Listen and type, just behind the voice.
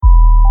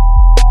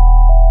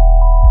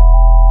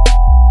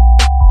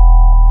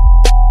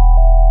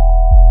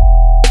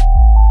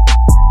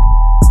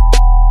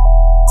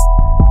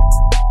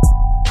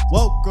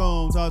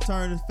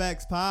Hard as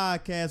Facts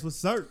podcast with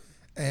Sir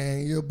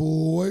and your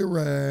boy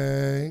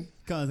Ray.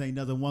 Cause ain't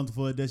another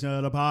wonderful edition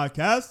of the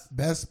podcast.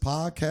 Best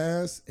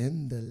podcast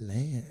in the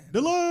land.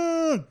 The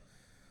land.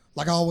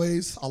 Like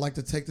always, I like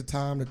to take the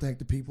time to thank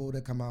the people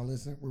that come out and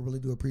listen. We really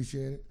do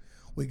appreciate it.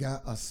 We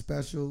got a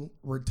special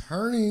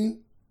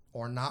returning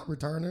or not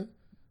returning.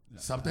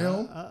 Something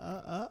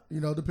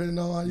depending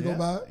on how you go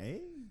by it. Hey.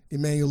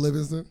 Emanuel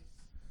Livingston.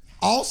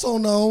 Also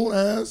known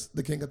as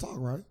the King of Talk,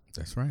 right?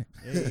 That's right.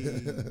 Hey.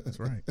 That's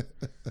right.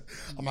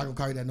 I'm not gonna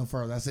call you that no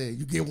further. That's it.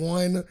 You get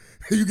one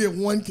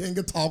King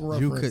of Talk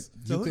reference.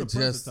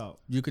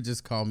 You could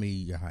just call me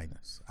Your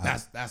Highness.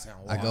 That's how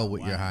I go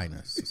with Your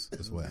Highness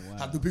as well. Wow.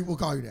 How do people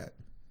call you that?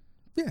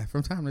 Yeah,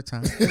 from time to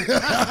time.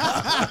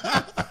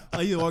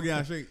 Oh, you walking down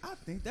the street. I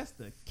think that's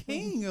the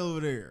king over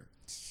there.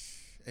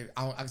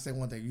 I can say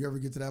one thing. You ever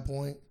get to that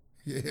point?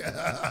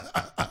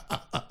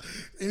 Yeah.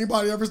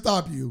 Anybody ever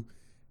stop you?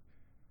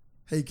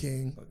 Hey,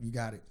 King, you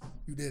got it.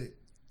 You did it.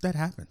 That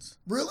happens.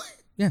 Really?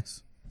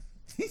 Yes.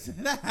 He said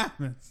that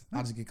happens.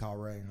 I just get called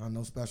Ray. I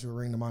no special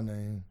ring to my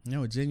name.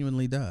 No, it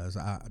genuinely does.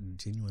 That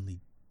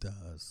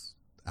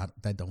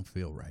don't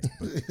feel right,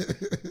 but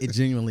it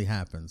genuinely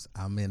happens.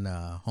 I'm in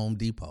Home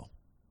Depot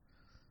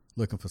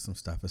looking for some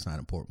stuff. It's not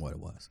important what it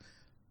was.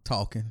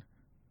 Talking,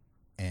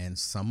 and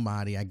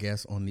somebody, I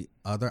guess, on the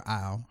other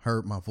aisle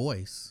heard my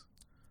voice,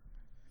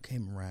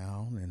 came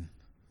around and,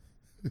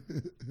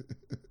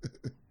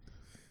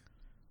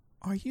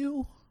 are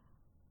you?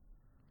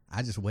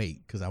 I just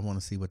wait because I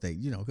want to see what they,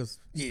 because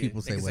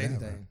people say whatever.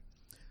 Anything.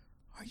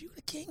 Are you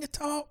the King of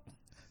Talk?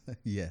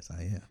 Yes,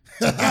 I am.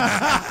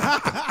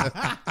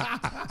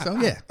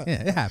 So yeah,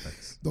 it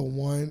happens. The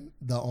one,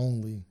 the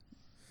only.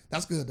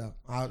 That's good though.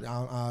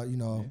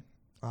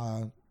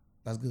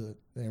 That's good.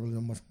 There ain't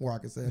really much more I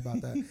can say about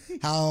that.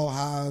 How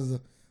has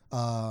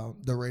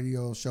the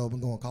radio show been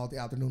going? Called The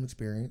Afternoon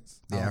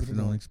Experience. The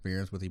Afternoon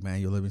Experience with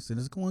Emanuel Livingston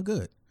is going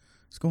good.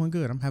 It's going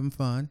good. I'm having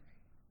fun.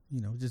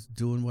 Just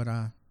doing what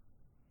I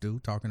do,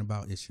 talking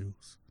about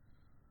issues.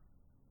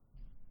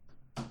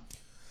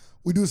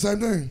 We do the same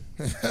thing.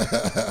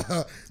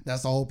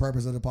 That's the whole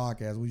purpose of the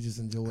podcast. We just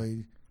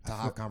enjoy to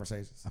have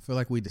conversations. I feel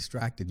like we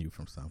distracted you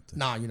from something.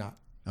 Nah, you're not.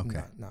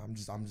 Okay. No, I'm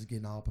just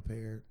getting all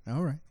prepared.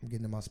 All right. I'm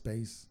getting in my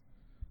space.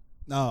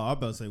 No, I'm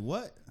about to say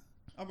what?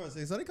 I'm about to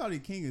say, so they call you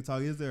King of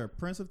Talk. Is there a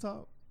Prince of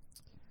Talk?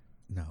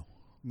 No.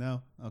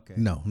 No? Okay.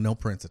 No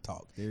Prince of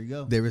Talk. There you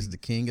go. There is the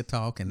King of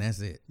Talk, and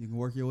that's it. You can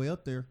work your way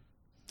up there.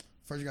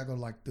 First, you got to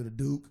go through the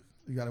Duke.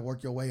 You got to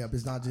work your way up.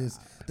 It's not just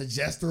the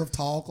jester of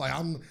talk. Like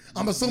I'm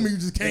assuming you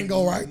just can't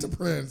go right to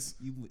Prince.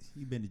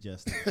 You've been the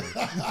jester.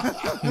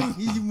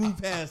 You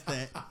move past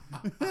that.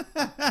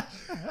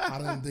 I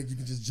don't think you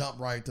can just jump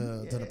right to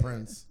the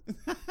Prince.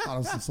 Out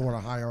of some sort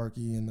of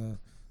hierarchy in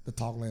the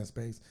talk land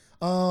space.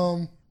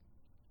 I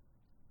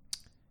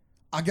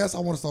guess I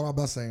want to start off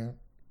by saying,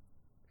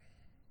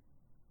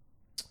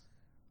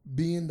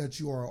 being that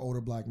you are an older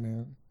black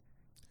man,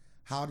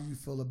 how do you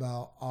feel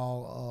about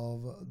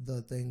all of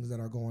the things that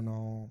are going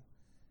on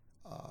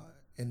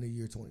in the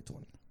year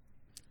 2020?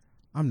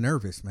 I'm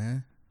nervous,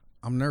 man.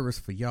 I'm nervous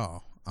for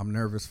y'all. I'm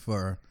nervous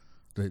for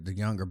the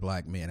younger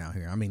black men out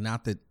here. I mean,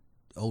 not that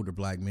older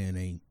black men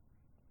ain't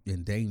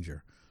in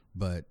danger,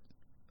 but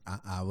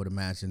I would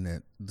imagine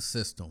that the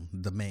system,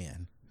 the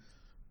man,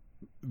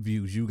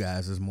 views you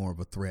guys as more of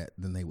a threat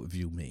than they would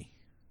view me.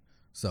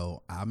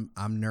 So I'm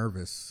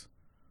nervous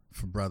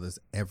for brothers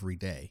every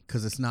day,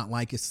 because it's not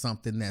like it's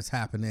something that's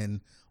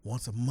happening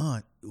once a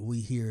month.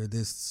 We hear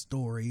this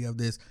story of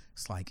this.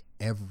 It's like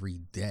every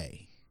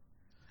day,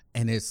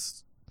 and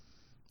it's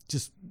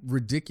just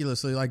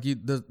ridiculously like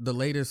the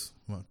latest.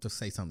 Well, to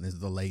say something is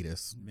the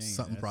latest. Man,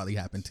 something probably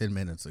happened 10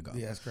 minutes ago.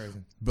 Yeah, it's crazy.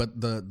 But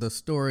the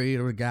story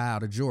of a guy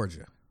out of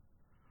Georgia.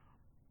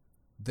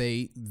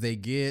 They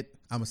get,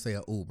 I'm gonna say,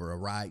 a Uber, a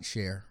ride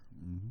share.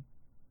 Mm-hmm.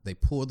 They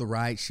pull the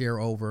ride share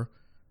over.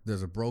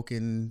 There's a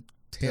broken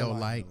tail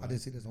light. I did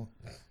see this one.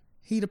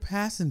 He the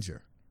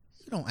passenger.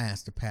 You don't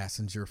ask the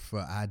passenger for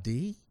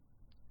ID.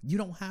 You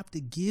don't have to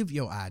give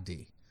your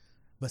ID.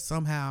 But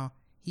somehow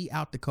he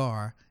out the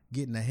car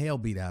getting the hell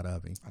beat out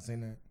of him. I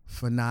seen that.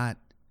 For not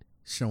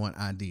showing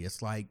ID.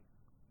 It's like,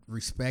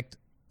 respect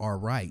our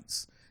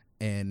rights.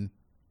 And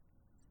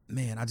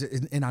man,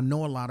 I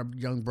know a lot of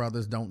young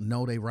brothers don't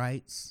know their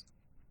rights.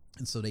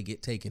 And so they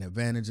get taken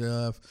advantage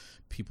of.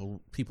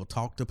 People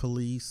talk to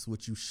police,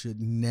 which you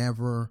should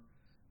never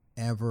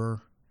ever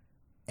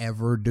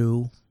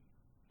do.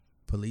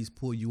 Police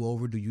pull you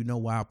over. Do you know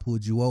why I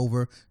pulled you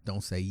over?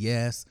 Don't say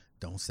yes.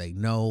 Don't say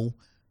no.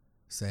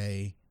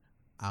 Say,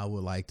 I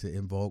would like to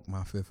invoke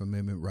my Fifth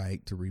Amendment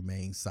right to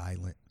remain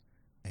silent,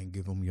 and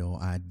give them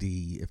your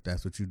ID if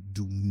that's what you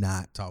do.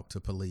 Not talk to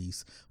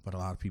police. But a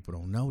lot of people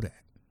don't know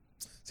that.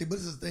 See, but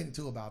this is the thing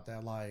too about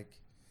that. Like,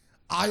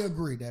 I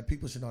agree that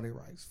people should know their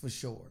rights for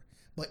sure.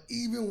 But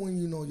even when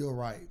you know your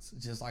rights,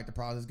 just like the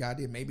problem this guy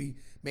did, maybe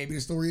the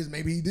story is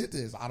maybe he did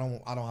this. I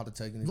don't have to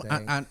tell you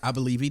anything. I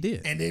believe he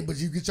did. And then, but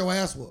you get your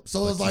ass whooped.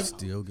 So but it's like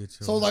still get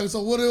your.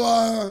 So what do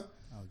I?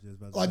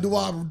 Do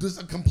I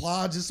just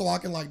comply just so I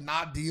can like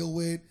not deal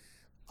with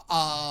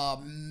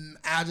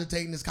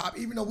agitating this cop,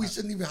 even though we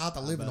shouldn't even have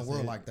to live in a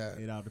world like that.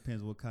 It all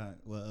depends what kind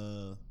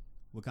of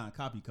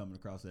cop you coming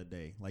across that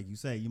day. Like you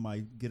say, you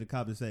might get a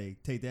cop to say,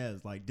 take that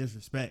as like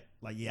disrespect.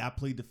 Like, yeah, I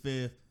plead the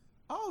fifth.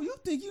 Oh, you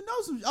think you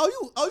know some?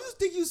 You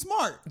think you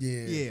smart?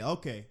 Yeah.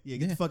 Okay. Yeah.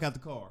 Get the fuck out the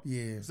car.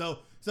 Yeah. So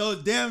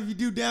it's damn if you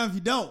do, damn if you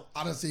don't.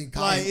 I done seen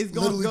cops like, it's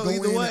literally go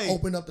in way. and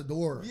open up the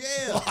door.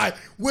 Yeah. Like,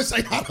 which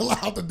they not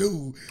allowed to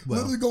do. Well,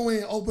 literally go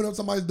in, open up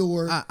somebody's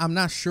door. I'm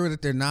not sure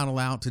that they're not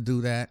allowed to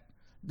do that.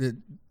 The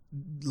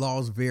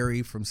laws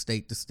vary from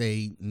state to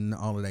state and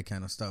all of that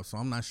kind of stuff. So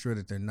I'm not sure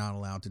that they're not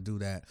allowed to do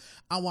that.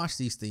 I watch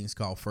these things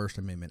called First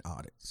Amendment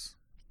audits.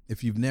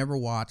 If you've never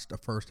watched a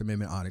First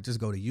Amendment audit, just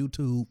go to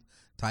YouTube,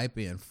 type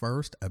in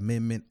First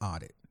Amendment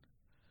audit.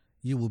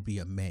 You will be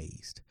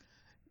amazed.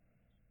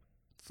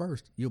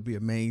 First, you'll be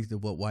amazed at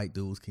what white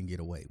dudes can get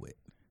away with.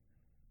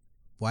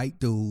 White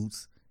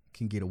dudes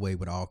can get away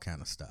with all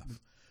kind of stuff.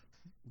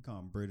 We call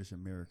them British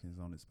Americans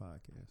on this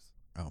podcast.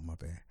 Oh, my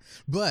bad.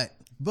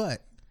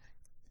 But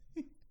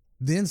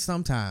then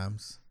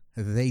sometimes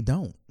they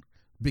don't,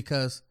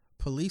 because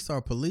police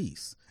are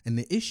police. And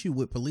the issue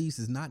with police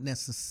is not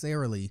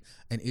necessarily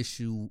an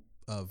issue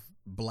of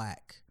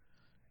black.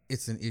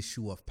 It's an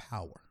issue of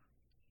power.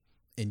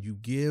 And you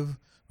give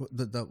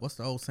the what's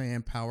the old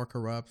saying? Power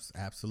corrupts.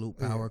 Absolute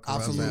power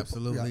corrupts.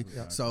 Absolutely.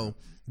 Yeah. So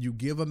you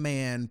give a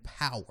man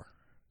power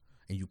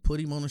and you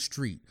put him on the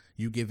street.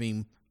 You give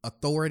him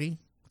authority,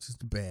 which is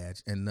the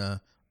badge, and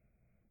the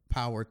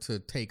power to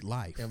take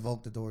life.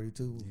 Invoke the authority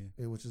too,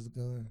 which is the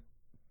gun.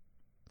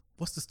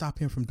 What's to stop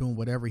him from doing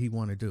whatever he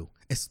want to do?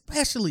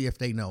 Especially if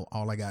they know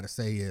all I got to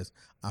say is,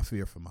 I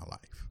fear for my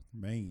life.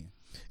 Man.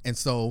 And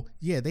so,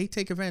 yeah, they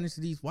take advantage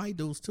of these white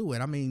dudes too.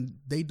 And I mean,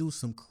 they do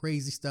some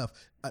crazy stuff.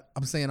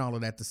 I'm saying all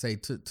of that to say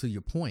to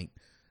your point.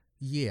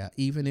 Yeah,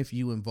 even if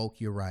you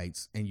invoke your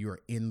rights and you're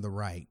in the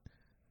right,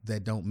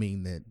 that don't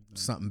mean that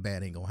something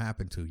bad ain't going to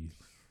happen to you,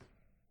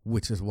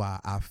 which is why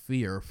I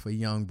fear for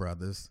young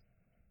brothers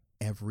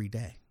every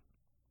day,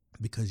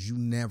 because you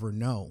never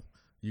know.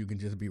 You can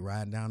just be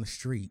riding down the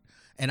street.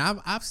 And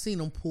I've seen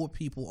them pull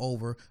people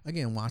over,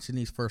 again, watching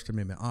these First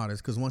Amendment audits,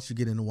 because once you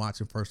get into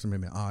watching First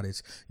Amendment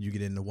audits, you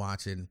get into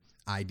watching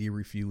ID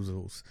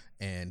refusals,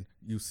 and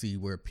you see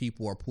where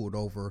people are pulled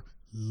over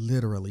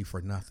literally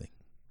for nothing,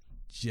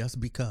 just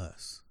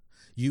because.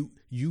 You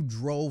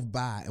drove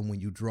by, and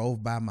when you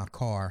drove by my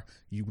car,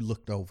 you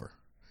looked over.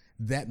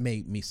 That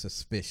made me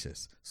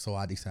suspicious, so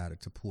I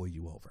decided to pull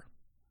you over.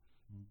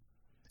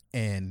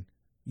 And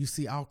you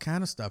see all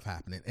kind of stuff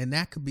happening, and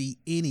that could be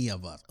any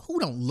of us. Who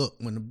don't look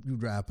when you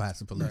drive past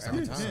the police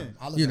Every officer? time.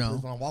 I look at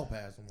police when I walk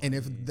past them. And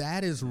if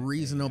that is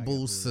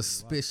reasonable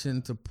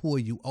suspicion to pull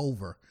you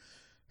over,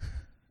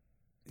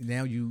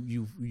 now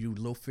you a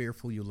little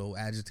fearful, you a little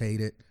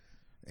agitated,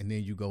 and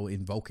then you go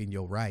invoking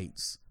your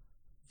rights.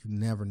 You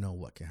never know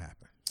what can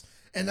happen.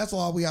 And that's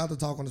why we had to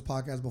talk on this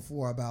podcast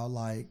before about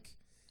like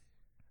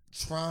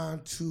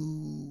trying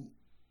to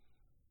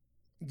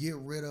get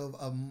rid of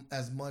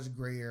as much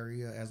gray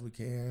area as we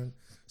can,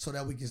 so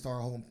that we can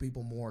start holding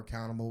people more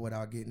accountable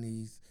without getting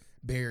these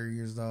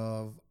barriers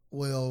of,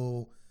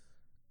 well,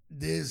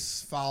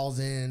 this falls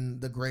in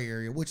the gray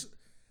area, which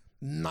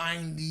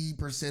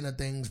 90% of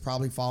things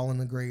probably fall in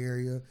the gray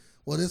area.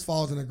 Well, this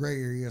falls in the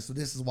gray area, so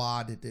this is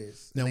why I did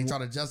this. And they try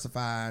to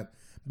justify it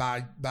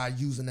by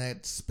using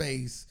that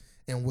space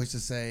in which to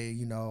say,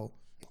 you know,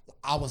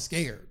 I was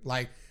scared.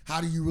 Like,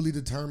 how do you really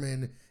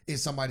determine if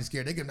somebody's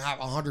scared? They can have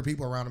 100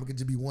 people around them. It could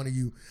just be one of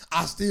you.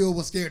 I still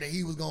was scared that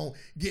he was going to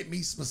get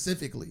me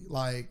specifically.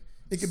 Like,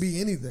 it could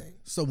be anything.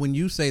 So when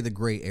you say the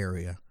gray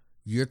area,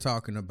 you're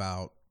talking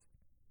about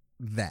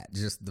that,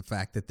 just the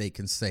fact that they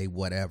can say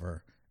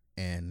whatever,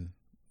 and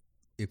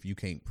if you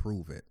can't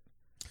prove it.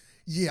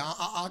 Yeah,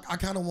 I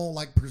kind of want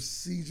like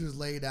procedures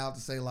laid out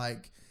to say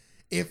like,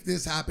 if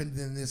this happened,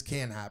 then this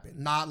can happen.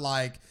 Not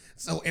like,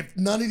 so if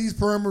none of these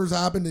perimeters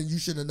happen, then you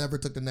should have never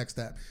took the next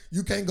step.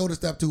 You can't go to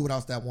step 2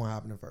 without step 1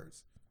 happening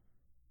first.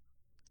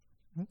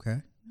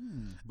 Okay.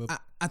 But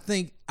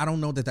I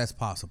don't know that that's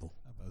possible.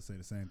 I'm about to say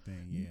the same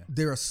thing. Yeah.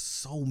 There are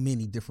so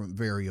many different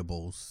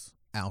variables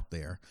out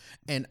there.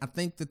 And I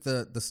think that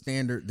the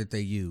standard that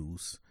they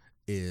use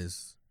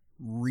is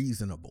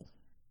reasonable.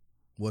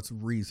 What's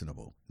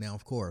reasonable? Now,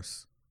 of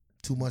course,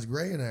 Too much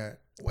gray in that.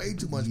 Way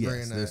too much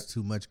gray in that. There's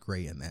too much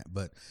gray in that.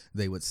 But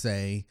they would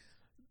say,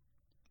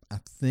 I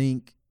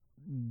think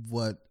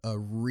what a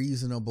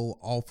reasonable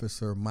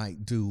officer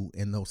might do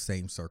in those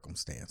same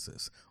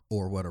circumstances,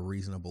 or what a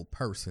reasonable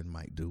person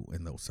might do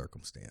in those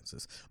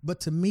circumstances. But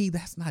to me,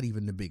 that's not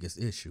even the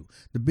biggest issue.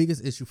 The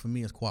biggest issue for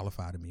me is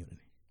qualified immunity.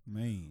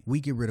 Man. We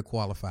get rid of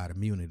qualified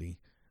immunity,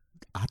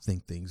 I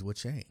think things would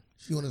change.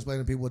 You want to explain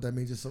to people what that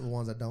means, just some of the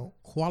ones that don't?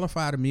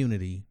 Qualified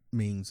immunity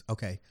means,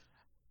 okay,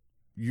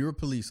 you're a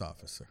police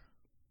officer.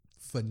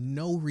 For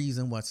no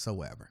reason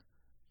whatsoever,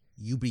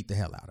 you beat the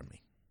hell out of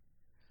me.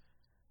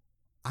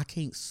 I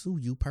can't sue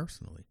you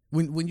personally.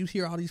 When you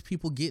hear all these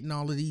people getting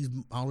all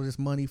of this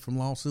money from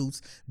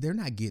lawsuits, they're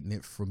not getting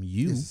it from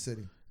you. It's the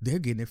city. They're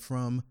getting it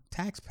from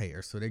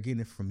taxpayers, so they're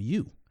getting it from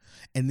you.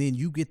 and then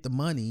you get the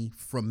money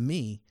from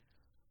me,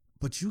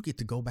 but you get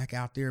to go back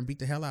out there and beat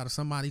the hell out of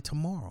somebody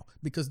tomorrow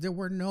because there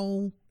were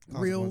no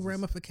real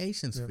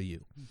ramifications for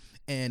you.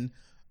 And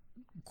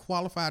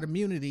qualified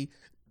immunity,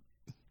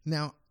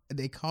 now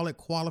they call it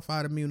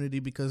qualified immunity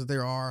because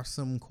there are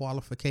some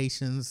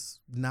qualifications,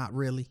 not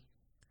really.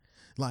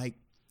 Like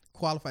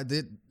qualified,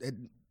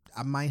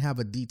 I might have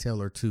a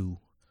detail or two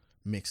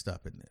mixed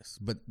up in this,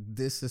 but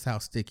this is how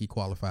sticky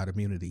qualified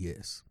immunity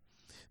is.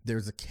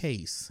 There's a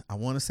case, I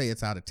want to say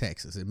it's out of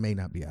Texas. It may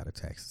not be out of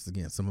Texas.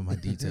 Again, some of my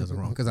details are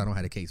wrong because I don't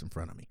have the case in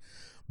front of me.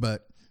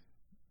 But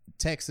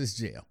Texas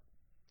jail.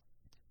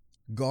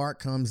 Guard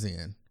comes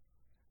in.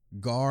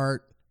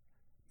 Guard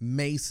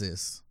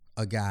maces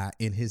a guy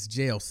in his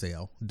jail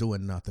cell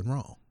doing nothing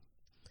wrong.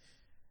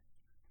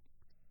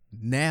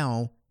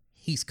 Now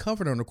he's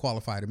covered under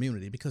qualified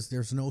immunity because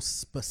there's no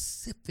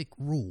specific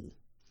rule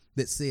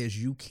that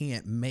says you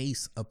can't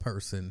mace a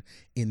person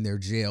in their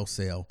jail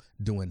cell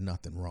doing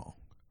nothing wrong.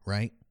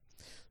 Right?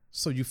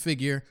 So you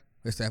figure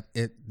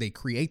they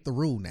create the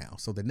rule now.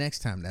 So the next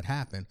time that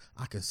happened,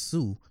 I can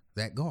sue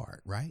that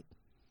guard, right?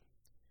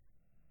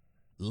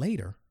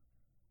 Later,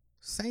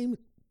 same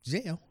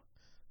jail,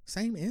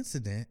 same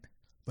incident,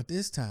 but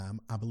this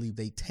time I believe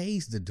they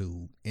tased the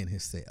dude in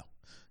his cell.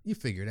 You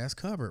figure that's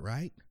covered,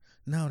 right?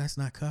 No, that's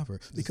not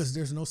covered because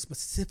there's no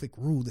specific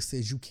rule that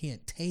says you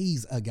can't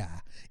tase a guy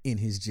in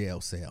his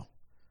jail cell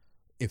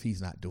if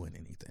he's not doing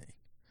anything.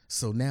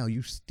 So now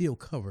you're still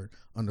covered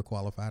under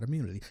qualified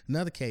immunity.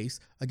 Another case,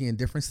 again,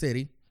 different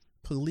city.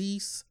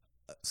 Police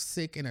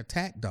sick an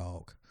attack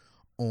dog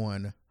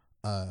on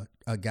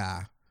a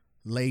guy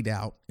laid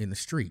out in the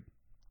street.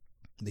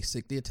 They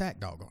sick the attack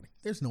dog on him.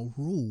 There's no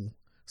rule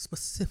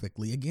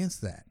specifically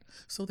against that.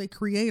 So they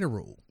create a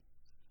rule.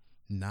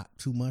 Not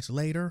too much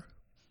later,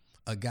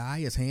 a guy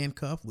is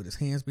handcuffed with his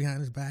hands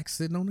behind his back,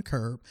 sitting on the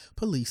curb.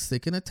 Police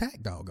sick an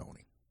attack dog on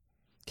him.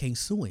 Can't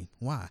sue him.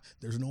 Why?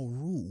 There's no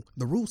rule.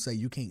 The rules say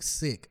you can't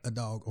sick a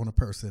dog on a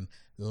person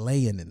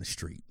laying in the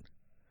street,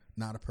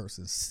 not a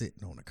person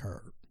sitting on the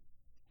curb.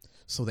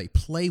 So they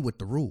play with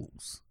the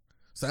rules.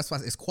 So that's why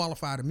it's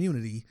qualified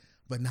immunity,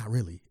 but not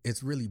really.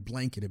 It's really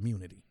blanket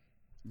immunity.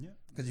 Yeah,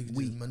 because you can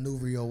just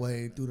maneuver your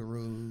way through the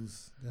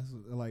rules. That's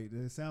like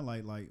it sounds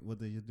like what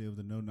they just did with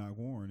the no-knock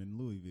warrant in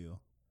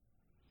Louisville.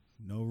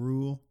 No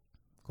rule,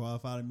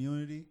 qualified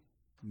immunity.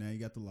 Now you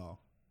got the law.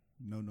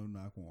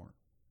 No-knock warrant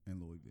in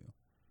Louisville.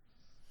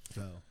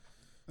 So,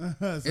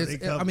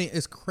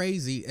 it's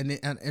crazy,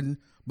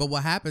 but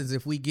what happens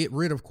if we get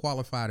rid of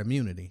qualified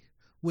immunity?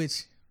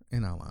 Which,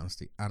 in all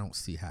honesty, I don't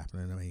see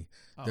happening. I mean,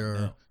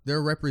 there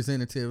are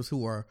representatives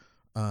who are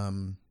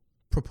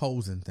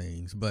proposing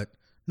things, but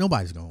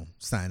nobody's gonna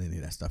sign any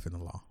of that stuff in the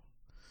law.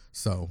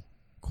 So,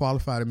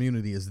 qualified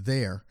immunity is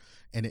there,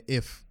 and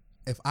if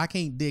I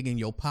can't dig in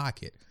your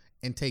pocket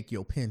and take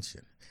your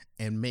pension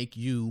and make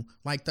you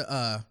like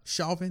the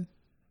Chauvin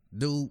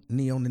dude,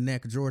 knee on the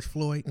neck of George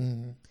Floyd.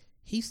 Mm-hmm.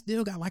 He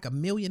still got like $1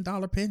 million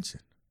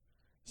pension.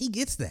 He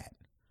gets that.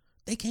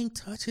 They can't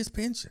touch his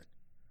pension.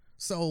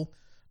 So,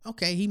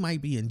 okay, he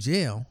might be in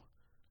jail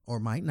or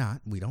might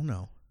not. We don't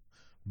know.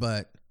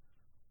 But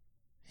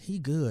he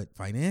good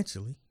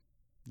financially.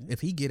 Yeah.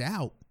 If he get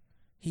out,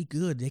 he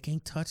good. They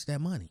can't touch that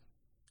money.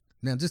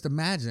 Now, just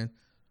imagine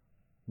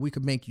we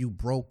could make you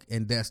broke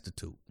and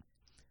destitute.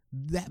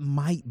 That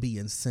might be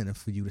incentive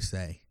for you to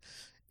say,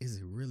 is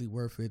it really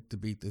worth it to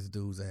beat this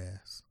dude's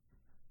ass?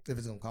 If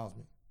it's going to cost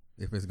me.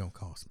 If it's going to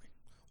cost me.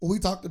 Well, we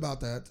talked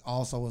about that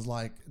also, was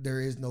like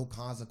there is no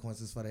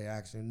consequences for their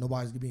action.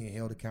 Nobody's being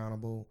held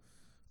accountable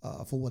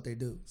for what they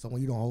do. So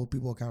when you don't hold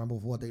people accountable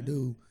for what they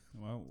do,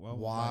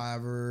 why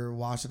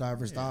should I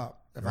ever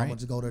stop? If I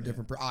want to go to a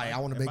different I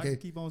want to make it.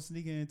 Keep on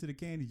sneaking into the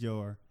candy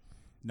jar.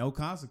 No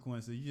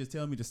consequences. You just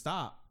tell me to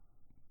stop.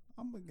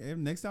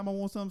 Next time I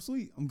want something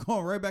sweet, I'm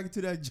going right back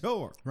into that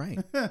jar. Right.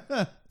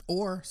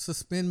 Or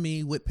suspend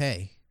me with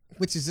pay,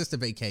 which is just a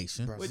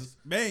vacation. Which,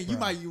 man, you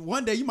might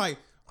one day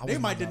they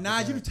might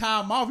deny you the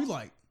time off. You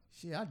like,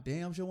 shit, I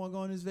damn sure want to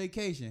go on this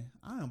vacation.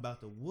 I am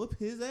about to whoop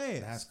his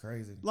ass. That's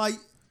crazy. Like,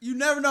 you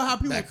never know how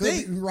people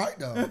think. Be right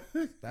though.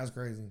 That's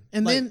crazy.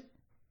 And then,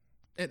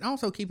 and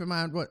also keep in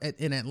mind what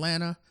in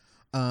Atlanta,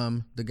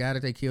 the guy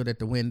that they killed at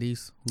the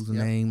Wendy's, whose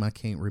name I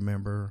can't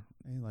remember.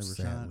 Like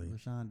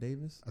Rashawn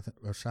Davis,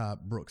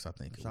 Rashad Brooks, I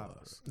think it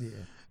was.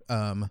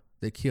 Yeah.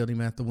 They killed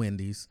him at the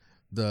Wendy's.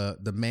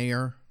 The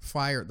mayor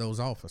fired those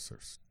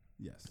officers.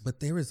 Yes. But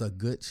there is a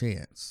good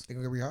chance they're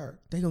gonna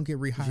get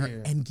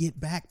rehired and get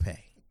back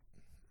pay.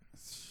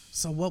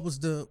 So what was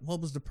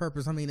the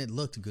purpose? I mean, it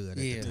looked good.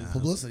 Yeah,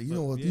 publicity. You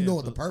know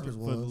what the purpose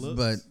was.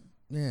 But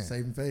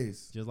saving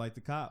face. Just like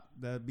the cop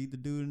that beat the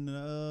dude in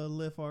the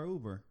Lyft or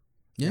Uber.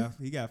 Yeah,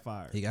 he got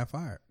fired.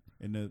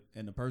 And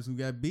the person who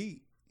got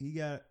beat, he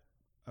got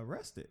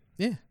arrested.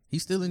 Yeah,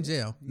 he's still in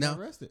jail. Now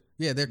arrested.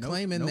 Yeah, they're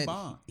claiming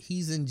that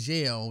he's in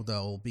jail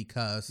though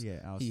because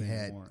he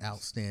had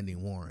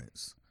outstanding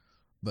warrants.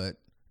 But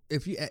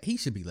he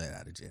should be let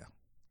out of jail.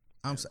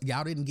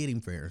 Y'all didn't get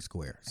him fair and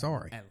square.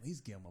 Sorry. At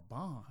least give him a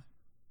bond,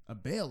 a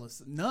bail, or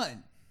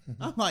nothing.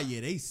 I'm like,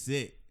 they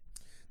sick.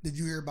 Did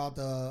you hear about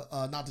the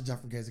not to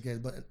jump from case to case,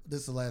 but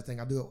this is the last thing.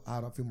 I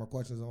have a few more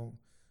questions on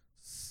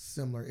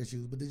similar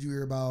issues. But did you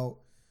hear about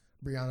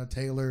Breonna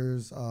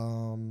Taylor's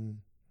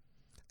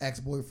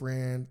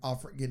ex-boyfriend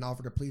getting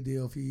offered a plea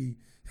deal if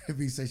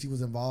he said she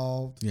was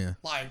involved? Yeah.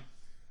 Like,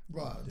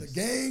 bro, the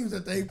games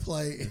that they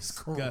play is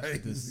crazy.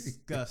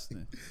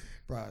 Disgusting.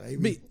 Bro,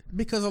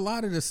 because a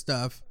lot of this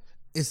stuff,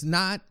 it's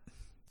not.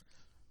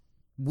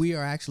 We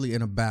are actually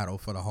in a battle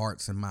for the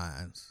hearts and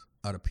minds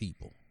of the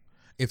people.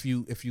 If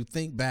you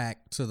think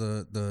back to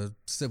the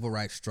civil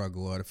rights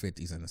struggle of the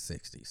 50s and the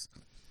 60s,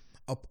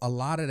 a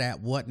lot of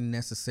that wasn't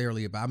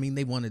necessarily about. I mean,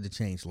 they wanted to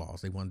change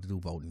laws, they wanted to do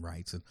voting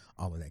rights and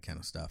all of that kind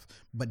of stuff,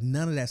 but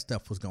none of that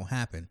stuff was going to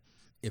happen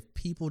if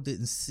people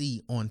didn't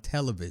see on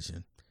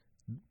television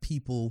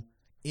people,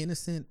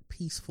 innocent,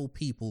 peaceful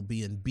people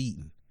being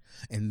beaten,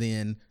 and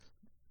then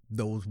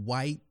those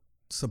white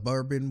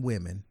suburban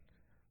women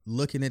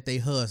looking at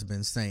their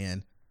husbands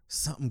saying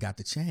something got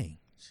to change.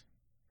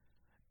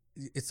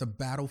 It's a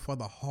battle for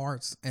the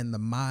hearts and the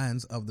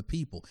minds of the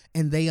people,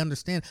 and they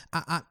understand.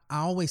 I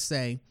always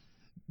say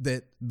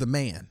that the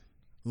man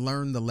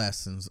learned the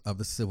lessons of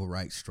the civil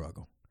rights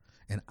struggle,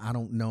 and I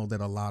don't know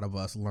that a lot of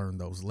us learn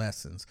those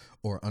lessons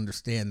or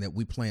understand that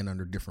we playing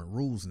under different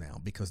rules now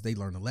because they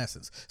learn the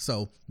lessons.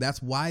 So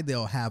that's why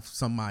they'll have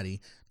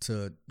somebody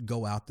to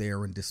go out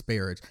there and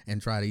disparage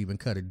and try to even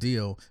cut a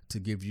deal to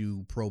give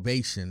you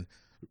probation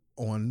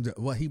on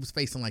what he was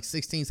facing, like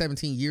 16,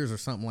 17 years or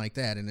something like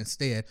that. And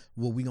instead,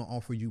 well, we gonna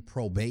offer you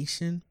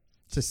probation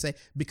to say,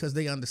 because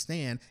they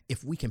understand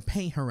if we can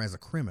paint her as a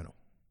criminal,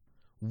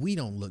 we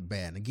don't look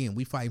bad. And again,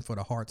 we fighting for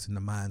the hearts and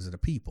the minds of the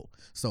people.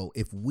 So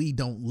if we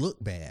don't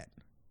look bad,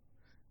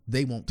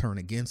 they won't turn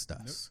against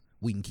us.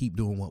 Nope. We can keep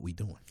doing what we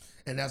doing.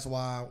 And that's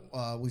why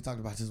we talked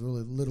about this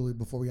really literally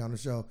before we got on the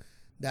show.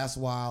 That's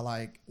why,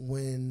 like,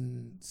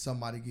 when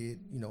somebody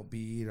get,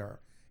 beat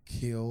or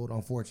killed,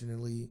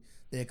 unfortunately,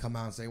 they come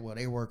out and say, well,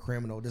 they were a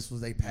criminal. This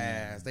was their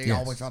past. They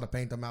always try to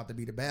paint them out to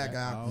be the bad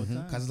guy.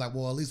 Because it's like,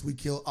 well, at least we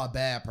killed a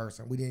bad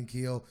person. We didn't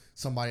kill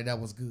somebody that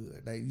was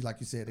good. They, like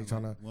you said, they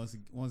trying to.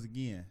 Once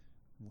again,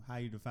 how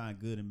you define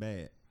good and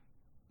bad?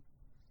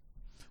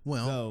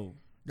 Well,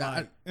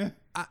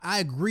 I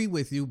agree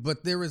with you,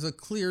 but there is a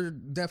clear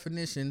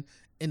definition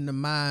in the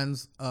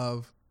minds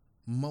of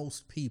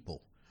most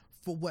people.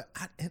 For what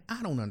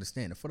I don't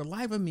understand it. For the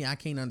life of me, I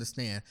can't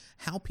understand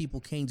how people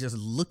can't just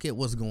look at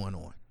what's going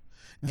on.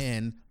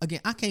 And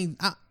again,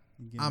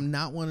 I'm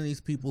not one of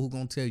these people who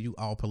gonna tell you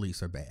all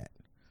police are bad,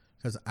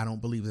 because I don't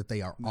believe that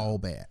they are all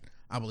bad.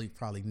 I believe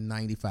probably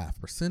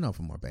 95% of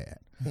them are bad,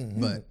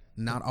 but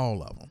not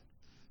all of them.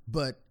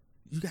 But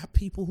you got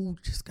people who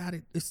just got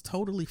it. It's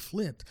totally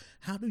flipped.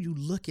 How do you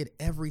look at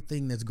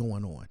everything that's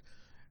going on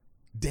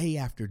day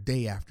after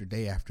day after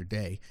day after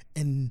day,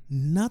 and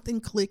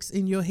nothing clicks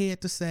in your head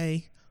to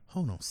say,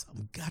 hold on,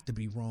 something got to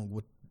be wrong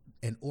with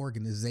an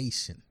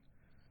organization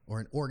or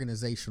an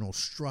organizational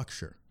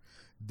structure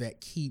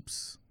that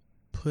keeps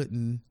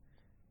putting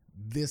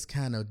this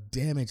kind of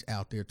damage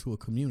out there to a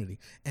community?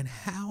 And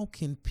how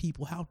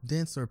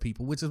dense are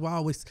people? Which is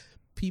why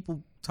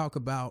people talk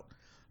about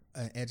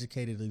an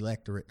educated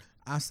electorate.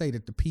 I say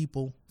that the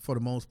people, for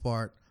the most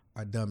part,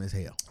 are dumb as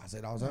hell. I say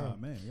it all the time.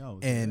 Oh, man,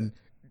 and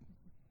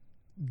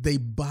they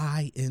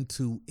buy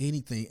into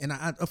anything. And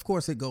of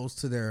course it goes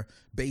to their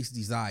base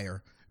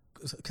desire,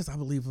 because I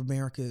believe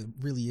America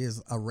really is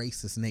a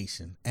racist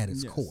nation at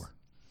its core.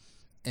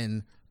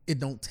 And it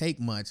don't take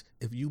much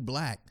if you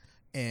black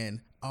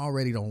and I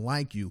already don't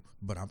like you,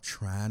 but I'm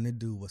trying to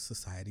do what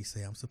society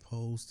say I'm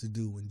supposed to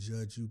do and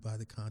judge you by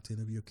the content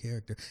of your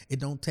character. It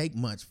don't take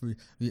much for,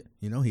 he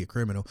a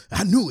criminal.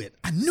 I knew it.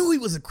 I knew he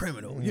was a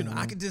criminal. Mm-hmm.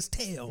 I could just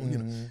tell.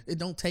 Mm-hmm. It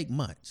don't take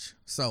much.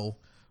 So,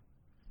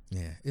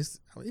 yeah, it's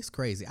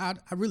crazy. I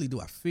really do.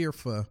 I fear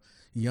for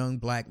young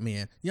black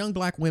men, young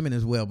black women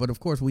as well. But of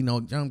course, we know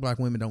young black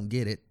women don't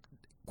get it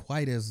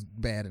quite as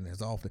bad and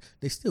as often.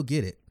 They still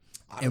get it.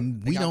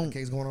 And we don't. The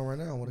case going on right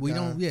now. We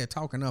don't.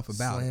 Talk enough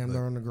about it. Slammed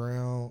her on the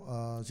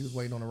ground. She was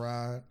waiting on a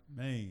ride.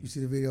 Man, you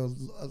see the video?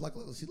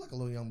 She's like a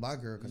little young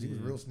black girl because she was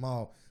real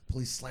small.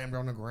 Police slammed her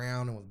on the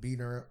ground and was beating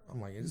her. I'm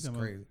like, this is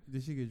crazy.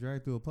 Did she get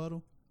dragged through a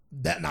puddle?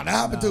 That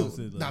happened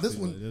too. Now this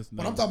one,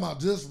 what I'm talking about,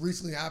 just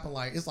recently happened.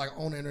 Like, it's like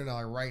on the internet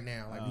like right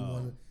now. Like, you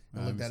want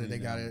to look at it, they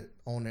got it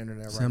on the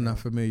internet right now. I'm not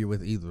familiar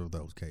with either of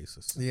those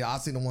cases. Yeah, I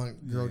seen the one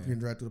girl getting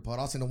dragged through the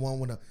puddle. I seen the one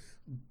when a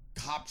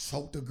cop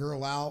choked the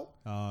girl out.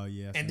 Oh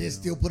yeah, and then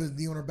still put his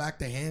knee on her back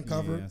to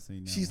handcuff her.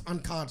 She's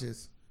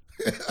unconscious.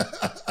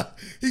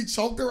 He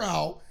choked her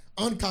out,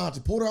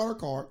 unconscious. Pulled her out of her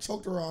car,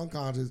 choked her out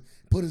unconscious.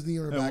 Put his knee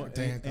on her back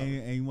to handcuff her.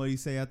 And what did he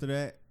say after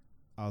that?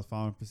 I was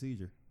following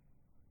procedure.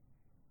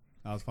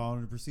 I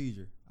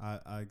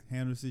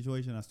handled the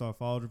situation. I started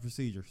following the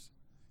procedures.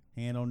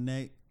 Hand on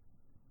neck,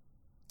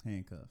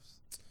 handcuffs.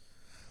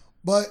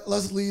 But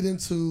let's lead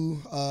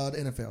into the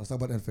NFL. Let's talk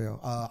about the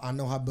NFL. I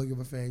know how big of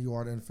a fan you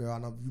are of the NFL. I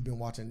know you've been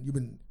watching.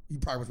 You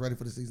probably was ready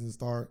for the season to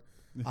start.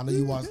 I know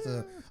you watched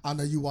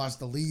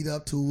the lead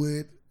up to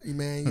it.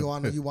 Emmanuel, I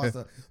know you watched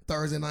the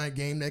Thursday night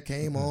game that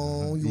came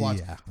on. You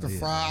watched the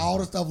Friday, all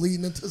the stuff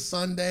leading into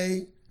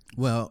Sunday.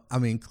 Well, I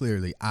mean,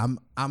 clearly, I'm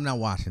not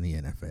watching the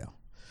NFL.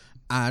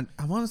 I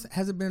want to say,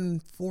 has it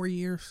been 4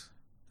 years?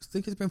 I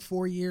think it's been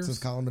 4 years Since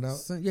Colin been out?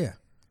 Yeah.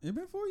 It's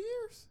been 4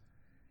 years.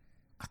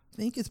 I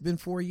think it's been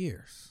 4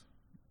 years.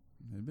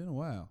 It's been a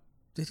while.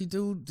 Did he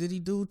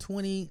do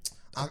 20?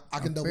 I can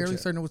I'm double fairly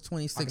check. certain it was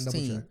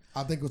 2016.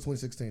 I think it was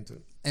 2016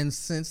 too. And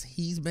since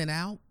he's been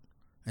out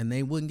and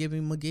they wouldn't give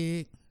him a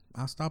gig,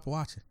 I stopped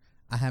watching.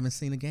 I haven't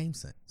seen a game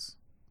since.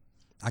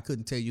 I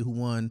couldn't tell you who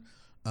won.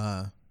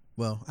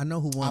 Well, I know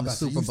who won the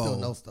Super Bowl. You still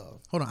know stuff.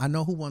 Hold on. I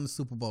know who won the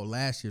Super Bowl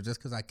last year just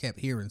because I kept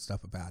hearing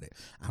stuff about it.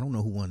 I don't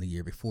know who won the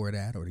year before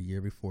that or the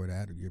year before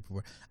that or the year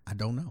before. I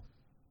don't know.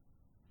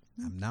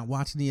 I'm not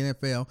watching the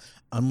NFL.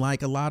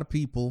 Unlike a lot of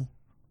people,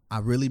 I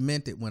really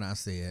meant it when I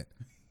said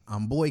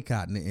I'm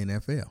boycotting the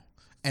NFL.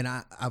 And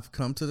I've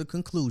come to the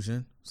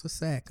conclusion, it's a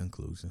sad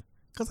conclusion,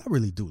 because I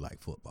really do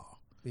like football.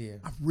 Yeah.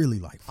 I really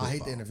like football. I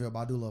hate the NFL, but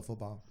I do love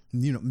football.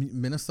 You know,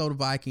 Minnesota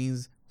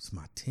Vikings was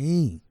my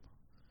team.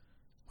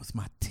 What's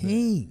my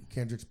team?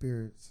 Kendrick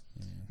Spirits.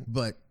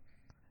 But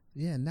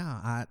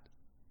yeah,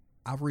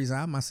 I've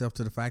resigned myself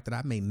to the fact that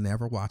I may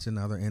never watch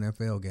another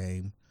NFL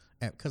game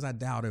because I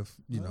doubt if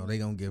they're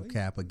gonna give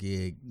Cap a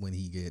gig when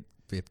he get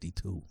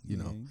 52. You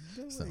know,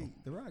 so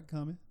The Rock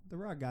coming. The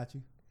Rock got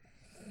you.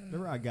 The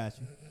Rock got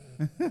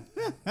you.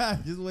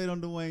 Just wait on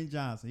Dwayne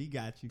Johnson. He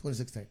got you.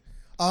 2016.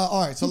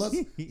 All right, so let's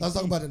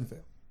talk about the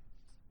NFL.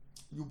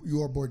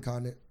 You are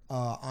boycotting it.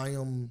 I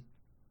am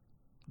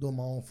doing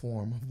my own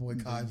form of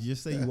boycotting.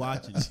 Just say you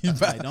watching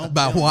it.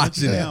 by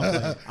watching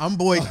it. I'm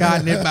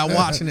boycotting it by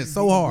watching it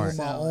so hard.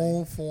 Doing my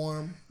own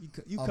form.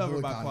 You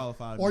covered by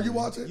qualified. Or you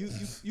watch it?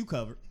 You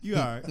covered. You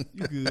all right.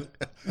 You good.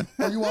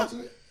 Are you watching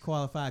it?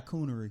 Qualified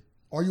coonery.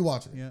 Are you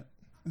watching it?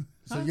 Yeah.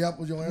 So yep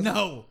was your answer?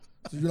 No.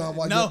 So you're not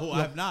watching No,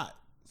 I've not.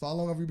 So how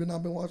long have you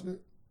not been watching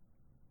it?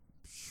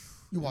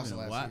 You watched it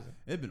last season.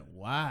 It's been a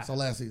while. So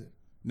last season.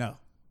 No.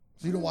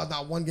 So you didn't watch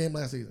not one game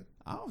last season.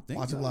 I don't think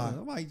Watch so. it live.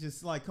 I might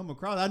just come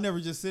across. I never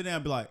just sit down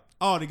and be like,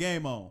 "Oh, the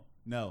game on."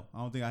 No, I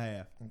don't think I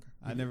have. Okay.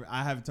 I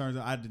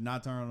did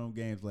not turn on them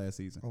games last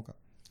season. Okay.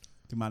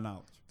 To my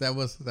knowledge. That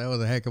was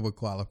a heck of a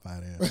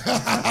qualified answer.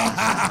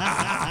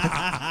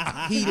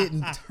 He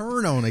didn't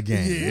turn on a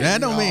game. Yeah,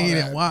 that don't mean he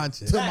didn't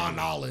watch it. To my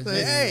knowledge.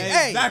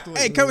 Exactly.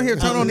 Hey, come here,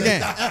 turn on the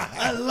game.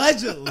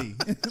 Allegedly.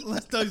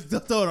 Let's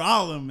throw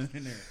all of them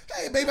in there.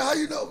 Hey, baby, how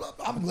you know?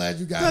 I'm glad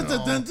you got it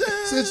on.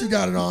 Since you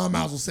got it on, I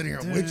might as well sit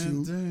here with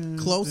you.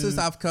 Closest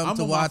I've come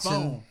to on my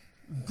phone.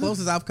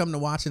 closest I've come to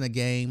watching a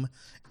game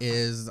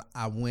is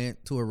I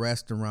went to a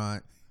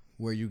restaurant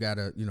where you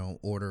gotta,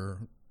 order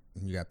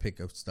and you gotta pick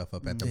up stuff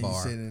up at the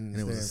bar. And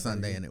it was a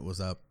Sunday and it was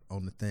up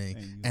on the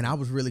thing. And I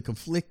was really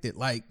conflicted.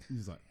 Like,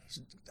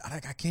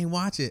 I can't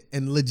watch it.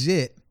 And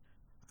legit,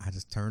 I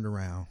just turned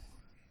around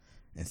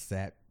and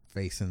sat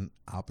facing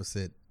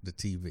opposite the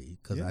TV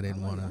because I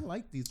didn't want to. I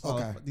like these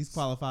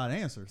qualified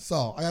answers.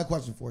 So I got a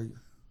question for you.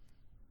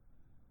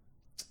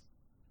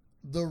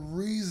 The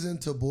reason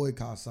to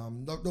boycott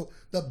something,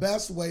 the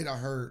best way to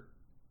hurt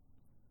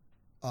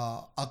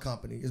a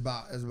company is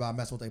by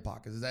messing with their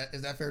pockets.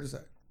 Is that fair to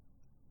say?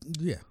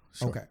 Yeah.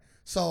 Sure. Okay.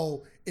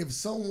 So if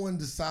someone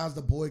decides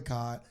to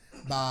boycott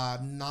by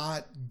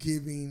not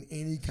giving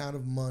any kind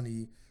of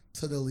money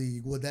to the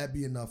league, would that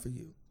be enough for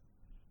you?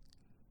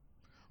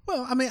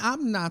 Well, I mean,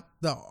 I'm not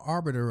the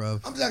arbiter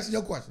of. I'm just asking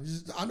your question.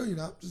 I know you're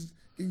not. Just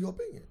giving your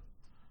opinion.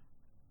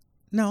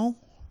 No.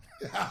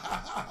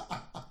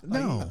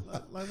 No.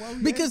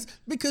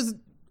 Because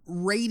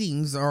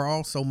ratings are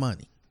also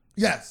money.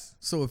 Yes.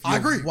 So if I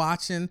agree. you're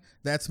watching,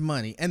 that's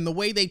money. And the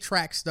way they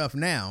track stuff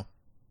now,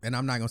 and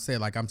I'm not going to say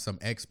it like I'm some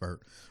expert,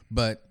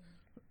 but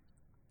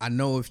I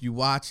know if you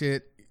watch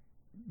it,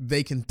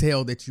 they can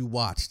tell that you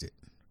watched it.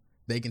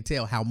 They can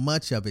tell how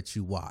much of it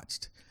you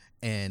watched.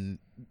 And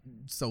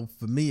so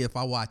for me, if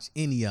I watch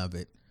any of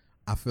it,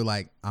 I feel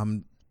like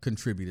I'm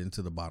contributing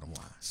to the bottom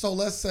line. So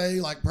let's say,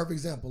 like, perfect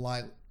example,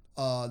 like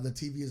the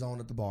TV is on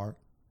at the bar.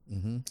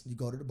 Mm-hmm. You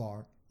go to the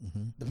bar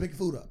to pick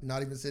food up,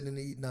 not even sitting and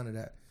eat, none of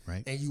that.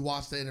 Right. And you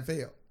watch the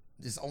NFL.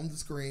 It's on the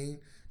screen.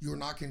 You're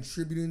not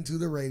contributing to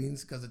the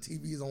ratings because the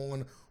TV is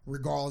on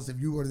regardless if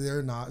you were there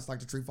or not. It's like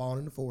the tree falling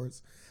in the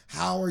forest.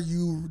 How are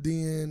you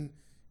then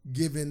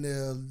giving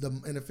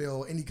the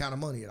NFL any kind of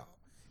money at all?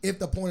 If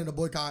the point of the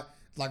boycott,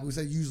 like we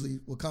say usually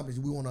with companies,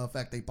 we want to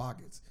affect their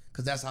pockets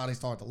because that's how they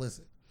start to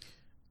listen.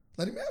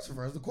 Let him answer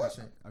first. The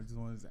question. I just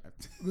wanted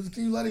to.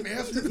 Can you let him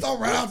answer? You can talk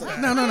right after that.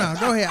 No.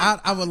 Go ahead.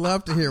 I would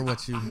love to hear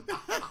what you.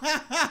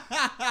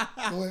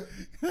 Go ahead.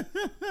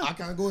 I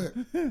can't go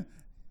ahead.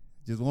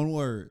 Just one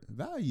word.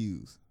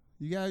 Values.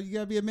 You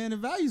gotta be a man of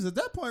values at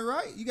that point,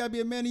 right? You gotta be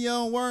a man of your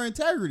own word and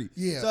integrity.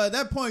 Yeah. So at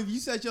that point, if you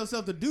set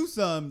yourself to do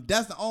something,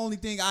 that's the only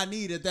thing I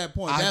need at that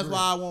point. That's why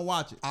I won't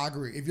watch it. I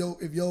agree. If your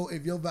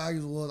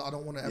values was I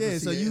don't want to ever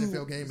see an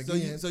NFL game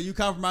again. So you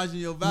compromising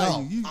your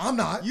value. No, I'm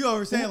not. You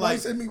understand? Why you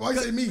say me? Why you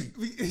say me?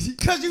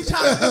 Because you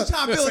trying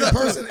to build up.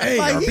 Person A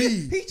like or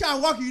he B. trying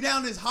to walk you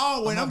down this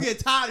hallway, and I'm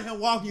getting tired of him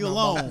walking you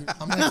alone.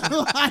 I'm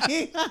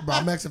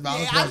asking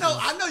valid questions.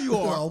 I know you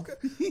are. Okay.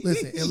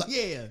 Listen,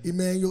 yeah.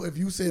 Emanuel, if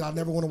you said I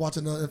never want to watch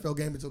another NFL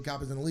game until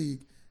Cap is in the league,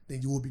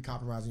 then you will be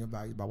compromising your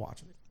values by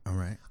watching it. All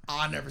right.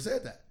 I never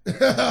said that.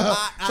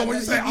 So when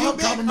you say I'm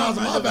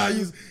compromising my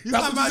values,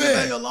 that's what you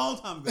said. You a long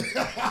time ago.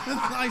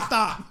 Like,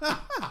 stop.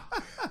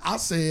 I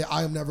said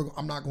I'm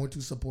not going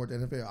to support the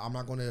NFL. I'm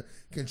not going to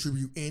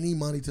contribute any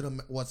money to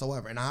them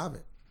whatsoever, and I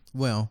haven't.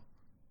 Well,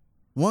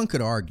 one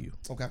could argue.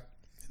 Okay.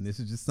 And this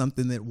is just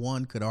something that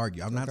one could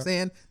argue. I'm not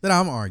saying that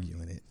I'm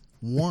arguing it.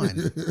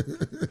 One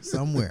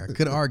somewhere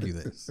could argue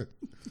this.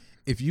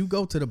 If you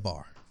go to the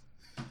bar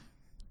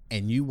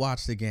and you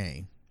watch the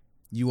game,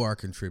 you are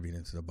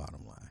contributing to the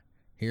bottom line.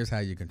 Here's how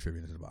you're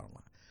contributing to the bottom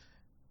line.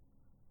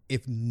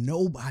 If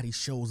nobody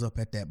shows up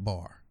at that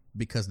bar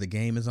because the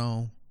game is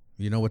on,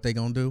 you know what they're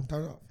going to do?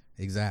 Turn it off.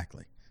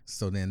 Exactly.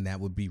 So then that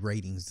would be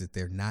ratings that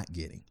they're not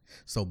getting.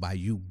 So by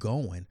you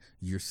going,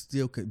 you're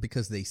still,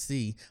 because they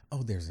see,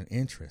 oh, there's an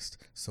interest.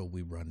 So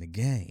we run the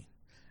game.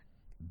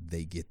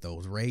 They get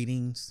those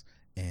ratings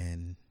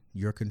and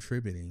you're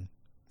contributing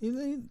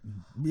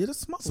a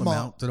small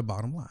amount to the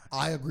bottom line.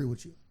 I agree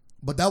with you.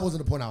 But that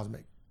wasn't the point I was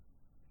making.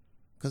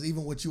 Because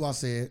even with you, I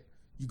said,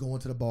 you go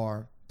into the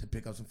bar to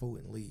pick up some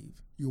food and leave.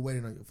 You're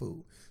waiting on your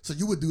food. So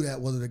you would do that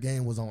whether the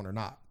game was on or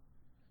not.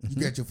 You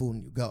get your food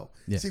and you go.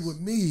 Yes. See, with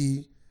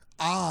me,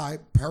 I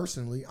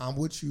personally, I'm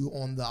with you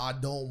on the I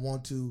don't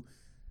want to,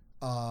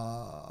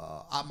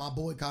 my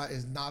boycott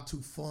is not to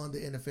fund the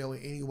NFL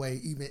in any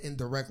way, even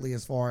indirectly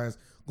as far as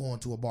going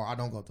to a bar. I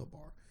don't go to a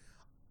bar.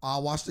 I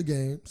watch the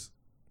games,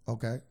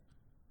 okay?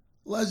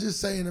 Let's just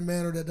say in a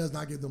manner that does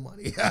not give them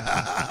money.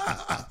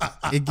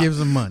 It gives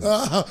them money.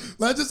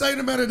 Let's just say in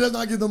a manner that does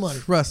not give them money.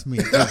 Trust me,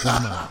 it gives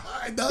them money.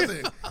 It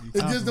doesn't.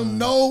 It gives them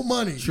no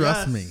money.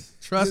 Trust me.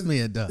 Trust me,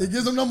 it does. It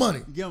gives them no money.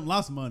 You give them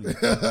lots of money.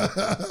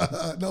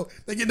 No,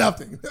 they get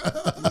nothing.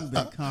 You've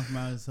been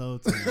compromised this whole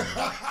time.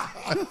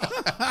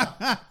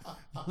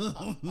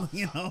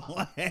 You know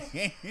what?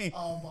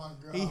 Oh my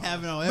God. He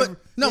having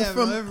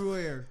on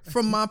everywhere.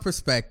 From my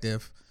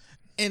perspective,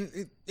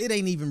 and it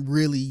ain't even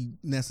really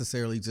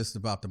necessarily just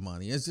about the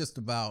money. It's just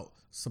about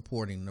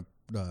supporting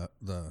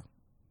the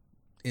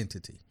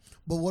entity.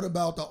 But what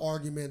about the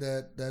argument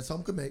that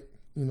some could make,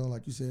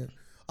 like you said,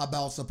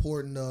 about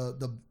supporting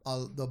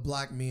the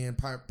black men,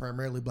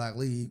 primarily black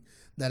league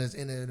that is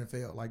in the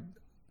NFL? Like,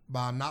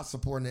 by not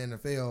supporting the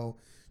NFL,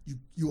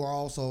 you are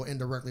also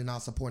indirectly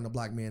not supporting the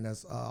black men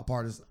that's a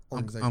part of this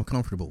organization. I'm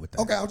comfortable with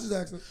that. Okay, I was just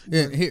asking.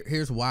 Yeah,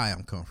 here's why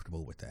I'm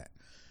comfortable with that.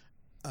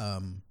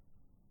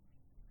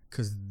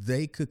 Because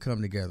they could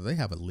come together. They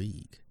have a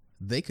league.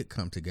 They could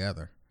come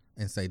together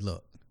and say,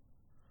 look,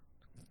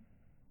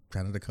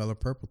 kind of the color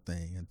purple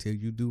thing, until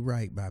you do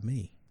right by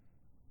me.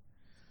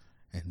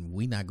 And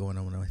we not going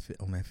on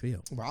that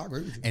field. Well, I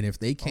agree with you. And if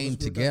they came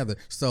together,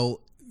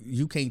 so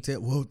you can't tell,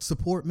 well,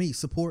 support me,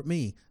 support him.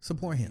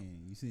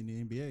 Man, you seen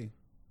the NBA.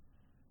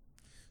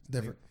 It's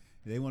different.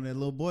 They want that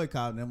little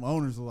boycott, and them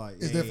owners are like,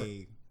 it's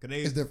different.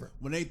 It's different.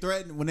 When they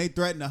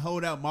threaten to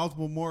hold out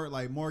multiple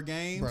more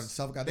games, bro,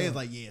 stuff got they done.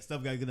 was like, yeah,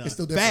 stuff got to get done. It's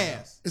still different.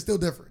 Fast. It's still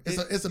different.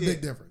 It's a big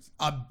difference.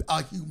 A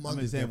humongous I'm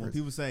just saying, difference. when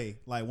people say,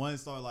 like,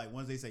 once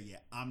they say, yeah,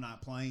 I'm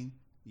not playing,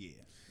 yeah,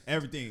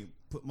 everything.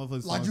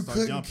 Motherfuckers Like, you start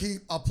couldn't jumping.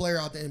 keep a player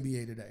out the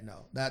NBA today.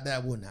 No,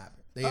 that wouldn't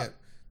happen.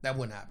 That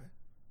wouldn't happen.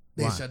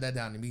 They shut that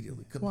down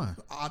immediately. Why?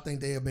 I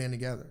think they have been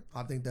together.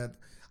 I think the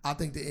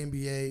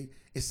NBA,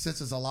 since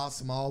it's a lot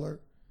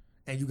smaller,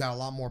 and you got a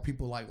lot more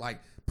people like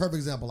perfect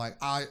example, like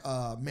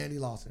Mandy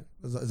Lawson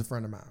is a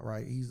friend of mine,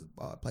 right? He's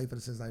played for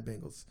the Cincinnati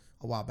Bengals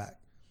a while back.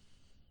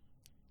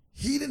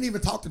 He didn't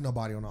even talk to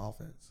nobody on the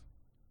offense.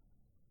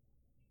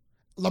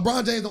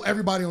 LeBron James knows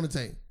everybody on the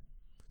team.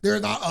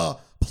 There's not a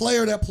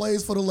player that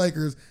plays for the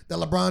Lakers that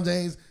LeBron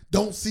James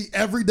don't see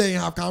every day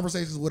and have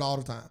conversations with all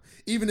the time,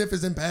 even if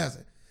it's in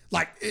passing.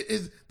 Like,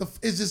 it's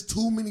just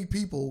too many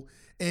people,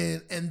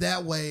 and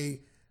that way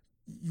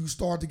you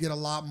start to get a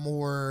lot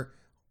more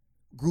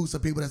groups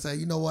of people that say,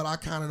 you know what, I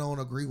kind of don't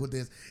agree with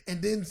this.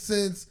 And then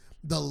since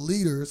the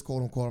leaders,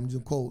 quote unquote, I'm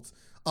using quotes,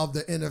 of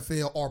the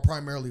NFL are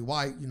primarily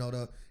white,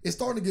 it's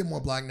starting to get more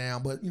black now,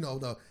 but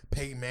the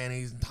Peyton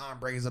Mannings and Tom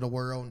Brady's of the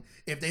world, and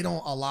if they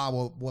don't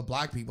allow what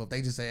black people, if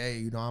they just say,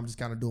 hey, I'm just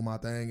kind of doing my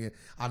thing, and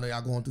I know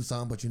y'all going through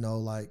something, but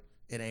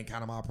it ain't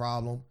kind of my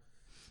problem,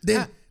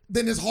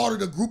 then it's harder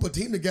to group a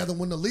team together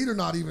when the leader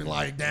not even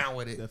down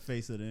with it. The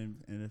face of the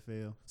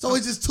NFL. So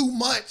it's just too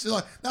much.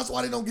 That's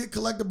why they don't get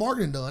collective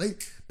bargaining done.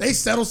 They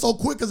settle so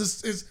quick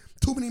because it's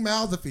too many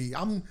mouths to feed.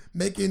 I'm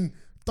making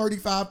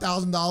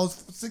 $35,000,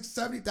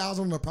 $70,000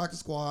 on the practice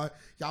squad.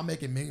 Y'all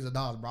making millions of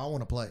dollars, bro. I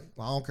want to play.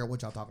 I don't care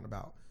what y'all talking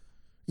about.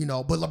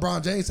 But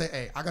LeBron James say,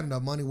 hey, I got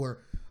enough money where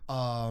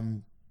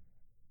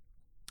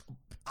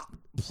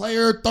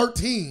Player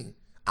 13,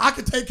 I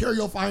can take care of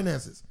your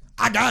finances.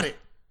 I got it.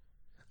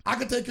 I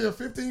can take care of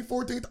 15,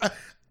 14.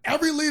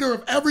 Every leader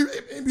of every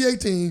NBA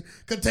team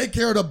could take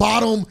care of the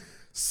bottom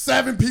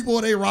 7 people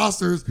in their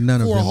rosters for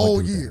a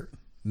whole year.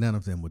 None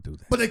of them would do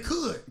that. But they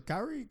could.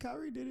 Kyrie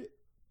did it.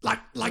 Like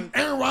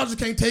Aaron Rodgers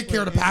can't take care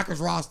of the Packers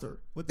roster.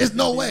 There's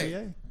no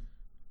way.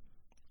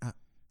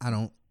 I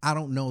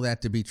don't know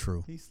that to be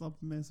true. He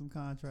slumped him in some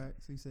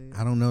contracts, he said.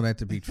 I don't know that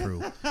to be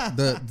true.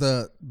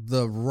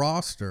 The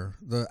roster,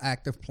 the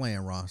active playing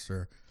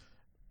roster,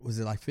 was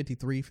it like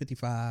 53,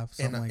 55,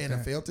 something like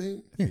that? NFL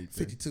team? Yeah.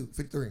 52,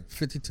 53.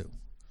 52.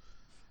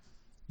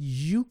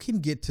 You can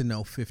get to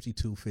know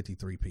 52,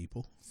 53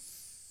 people.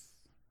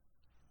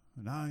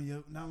 Not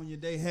when your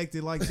day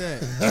hectic like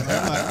that.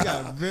 You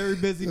got a very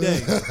busy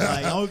day.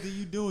 Like, only thing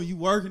you doing, you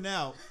working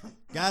out,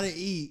 gotta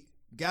eat,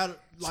 gotta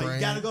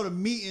go to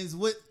meetings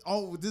with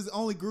this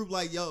only group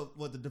like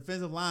with the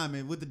defensive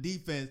lineman, with the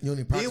defense. You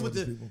only practice with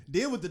people.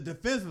 Then with the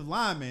defensive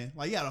lineman,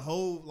 like you got a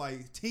whole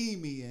like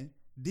team meeting,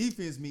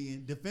 defense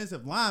meeting,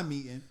 defensive line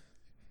meeting.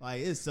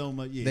 Like it's so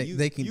much. Yeah,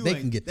 they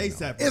can get. They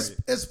separate.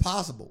 It's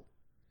possible.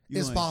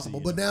 It's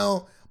possible, but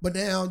now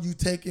you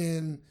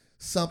taking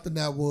something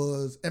that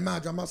was, and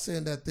mind you, I'm not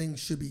saying that things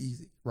should be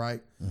easy,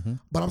 right? Mm-hmm.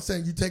 But I'm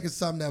saying you taking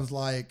something that was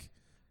like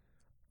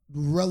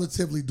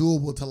relatively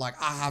doable to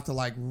like, I have to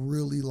like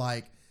really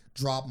like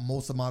drop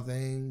most of my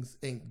things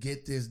and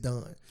get this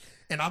done.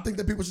 And I think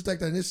that people should take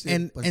that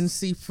initiative. And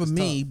see, for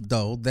me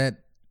though,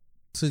 that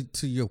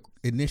to your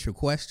initial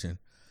question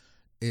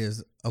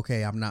is,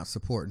 okay, I'm not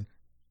supporting.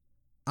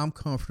 I'm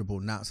comfortable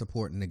not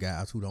supporting the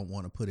guys who don't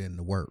want to put in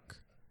the work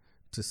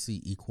to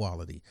see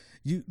equality.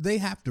 They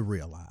have to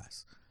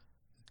realize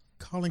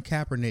Colin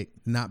Kaepernick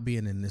not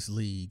being in this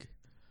league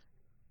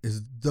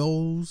is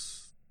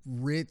those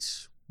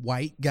rich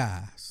white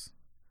guys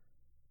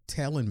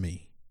telling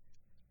me,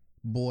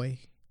 boy,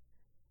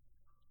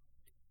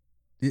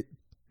 you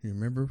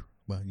remember?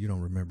 Well, you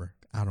don't remember.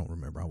 I don't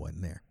remember. I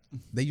wasn't there.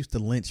 They used to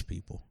lynch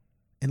people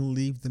and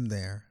leave them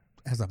there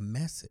as a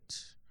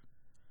message.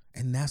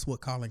 And that's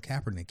what Colin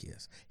Kaepernick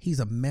is. He's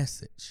a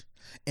message.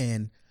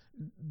 And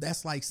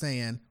that's like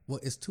saying, well,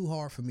 it's too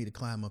hard for me to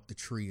climb up the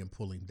tree and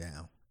pull him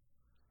down.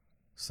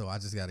 So I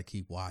just got to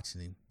keep watching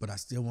him. But I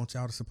still want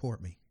y'all to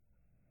support me.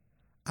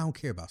 I don't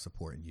care about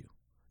supporting you.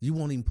 You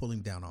won't even pull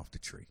him down off the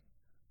tree.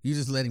 You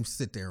just let him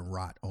sit there and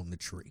rot on the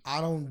tree.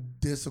 I don't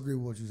disagree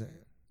with what you're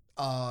saying.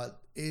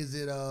 Is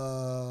it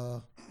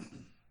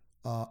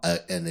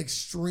an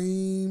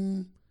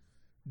extreme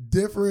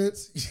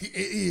difference? It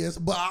is,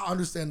 but I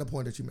understand the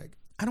point that you make.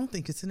 I don't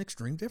think it's an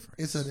extreme difference.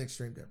 It's an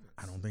extreme difference.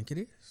 I don't think it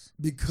is.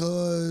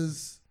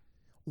 Because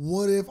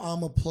what if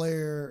I'm a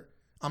player?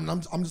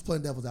 I'm just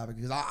playing devil's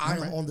advocate because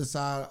I'm on the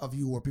side of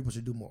you where people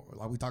should do more.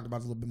 Like we talked about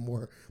a little bit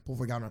more before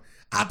we got on.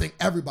 I think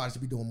everybody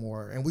should be doing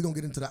more, and we're gonna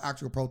get into the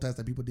actual protests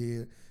that people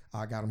did.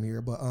 I got them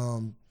here, but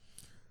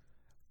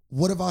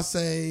what if I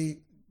say,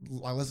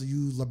 like, let's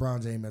use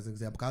LeBron James as an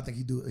example? Because I think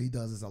he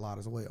does this a lot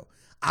as well.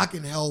 I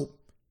can help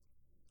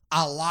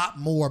a lot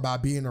more by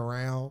being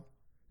around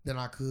than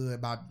I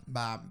could by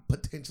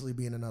potentially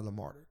being another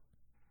martyr.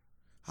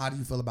 How do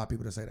you feel about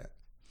people that say that?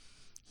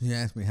 You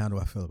asked me, how do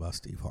I feel about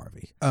Steve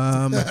Harvey?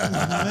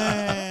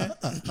 I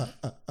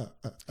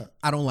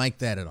don't like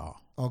that at all.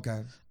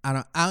 Okay.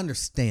 I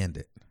understand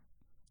it.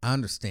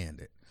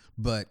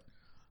 But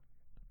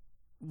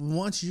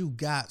once you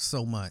got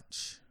so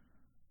much,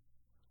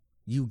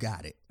 you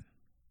got it.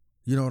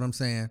 You know what I'm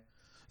saying?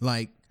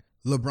 Like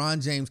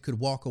LeBron James could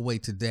walk away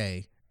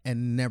today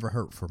and never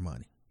hurt for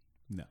money.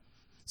 No.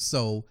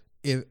 So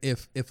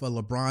if a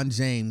LeBron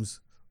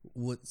James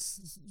would,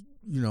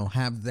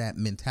 have that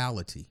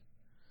mentality,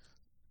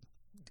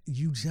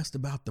 you just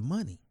about the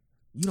money.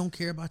 You don't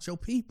care about your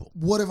people.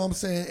 What if I'm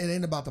saying it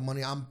ain't about the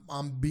money?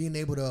 I'm being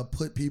able to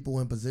put people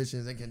in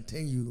positions and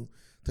continue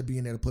to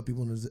being able to put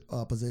people in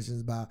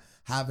positions by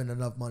having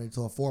enough money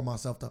to afford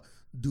myself to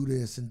do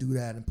this and do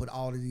that and put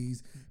all of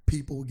these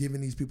people, giving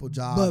these people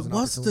jobs. But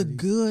what's the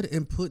good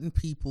in putting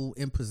people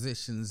in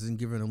positions and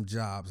giving them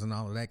jobs and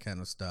all of that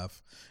kind of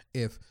stuff?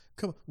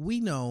 We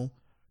know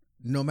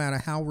no matter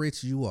how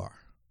rich you are.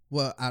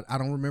 Well, I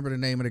don't remember the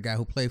name of the guy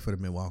who played for the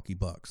Milwaukee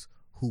Bucks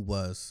who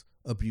was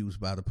abused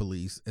by the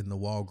police in the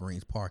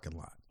Walgreens parking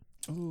lot.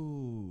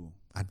 Ooh.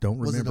 I don't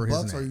remember his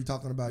name. Was it the Bucks or are you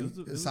talking about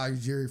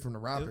Ujiri from the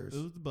Raptors?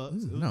 It was the Bucks. It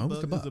was the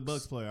Bucks. It was the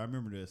Bucks player. I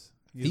remember this.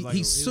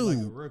 He sued,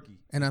 like a rookie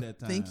and I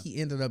think he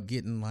ended up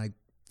getting like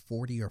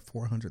 $40,000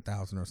 or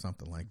 $400,000 or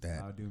something like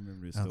that. I do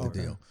remember this out story.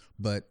 the deal.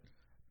 But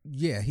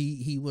yeah,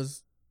 he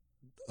was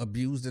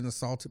abused and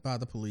assaulted by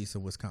the police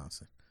in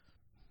Wisconsin.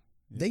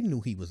 Yeah. They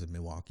knew he was a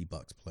Milwaukee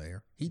Bucks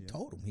player. He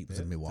told them he was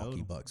a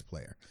Milwaukee Bucks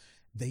player.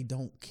 They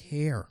don't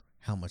care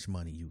how much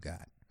money you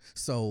got.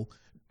 So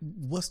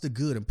what's the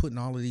good in putting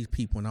all of these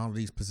people in all of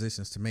these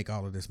positions to make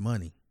all of this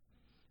money?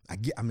 I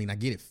get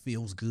it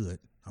feels good.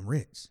 I'm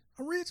rich.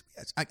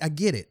 Yes. I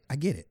get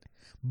it.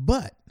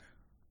 But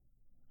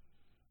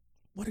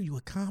what are you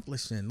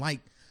accomplishing? Like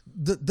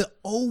The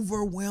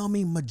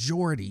overwhelming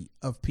majority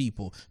of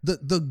people,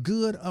 the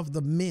good of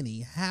the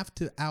many have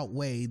to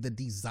outweigh the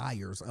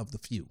desires of the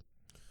few.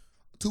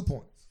 2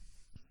 points.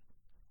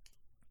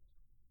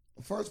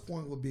 The first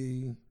point would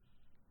be,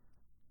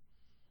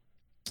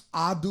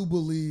 I do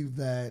believe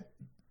that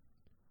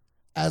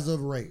as a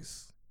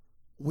race,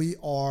 we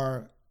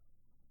are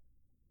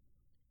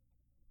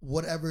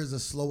whatever is the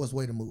slowest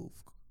way to move,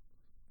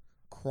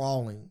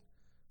 crawling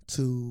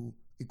to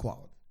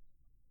equality.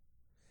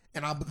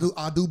 And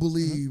I do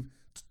believe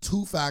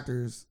two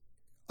factors,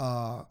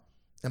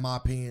 in my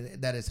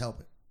opinion, that is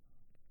helping.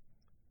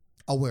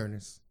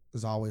 Awareness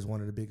is always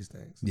one of the biggest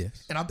things.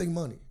 Yes. And I think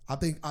money. I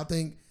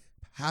think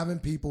having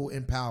people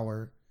in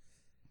power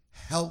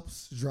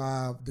helps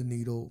drive the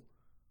needle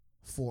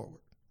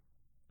forward.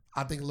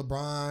 I think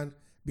LeBron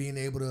being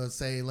able to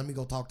say, let me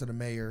go talk to the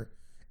mayor,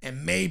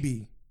 and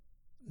maybe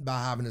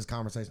by having this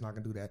conversation, I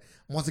can do that.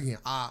 Once again,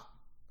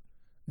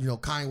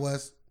 Kanye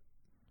West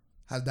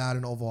has died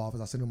in the Oval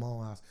Office. I sit in my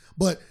own house.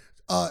 But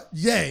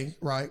Ye,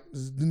 right,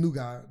 the new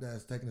guy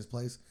that's taking his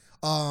place,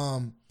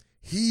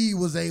 he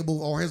was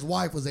able, or his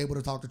wife was able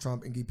to talk to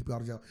Trump and get people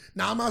out of jail.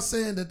 Now, I'm not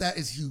saying that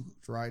is huge,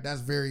 right?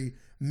 That's very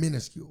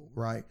minuscule,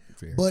 right?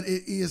 Fair. But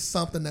it is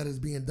something that is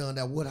being done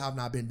that would have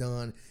not been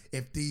done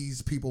if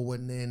these people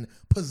weren't in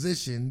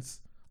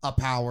positions of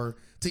power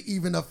to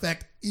even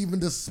affect even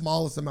the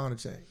smallest amount of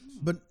change.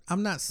 But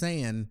I'm not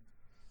saying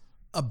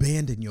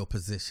abandon your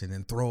position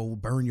and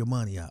burn your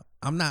money up.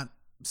 I'm not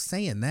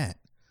saying that.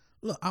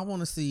 Look, I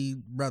want to see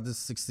brothers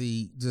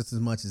succeed just as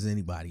much as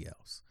anybody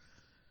else.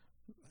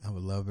 I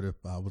would love it if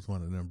I was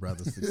one of them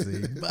brothers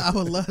succeed. But I'd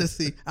love to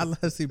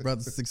see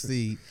brothers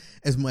succeed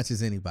as much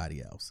as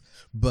anybody else.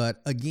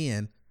 But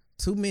again,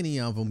 too many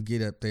of them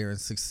get up there and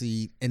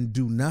succeed and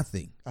do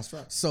nothing. That's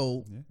right.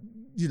 So,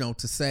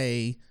 to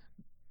say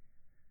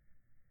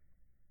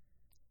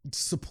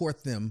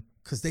support them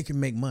because they can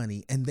make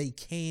money, and they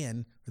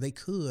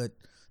could,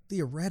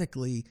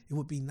 theoretically, it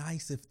would be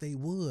nice if they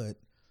would,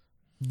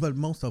 but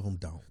most of them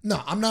don't.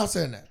 No, I'm not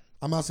saying that.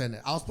 I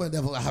was playing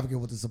devil advocate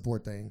with the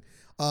support thing.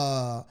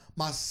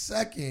 My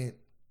second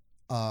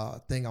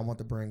thing I want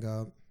to bring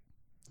up.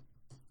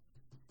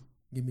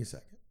 Give me a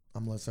second.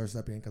 I'm gonna search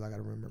that in because I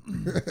gotta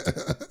remember.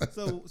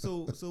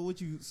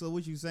 So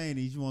what you saying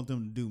is you want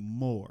them to do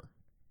more?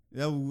 Is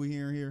that what we're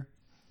hearing here?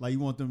 Like you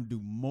want them to do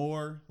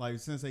more? Like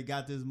since they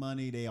got this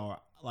money, they are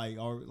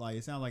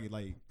it sounds like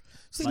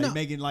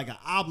making like an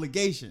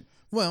obligation.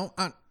 Well,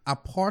 I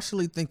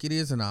partially think it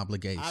is an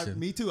obligation.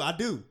 Me too. I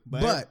do.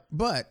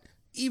 But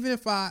even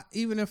if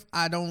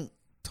I don't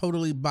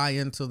totally buy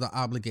into the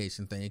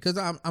obligation thing, because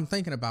I'm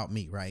thinking about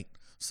me, right?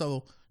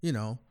 So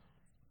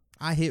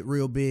I hit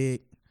real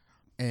big,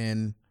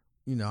 and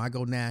I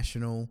go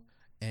national,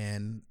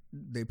 and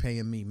they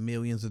paying me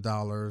millions of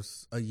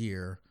dollars a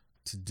year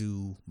to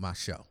do my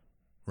show,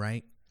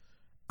 right?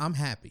 I'm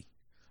happy,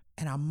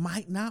 and I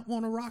might not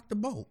want to rock the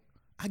boat.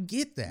 I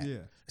get that. Yeah.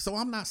 So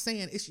I'm not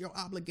saying it's your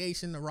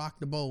obligation to rock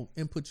the boat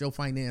and put your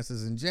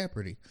finances in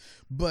jeopardy.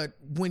 But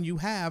when you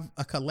have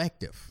a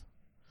collective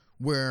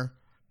where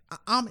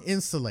I'm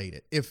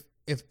insulated, if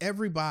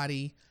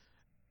everybody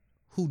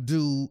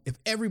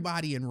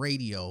in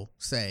radio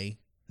say,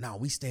 no,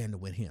 we stand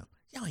with him,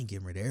 y'all ain't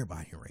getting rid of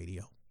everybody in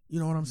radio. You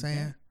know what I'm saying?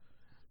 Okay.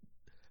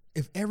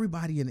 If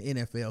everybody in the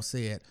NFL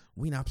said,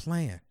 we not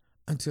playing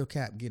until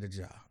Cap get a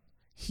job.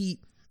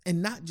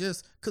 And not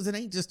just, because it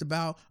ain't just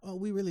about, oh,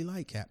 we really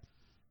like Cap.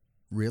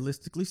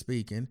 Realistically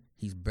speaking,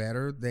 he's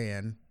better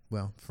than,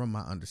 well, from my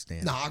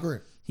understanding. No, I agree.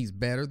 He's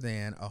better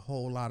than a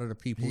whole lot of the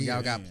people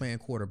y'all got playing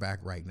quarterback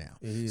right now.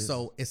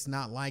 So it's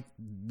not like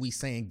we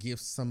saying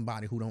give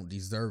somebody who don't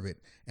deserve it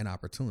an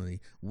opportunity.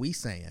 We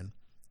saying,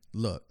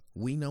 look,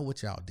 we know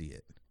what y'all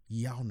did.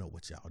 Y'all know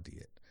what y'all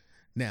did.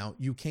 Now,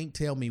 you can't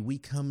tell me we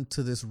come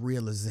to this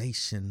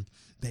realization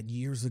that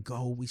years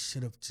ago we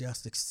should have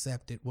just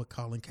accepted what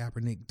Colin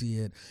Kaepernick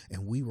did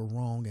and we were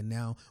wrong and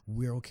now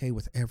we're okay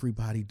with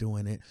everybody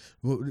doing it.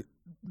 Well,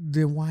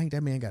 then why ain't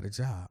that man got a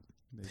job?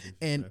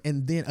 And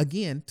then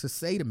again, to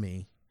say to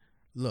me,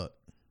 look,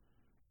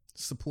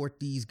 support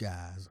these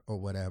guys or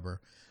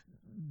whatever,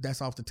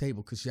 that's off the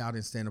table because y'all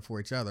didn't stand up for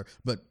each other.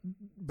 But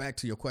back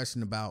to your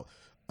question about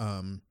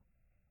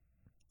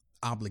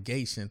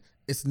obligation,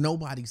 it's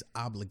nobody's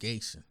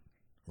obligation,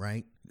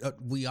 right?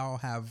 We all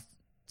have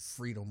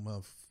freedom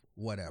of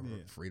whatever,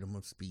 freedom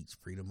of speech,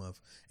 freedom of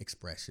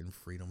expression,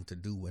 freedom to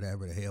do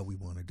whatever the hell we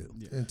want to do.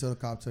 Yeah. Until the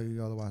cops tell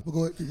you otherwise. But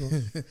go ahead, keep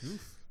going.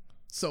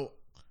 So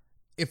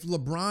if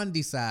LeBron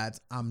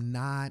decides I'm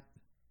not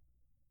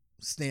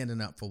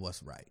standing up for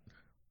what's right,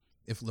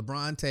 if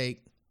LeBron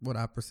take what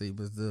I perceive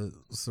as the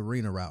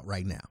Serena route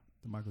right now,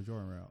 the Michael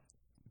Jordan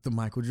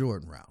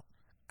route,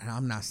 and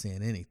I'm not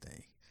saying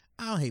anything.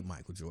 I don't hate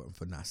Michael Jordan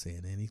for not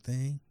saying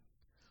anything,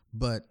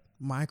 but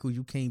Michael,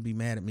 you can't be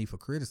mad at me for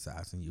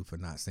criticizing you for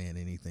not saying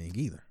anything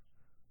either.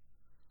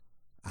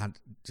 I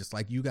just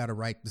like you got a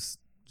right to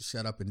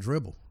shut up and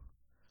dribble.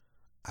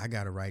 I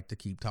got a right to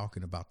keep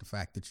talking about the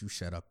fact that you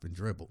shut up and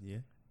dribble. Yeah,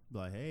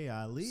 like hey,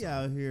 Ali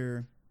out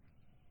here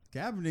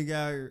Kaepernick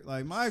got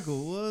like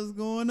Michael. What's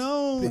going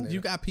on?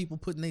 You got people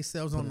putting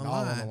themselves on the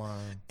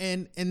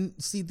line. And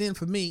see, then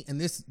for me, and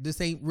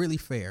this ain't really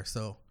fair.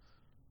 So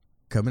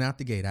coming out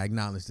the gate, I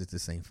acknowledge that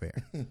this ain't fair.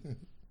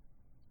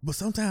 But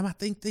sometimes I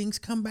think things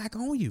come back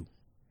on you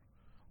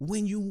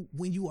when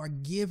you are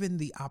given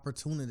the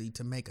opportunity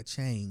to make a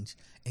change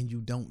and you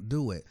don't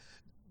do it.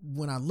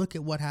 When I look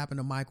at what happened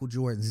to Michael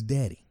Jordan's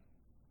daddy,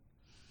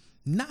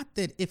 not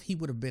that if he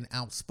would have been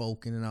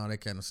outspoken and all that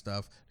kind of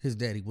stuff, his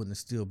daddy wouldn't have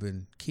still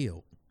been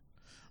killed.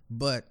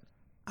 But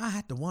I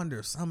had to wonder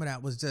if some of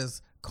that was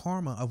just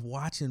karma of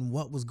watching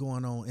what was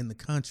going on in the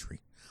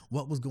country,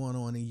 what was going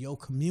on in your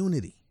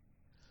community,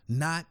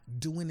 not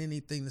doing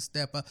anything to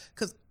step up.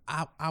 Because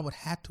I would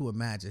have to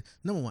imagine,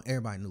 number one,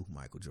 everybody knew who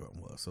Michael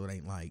Jordan was, so it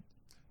ain't like.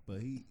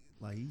 But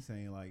he's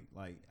saying like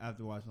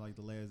after watching like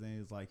the last game,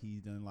 it's like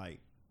he's done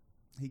like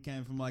he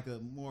came from like a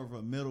more of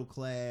a middle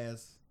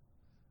class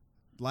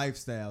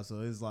lifestyle, so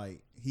it's like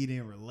he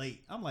didn't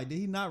relate. I'm like, did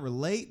he not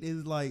relate?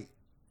 It's like,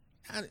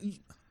 cause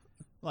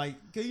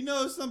you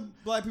know some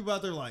black people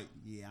out there like,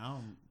 yeah, I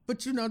don't.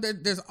 But you know,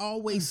 there's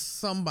always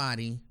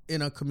somebody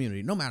in a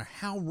community, no matter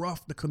how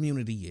rough the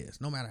community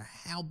is, no matter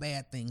how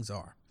bad things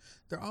are,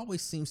 there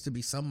always seems to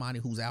be somebody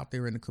who's out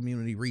there in the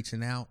community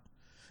reaching out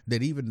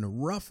that even the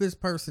roughest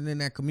person in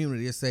that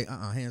community will say,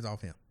 hands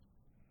off him.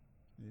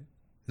 Yeah.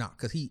 No,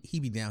 cause he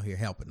be down here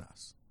helping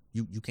us.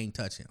 You can't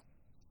touch him.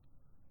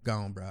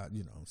 Gone, bro.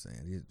 You know what I'm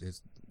saying?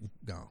 It's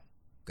gone.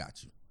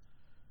 Got you.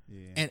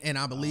 Yeah. And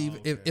I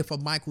believe if a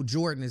Michael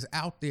Jordan is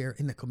out there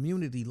in the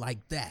community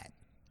like that,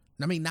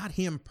 I mean, not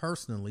him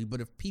personally,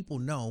 but if people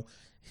know,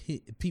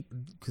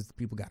 because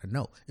people got to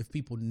know, if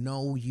people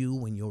know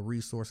you and your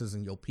resources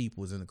and your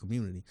people is in the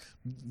community,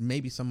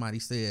 maybe somebody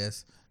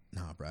says,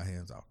 nah, bro,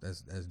 hands off.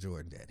 That's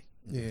Jordan daddy.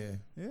 Yeah.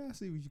 Yeah, I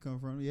see where you come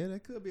from. Yeah,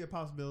 that could be a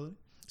possibility.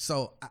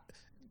 So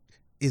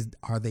do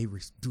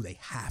they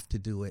have to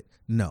do it?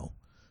 No.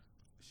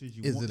 Should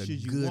you want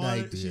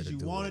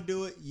to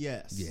do it?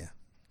 Yes. Yeah.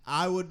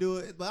 I would do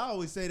it, but I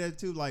always say that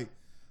too. Like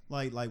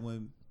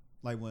when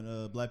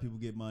black people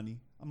get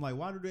money, I'm like,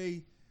 why do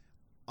they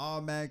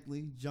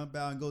automatically jump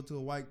out and go to a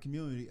white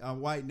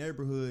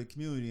neighborhood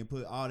community and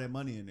put all that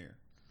money in there?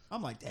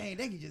 I'm like, dang,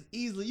 you can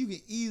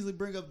easily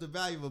bring up the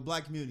value of a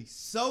black community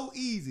so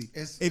easy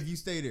if you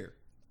stay there.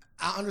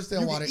 I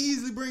understand why they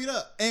easily bring it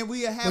up, and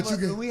we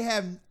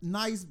have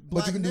nice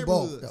black neighborhoods. Do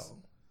both, though.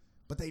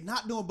 But they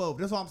not doing both.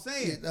 That's what I'm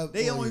saying. Yeah,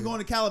 they only going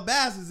to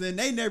Calabasas in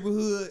their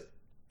neighborhood.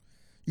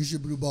 You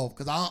should do both,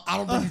 because I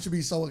don't think you should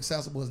be so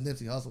accessible as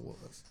Nipsey Hussle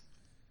was.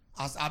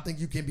 I think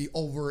you can be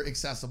over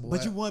accessible.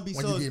 But you wouldn't be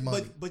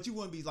but you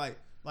wouldn't be like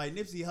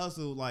Nipsey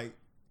Hussle. Like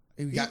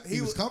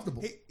he was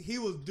comfortable. He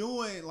was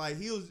doing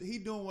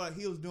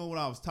what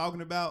I was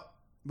talking about,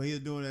 but he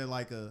was doing it at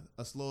like a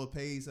slower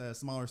pace, at a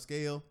smaller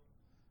scale.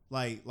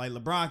 Like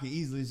LeBron can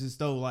easily just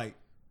throw like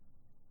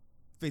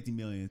 $50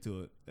 million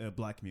into a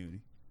black community.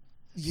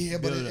 Yeah,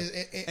 but live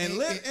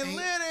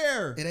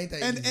there. It ain't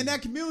that easy. And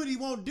that community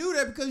won't do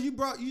that because you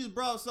just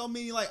brought so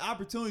many like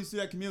opportunities to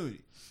that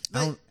community.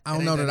 I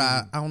don't know that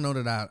I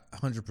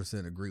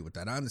 100% agree with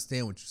that. I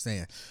understand what you're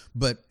saying,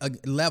 but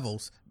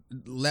levels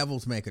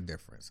make a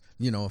difference.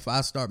 You know, if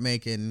I start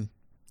making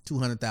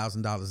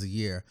 $200,000 a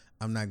year,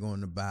 I'm not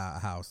going to buy a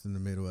house in the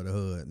middle of the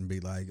hood and be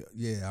like,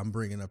 yeah, I'm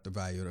bringing up the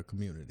value of the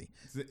community.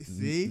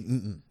 See,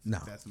 no,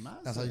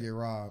 that's how you get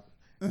robbed.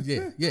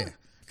 Yeah.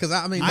 Because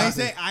I mean,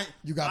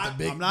 you got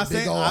the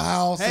big old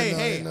house.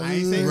 Hey, I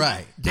ain't saying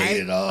right.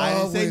 Gated up. I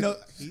didn't say no.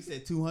 He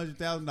said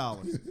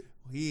 $200,000.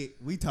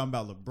 We talking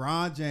about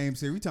LeBron James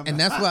here. And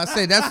that's why I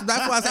say that's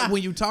why I said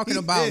when you're talking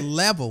about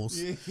levels.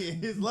 Yeah,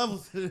 his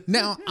levels.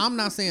 Now I'm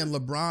not saying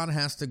LeBron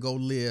has to go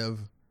live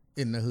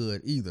in the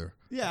hood either.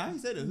 Yeah, I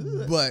ain't say the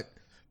hood. But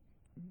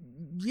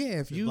yeah,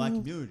 if you black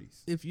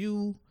communities,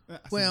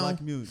 black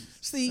communities.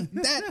 See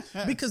that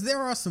because there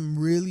are some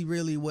really,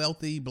 really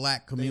wealthy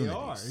black communities. They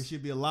are. It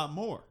should be a lot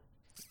more.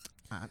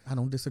 I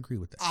don't disagree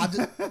with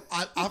that.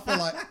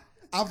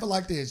 I feel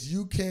like this.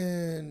 You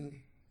can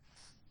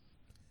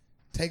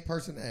take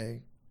person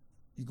A,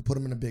 you can put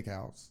them in a big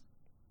house,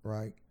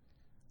 right?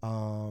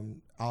 All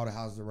the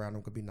houses around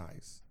them could be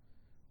nice,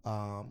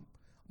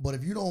 but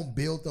if you don't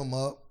build them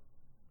up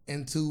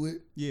into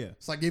it, yeah,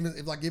 it's like giving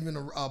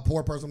a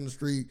poor person on the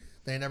street.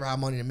 They never have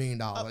money $1 million.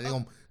 They're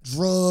gonna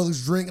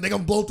drugs, drink, they're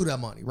gonna blow through that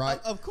money, right?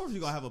 Of course, you're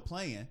gonna have a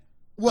plan.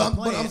 Well,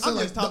 but I'm saying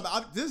just talking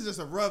about. This is just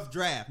a rough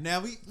draft. Now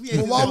we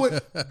ain't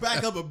gonna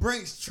back up a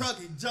Brinks truck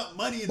and jump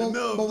money in the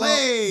middle of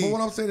play. But what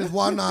I'm saying is,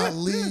 why not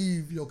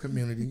leave your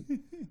community,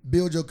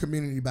 build your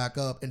community back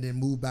up, and then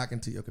move back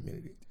into your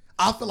community?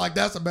 I feel like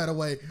that's a better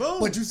way. Boom.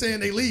 But you saying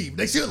they leave?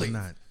 They should leave.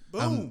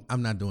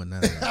 I'm not doing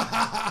none of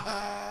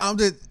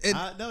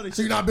that.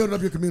 So you're not building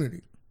up your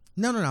community.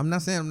 No. I'm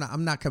not saying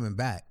I'm not coming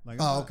back.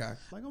 Okay.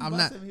 I'm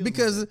not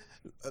because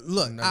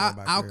look,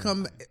 I'll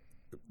come.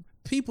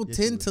 People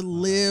tend to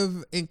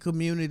live in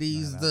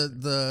communities.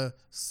 The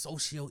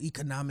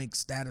socioeconomic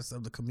status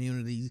of the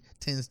community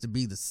tends to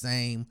be the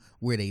same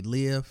where they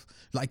live.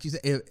 Like you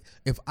said,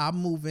 if I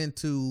move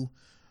into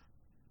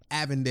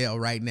Avondale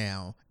right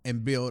now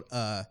and build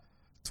a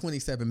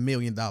 $27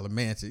 million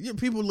mansion.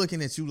 People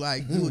looking at you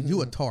like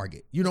you a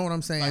target. You know what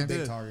I'm saying?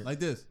 Like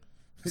this.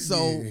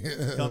 So,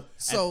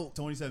 so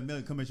 27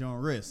 million come at your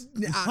own risk.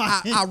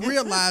 I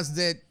realize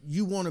that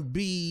you want to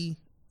be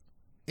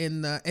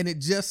in the, and it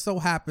just so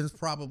happens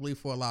probably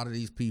for a lot of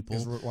these people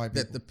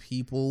that the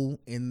people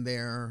in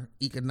their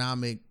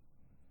economic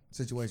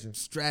situation,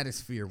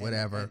 stratosphere,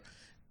 whatever,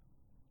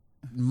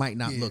 might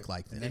not look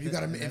like that.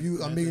 If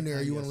you a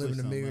millionaire, you want to live in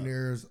a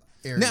millionaire's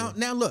area.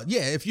 Now look,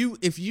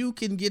 if you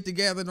can get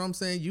together, you know what I'm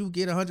saying, you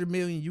get 100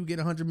 million, you get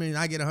 100 million,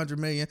 I get 100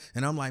 million,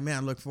 and I'm like, man,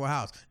 I'm looking for a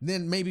house.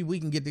 Then maybe we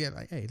can get together,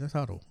 like, hey, let's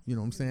huddle. You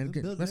know what I'm saying?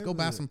 Let's go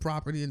buy some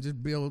property and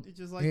just build. It's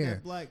just like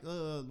that black,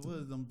 what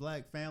is them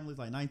black families,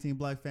 like 19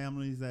 black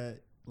families that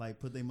like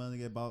put their money,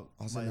 get bought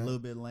like a little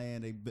bit of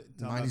land, they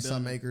 90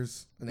 some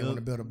acres, and they want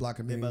to build a black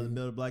community. They about to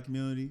build a black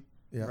community.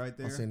 Yeah, right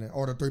there. I've seen that.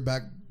 Or the 3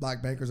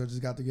 black bankers that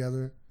just got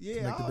together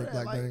to make the big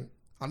black bank.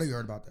 I know you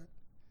heard about that.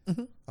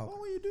 Okay. Why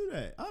would you do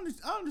that? I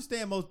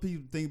understand most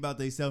people think about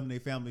themselves and their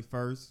family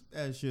first.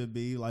 As should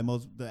be. Like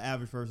the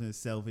average person is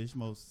selfish.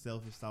 Most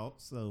selfish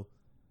thoughts. So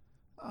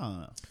I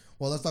don't know.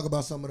 Well, let's talk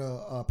about some of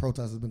the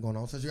protests that's been going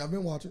on. Since you have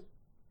been watching,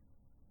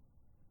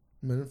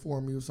 I'm going to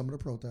inform you of some of the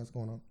protests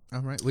going on.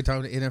 All right. We're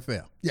talking the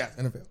NFL. Yeah,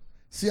 NFL.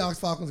 Seahawks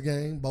Falcons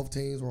game. Both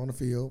teams were on the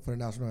field for the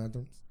national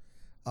anthems.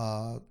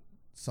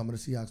 Some of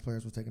the Seahawks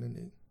players were taking a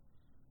knee.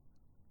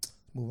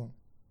 Move on.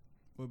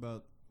 What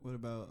about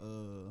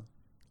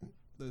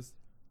this?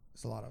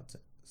 It's a lot of.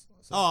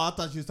 I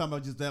thought you was talking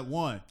about just that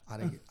one. I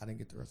didn't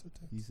get the rest of the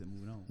team. You said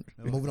moving on.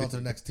 Moving on to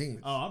the next team.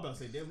 Oh, I'm about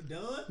to say, did we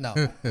done? No.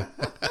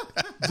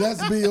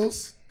 Jets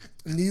Bills.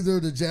 Neither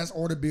the Jets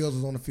or the Bills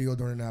was on the field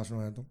during the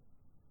national anthem.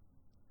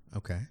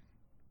 Okay.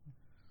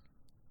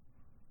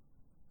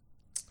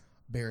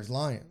 Bears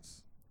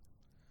Lions.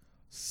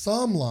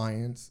 Some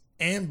Lions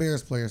and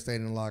Bears players stayed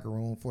in the locker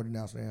room for the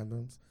national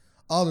anthems.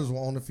 Others were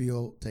on the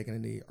field taking a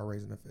knee or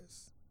raising a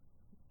fist.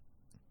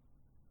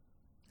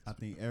 I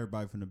think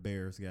everybody from the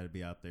Bears got to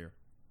be out there.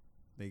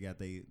 They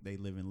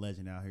living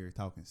legend out here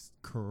talking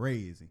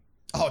crazy.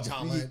 Oh,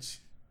 John Lynch.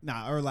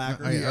 Nah,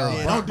 Urlacher.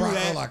 Yeah, don't do Brian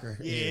that. Urlacher.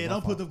 Yeah,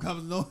 don't put them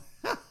comments. No,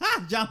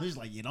 John Lynch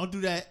like, yeah, don't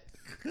do that.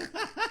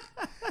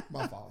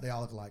 My fault. They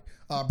all look alike.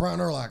 Brian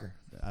Urlacher.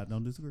 I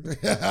don't disagree.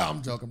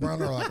 I'm joking. Brian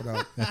Urlacher,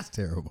 though. That's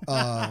terrible.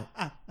 Brian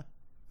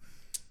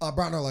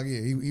Urlacher,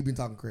 yeah, he been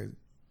talking crazy.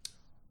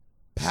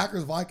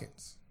 Packers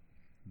Vikings.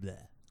 Blah.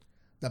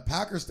 The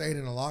Packers stayed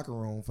in the locker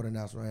room for the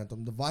national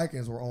anthem. The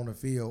Vikings were on the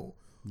field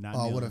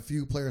with a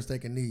few players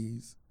taking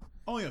knees.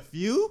 Only a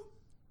few?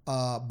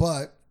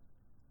 But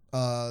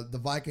the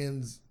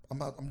Vikings,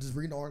 I'm just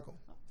reading the article.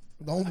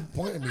 Don't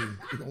point at me.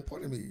 Don't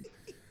point at me.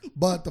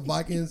 But the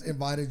Vikings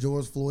invited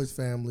George Floyd's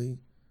family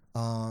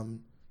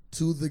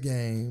to the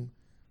game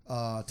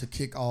to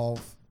kick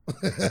off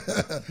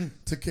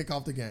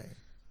the game.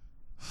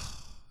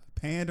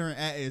 Pandering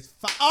at its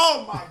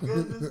oh my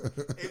goodness!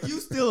 If you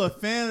still a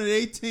fan of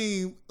their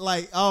team,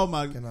 like oh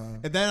my,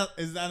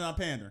 is that not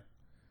pandering?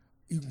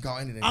 You can call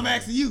anything. I'm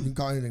asking you. You can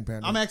call anything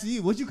pandering. I'm asking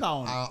you. What you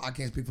calling it? I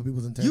can't speak for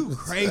people's intent. You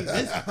crazy?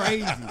 It's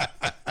crazy.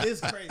 It's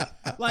crazy.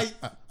 Like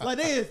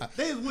they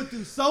just went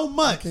through so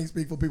much. I can't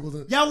speak for people's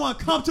intent. Y'all want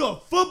to come to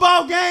a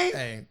football game?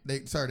 Hey,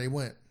 they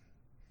went.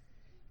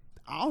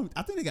 I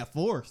think they got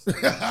forced.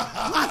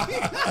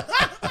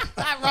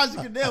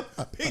 Roger Goodell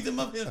picked him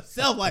up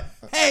himself like,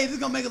 hey, this is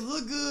going to make us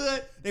look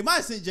good. They might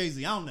have sent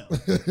Jay-Z. I don't know.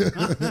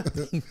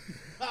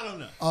 I don't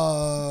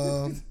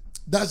know.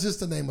 That's just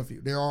to name a few.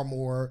 There are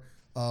more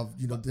of,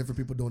 different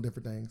people doing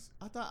different things.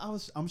 I'm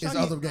sure. It's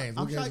other games.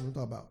 What games are we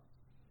talking about?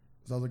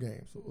 It's other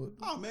games.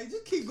 Oh, man,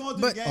 just keep going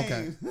through the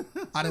games. Okay.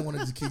 I didn't want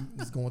to just keep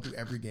going through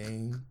every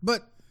game.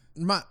 But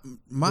my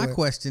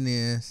question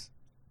is,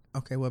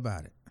 okay, what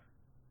about it?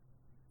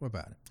 What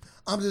about it?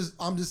 I'm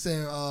just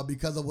saying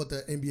because of what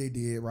the NBA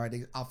did, right?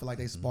 I feel like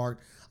they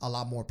sparked a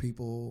lot more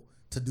people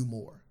to do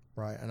more,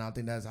 right? And I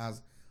think that's how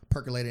it's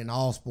percolated in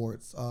all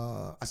sports,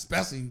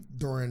 especially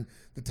during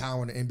the time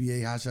when the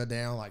NBA had shut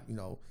down, like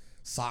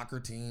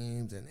soccer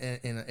teams and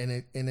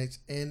NHL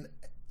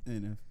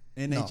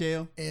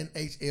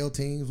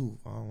teams. Ooh,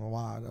 I don't know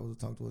why that was a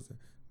tongue twister.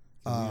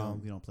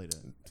 We don't play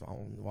that. So I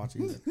don't watch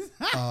either.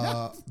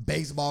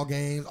 Baseball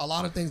games. A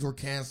lot of things were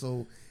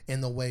canceled in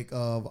the wake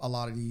of a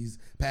lot of these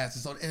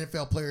passes. So the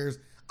NFL players,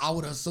 I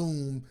would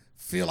assume,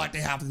 feel like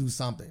they have to do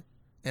something.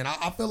 And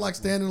I feel like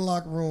standing in the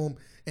locker room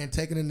and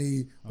taking a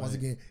knee, once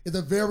again, is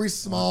a very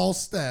small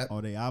step.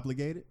 Are they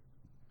obligated?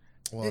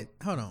 Well,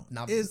 hold on.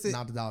 Not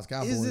the Dallas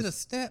Cowboys. Is it a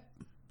step?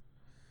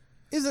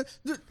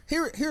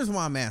 Here's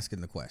why I'm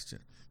asking the question.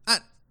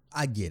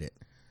 I get it.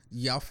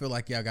 Y'all feel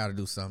like y'all got to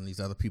do something. These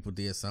other people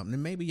did something,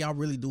 and maybe y'all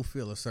really do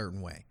feel a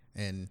certain way.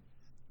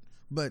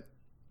 But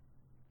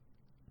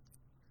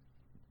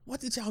what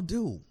did y'all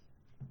do?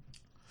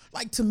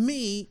 Like, to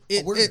me,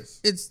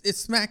 it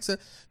smacks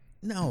of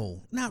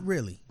no, not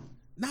really,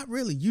 not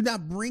really. You're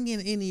not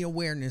bringing any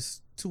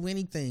awareness to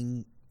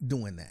anything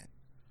doing that.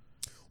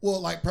 Well,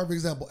 like perfect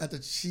example at the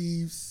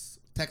Chiefs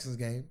Texans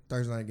game,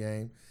 Thursday night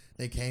game,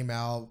 they came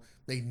out,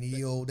 They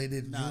kneel. They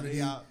did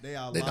unity.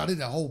 They did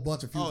a whole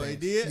bunch of few things. They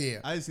did? Yeah.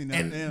 I didn't see that.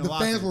 And the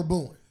fans were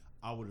booing.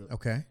 I would have.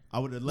 Okay. I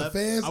would have left. The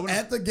fans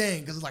at the game,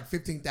 because it's like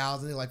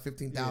 15,000. They're like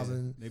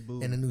 15,000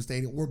 in the new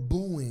stadium. We're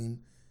booing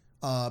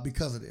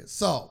because of this.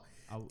 So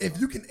if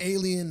you can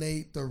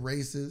alienate the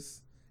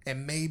racists,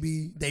 and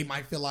maybe they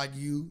might feel like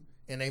you,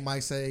 and they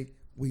might say,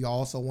 we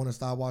also want to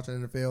stop watching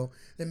NFL,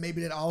 then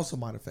maybe that also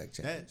might affect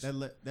change. So I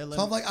feel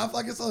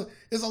like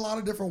it's a lot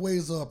of different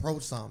ways to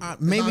approach something. I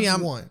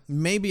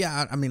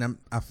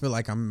feel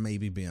like I'm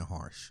maybe being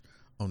harsh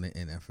on the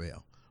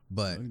NFL,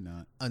 but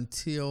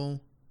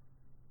until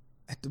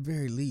at the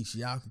very least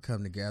y'all can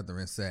come together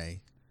and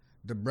say,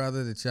 the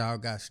brother that y'all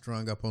got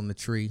strung up on the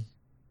tree,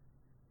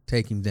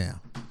 take him down.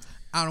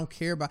 I don't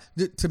care about.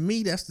 To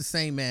me, that's the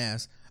same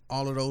as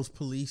all of those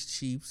police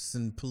chiefs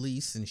and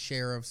police and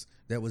sheriffs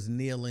that was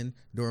kneeling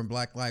during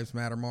Black Lives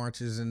Matter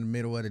marches in the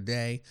middle of the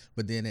day,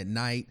 but then at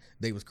night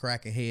they was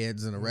cracking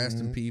heads and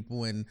arresting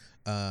people and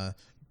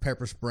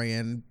pepper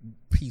spraying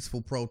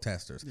peaceful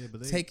protesters. Yeah,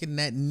 taking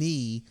that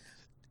knee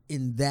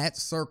in that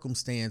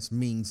circumstance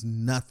means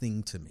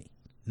nothing to me.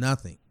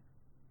 Nothing.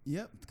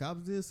 Yep, the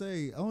cops did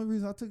say the only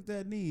reason I took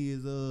that knee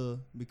is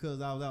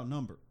because I was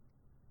outnumbered.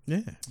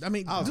 Yeah, I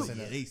mean,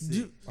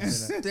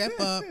 step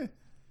up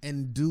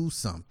and do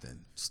something.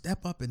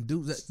 Step up and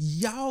do that.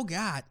 Y'all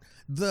got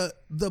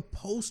the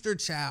poster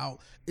child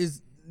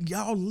is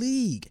y'all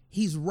league.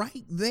 He's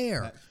right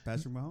there.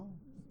 Patrick Mahomes.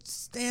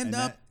 Stand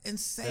up and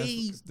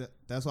say.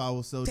 That's why I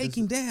was so. Take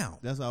him down.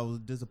 That's why I was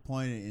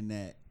disappointed in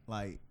that.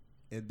 Like,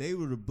 if they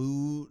would have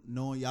booed,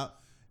 knowing y'all,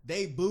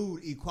 they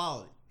booed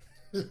equality.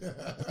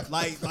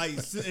 like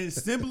in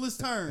simplest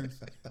terms,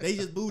 they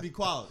just booed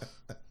equality.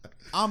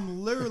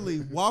 I'm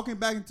literally walking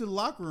back into the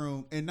locker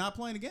room and not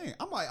playing the game.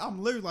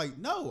 I'm literally like,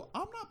 no,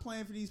 I'm not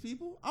playing for these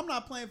people. I'm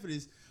not playing for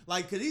this.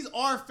 Like, cause these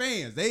are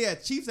fans. They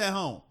had Chiefs at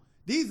home.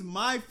 These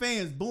my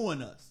fans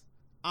booing us.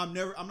 I'm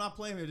not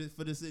playing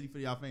for this city for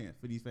y'all fans,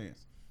 for these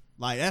fans.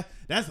 Like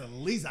that's the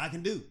least I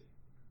can do.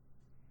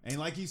 And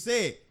like you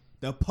said,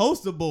 the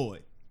poster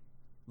boy,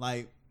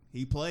 like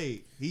he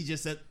played. He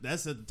just set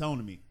the tone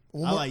to me.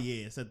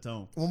 Set the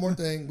tone. One more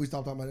thing, we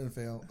stopped talking about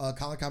NFL.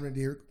 Colin Kaepernick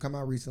did come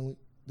out recently.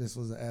 This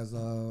was as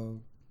of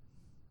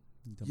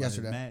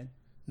yesterday.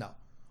 No.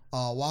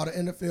 While the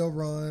NFL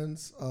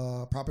runs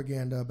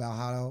propaganda about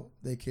how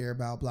they care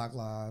about Black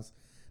lives,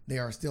 they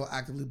are still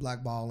actively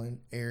blackballing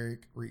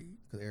Eric Reed,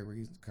 because Eric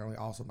Reed is currently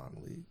also not in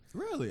the league.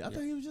 Really? I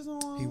thought he was just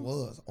on. He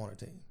was on a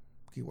team.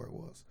 Keyword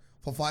was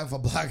for fighting for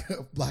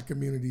black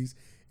communities.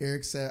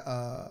 Eric set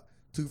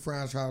 2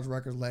 franchise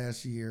records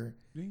last year,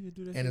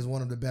 and is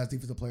one of the best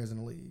defensive players in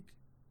the league.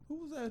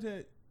 Who was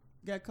that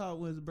got caught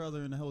with his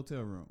brother in the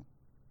hotel room?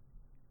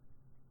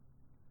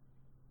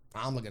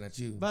 I'm looking at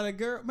you. By the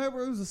girl,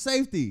 remember it was a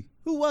safety.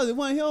 Who was it?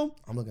 Wasn't him?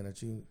 I'm looking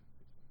at you.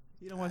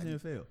 You don't watch the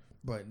NFL,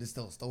 but it's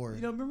still a story.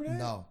 You don't remember that?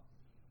 No.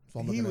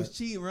 So he was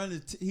cheating,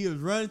 he was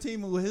running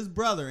teaming with his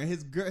brother, and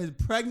his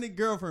pregnant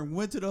girlfriend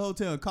went to the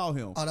hotel and called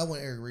him. Oh, that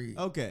wasn't Eric Reed.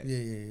 Okay.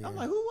 Yeah. I'm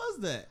like, who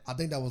was that? I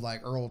think that was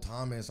like Earl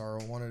Thomas or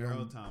one of them.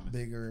 Earl Thomas.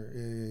 Bigger.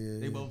 Yeah.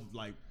 They both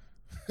like.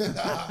 But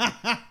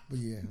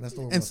yeah, that's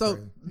the one. And so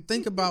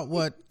think about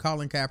what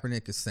Colin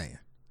Kaepernick is saying.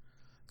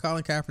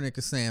 Colin Kaepernick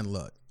is saying,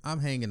 look, I'm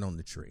hanging on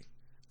the tree.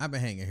 I've been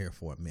hanging here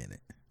for a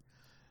minute.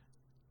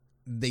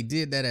 They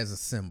did that as a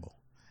symbol.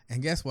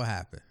 And guess what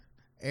happened?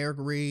 Eric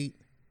Reed,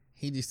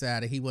 he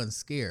decided he wasn't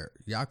scared.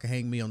 Y'all can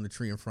hang me on the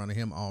tree in front of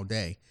him all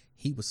day.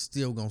 He was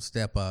still going to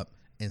step up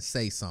and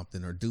say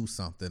something or do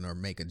something or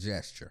make a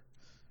gesture.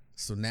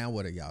 So now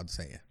what are y'all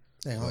saying?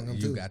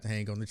 You got to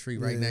hang on the tree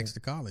right next to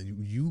Colin.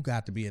 You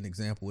got to be an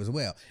example as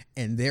well.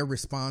 And their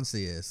response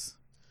is,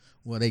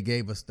 well, they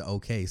gave us the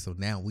okay, so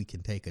now we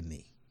can take a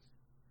knee.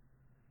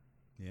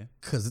 Yeah.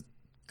 Because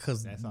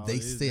they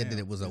said that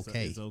it was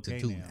okay to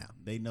do now.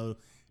 They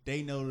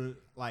know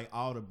like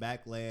all the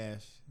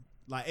backlash,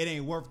 like it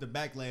ain't worth the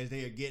backlash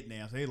they are getting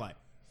now. So they like,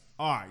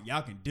 all right,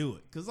 y'all can do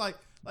it. Cause like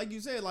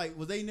you said, like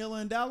was they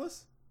kneeling in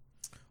Dallas?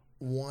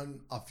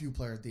 A few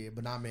players did,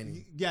 but not many.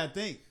 You gotta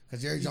think.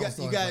 Cause Jerry Jones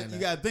you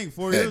gotta think.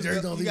 4 years Jerry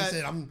ago, Jones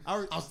said, "I'm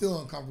still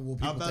uncomfortable."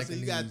 People taking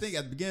you gotta think.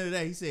 At the beginning of the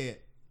day, he said,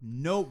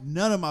 "Nope,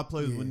 none of my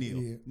players would kneel.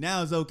 Yeah.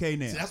 Now it's okay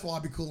now." See, that's why I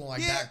be cool on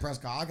like Dak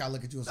Prescott. I gotta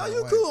look at you.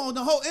 You cool on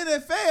the whole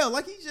NFL?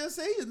 Like he just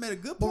said, he just made a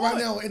good point. But right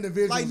now,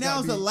 individuals like now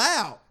it's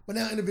allowed. But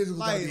now individuals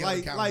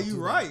like you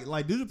right.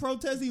 Like, do the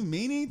protests even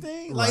mean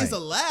anything? Like it's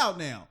allowed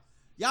now.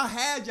 Y'all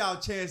had y'all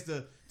chance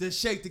to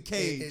shake the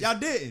cage. Y'all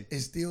didn't. It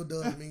still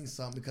does mean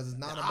something because it's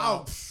not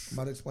about. I'm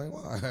about to explain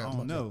why. I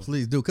don't know.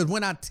 Please do, because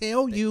when I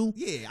tell you,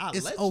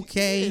 it's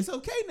okay. It's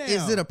okay now.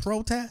 Is it a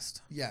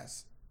protest?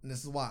 Yes, and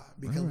this is why.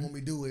 Because when we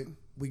do it,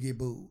 we get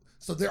booed.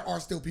 So there are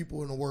still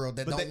people in the world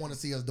that don't want to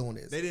see us doing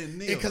this. They didn't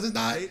kneel because it's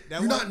not.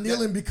 You're not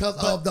kneeling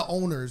because of the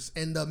owners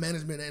and the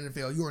management of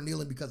the NFL. You are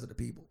kneeling because of the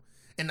people,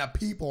 and the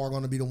people are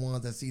going to be the ones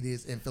that see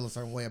this and feel a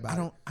certain way about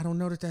it. I don't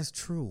know that that's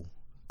true.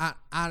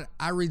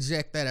 I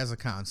reject that as a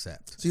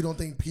concept. So you don't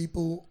think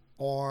people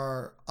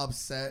are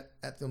upset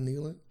at them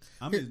kneeling?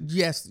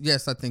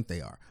 Yes, I think they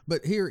are.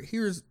 But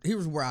here's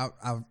where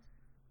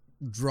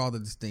draw the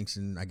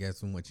distinction, I guess,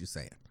 from what you're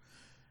saying.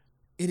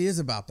 It is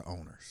about the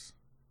owners.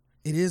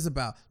 It is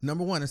about,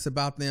 number one, it's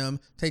about them,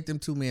 take them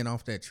 2 men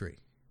off that tree.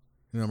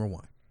 Number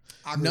one.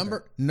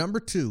 Number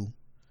two,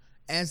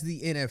 as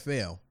the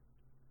NFL,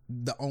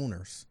 the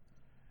owners,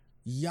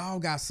 y'all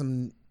got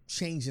some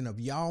changing of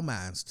y'all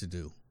minds to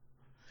do.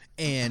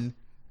 And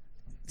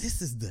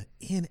this is the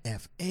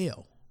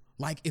NFL.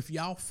 Like, if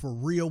y'all for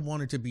real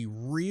wanted to be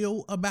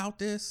real about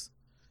this,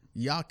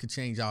 y'all could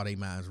change all their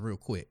minds real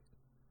quick.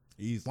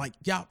 Easy. Like,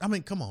 y'all, I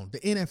mean, come on. The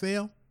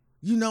NFL,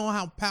 you know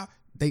how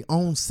they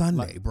own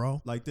Sunday,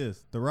 bro. Like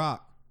this. The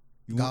Rock.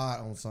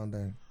 God on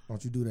Sunday.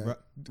 Don't you do that.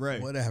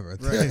 Right. Whatever.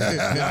 Right.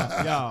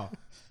 Y'all.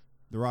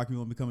 The Rock, you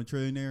want to become a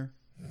trillionaire?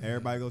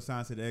 Everybody go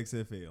sign to the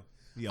XFL.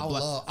 I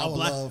would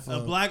love a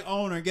black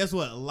owner. And guess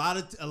what? A lot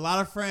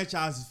of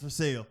franchises for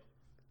sale.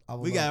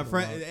 We got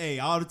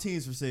all the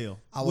teams for sale.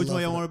 Which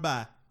one y'all want to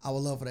buy? I would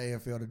love for the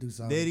AFL to do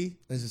something. Did he?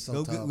 It's just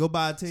so tough. Go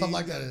buy a team. Something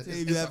like that.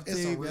 You have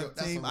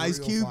a team. Ice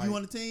Cube, you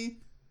want a team?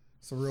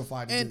 It's a real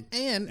fight.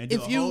 And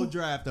do a whole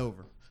draft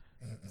over.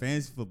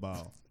 Fantasy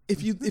football.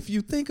 If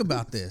you think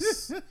about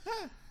this,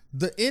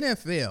 the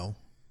NFL,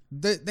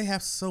 they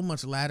have so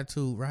much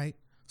latitude, right?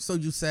 So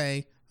you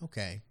say,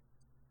 okay,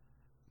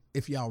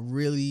 if y'all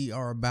really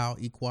are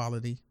about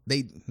equality,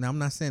 now I'm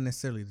not saying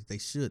necessarily that they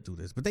should do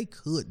this, but they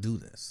could do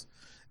this.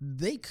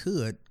 They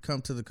could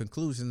come to the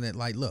conclusion that,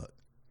 like, look,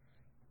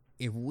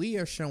 if we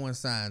are showing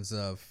signs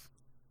of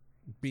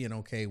being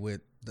okay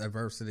with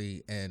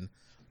diversity and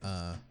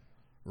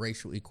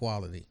racial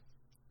equality,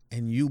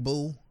 and you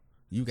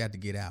you got to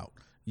get out.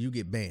 You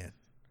get banned.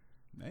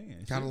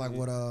 Man, kind of like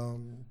what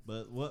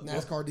what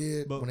NASCAR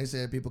did when they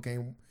said people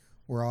can't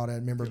wear all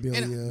that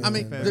memorabilia. And, I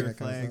mean, Confederate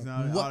flags,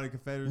 all the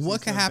Confederacy.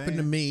 What could happen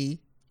to me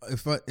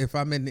if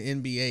I'm in the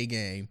NBA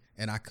game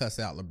and I cuss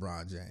out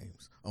LeBron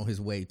James on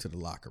his way to the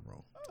locker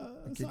room?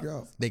 Kick you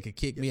out. They could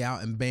kick me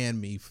out and ban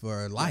me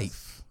for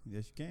life.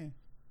 Yes, you can.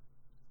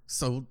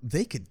 So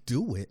they could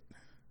do it,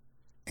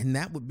 and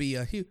that would be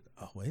a huge.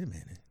 Oh, wait a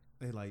minute.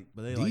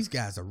 These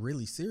guys are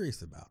really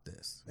serious about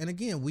this. And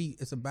again,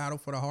 it's a battle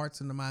for the hearts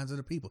and the minds of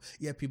the people.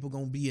 Yeah, people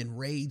gonna be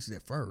enraged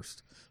at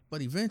first,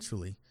 but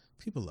eventually,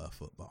 people love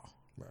football.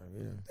 Right?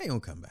 Yeah. They gonna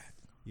come back.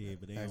 Yeah,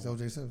 but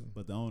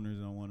but the owners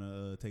don't want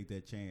to take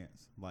that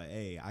chance. Like,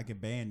 hey, I can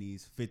ban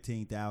these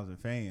 15,000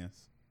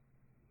 fans.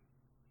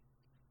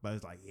 But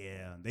it's like,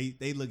 yeah,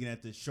 they looking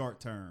at the short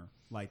term,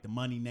 like the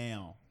money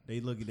now. They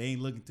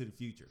ain't looking to the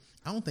future.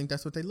 I don't think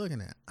that's what they're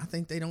looking at. I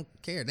think they don't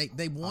care.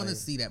 They want to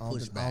see that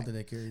pushback. I don't think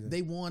they care either.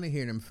 They want to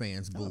hear them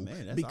fans boo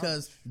obvious.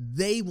 because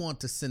they want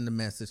to send the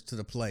message to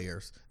the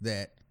players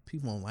that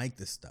people don't like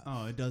this stuff.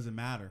 Oh, it doesn't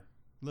matter.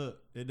 Look,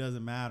 it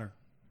doesn't matter.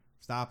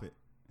 Stop it.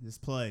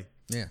 Just play.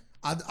 Yeah,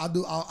 I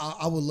do.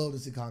 I would love to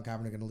see Colin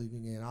Kaepernick in the league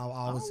again. I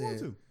always say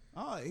to.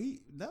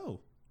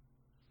 No.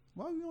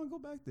 Why would we want to go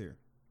back there?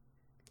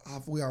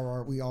 We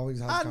always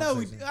have. I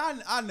know.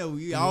 I know.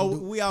 We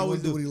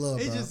always do what he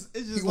loves. It's just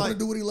he want to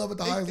do what he loves at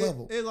the highest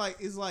level.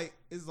 It's like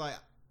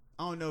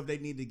I don't know if they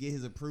need to get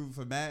his approval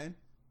for Madden.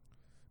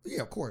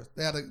 Yeah, of course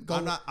they have to go.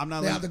 I'm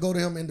not. They have to go to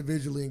him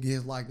individually and get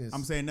his likeness.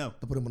 I'm saying no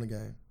to put him in the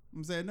game.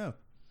 I'm saying no.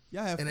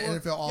 Y'all have and the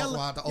NFL also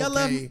have to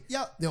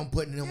them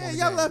putting him on the game.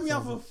 Y'all left me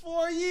out for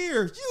 4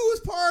 years. You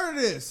was part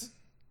of this.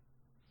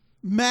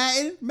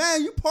 Madden,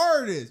 you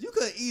part of this. You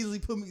could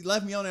easily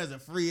left me on there as a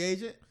free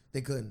agent.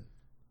 They couldn't.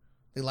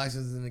 They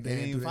licensed in the game. They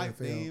didn't even fight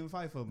for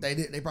me.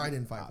 They probably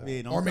didn't fight for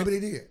me. Or maybe they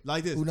did.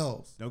 Like this. Who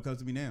knows? Don't come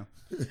to me now.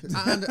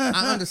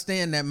 I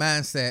understand that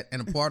mindset,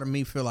 and a part of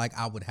me feel like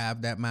I would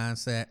have that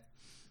mindset,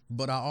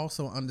 but I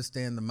also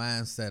understand the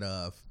mindset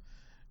of,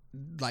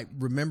 like,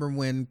 remember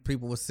when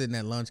people were sitting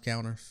at lunch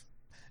counters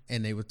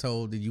and they were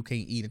told that you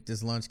can't eat at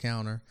this lunch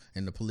counter,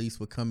 and the police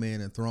would come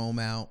in and throw them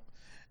out?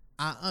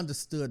 I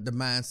understood the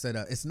mindset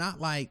of, it's not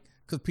like,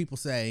 because people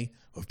say,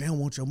 well, if they don't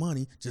want your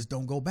money, just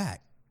don't go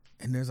back.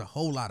 And there's a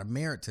whole lot of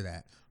merit to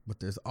that. But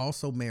there's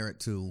also merit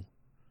to,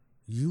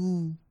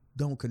 you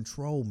don't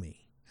control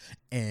me.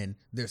 And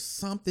there's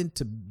something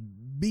to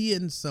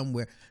being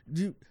somewhere.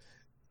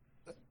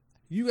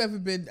 You ever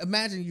been,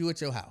 imagine you at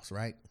your house,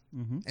 right?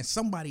 Mm-hmm. And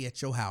somebody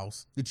at your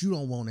house that you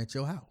don't want at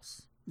your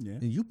house. Yeah.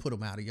 And you put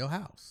them out of your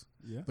house.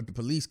 Yeah. But the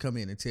police come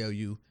in and tell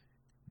you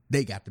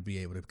they got to be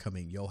able to come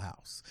in your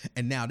house.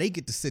 And now they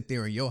get to sit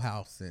there in your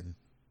house and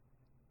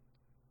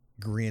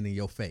grin in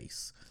your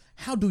face.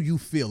 How do you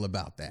feel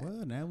about that?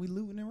 Well, now we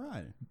looting and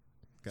riding.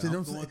 So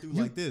I'm going through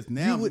like this.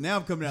 Now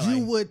I'm coming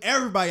out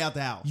everybody out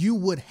the house. You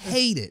would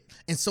hate it.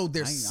 And so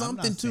there's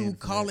something to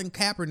Colin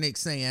Kaepernick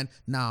saying,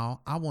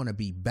 no, I want to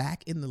be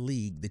back in the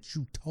league that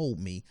you told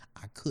me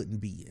I couldn't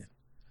be in.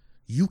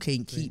 You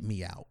can't keep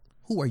me out.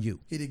 Who are you?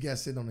 He the guy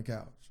sitting on the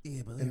couch.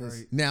 Yeah, but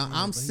now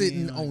I'm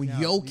sitting on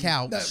your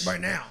couch. Right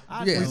now.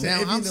 Yeah,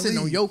 now I'm sitting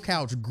on your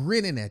couch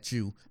grinning at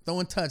you,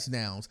 throwing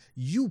touchdowns.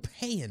 You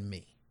paying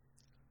me.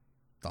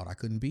 Thought I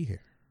couldn't be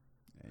here.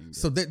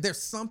 So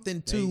there's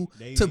something to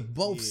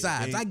both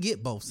sides. I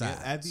get both sides.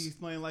 Yeah, after you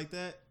explain like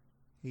that,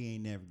 he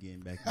ain't never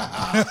getting back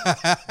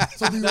in.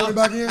 So do you want him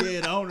back in?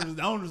 Yeah,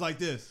 the owner's like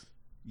this.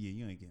 Yeah,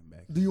 you ain't getting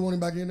back in. Do you want him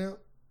back in now?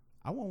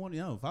 I want one.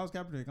 If I was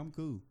Kaepernick, I'm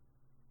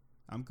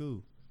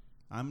cool.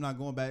 I'm not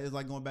going back. It's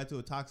like going back to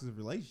a toxic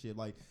relationship.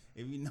 Like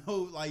if you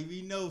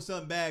know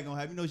something bad gonna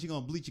happen, she's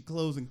gonna bleach your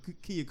clothes and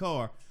kill your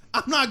car.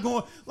 I'm not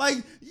going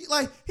like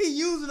he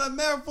using a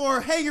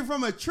metaphor hanging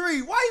from a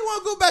tree. Why you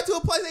want to go back to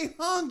a place they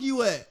hung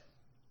you at?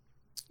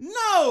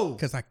 No,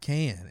 because I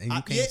can, and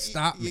you can't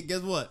stop me.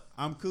 Guess what?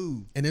 I'm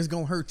cool, and it's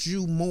gonna hurt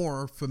you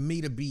more for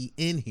me to be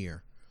in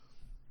here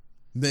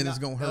than it's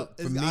gonna hurt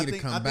for me to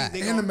come back.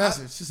 And the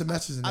message, just a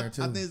message in there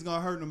too. I think it's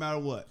gonna hurt no matter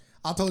what.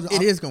 I told you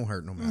it is gonna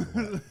hurt no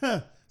matter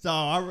what. So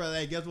I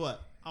really, guess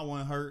what? I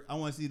want to hurt. I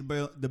want to see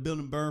the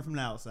building burn from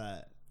the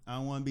outside. I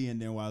don't want to be in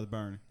there while it's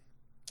burning.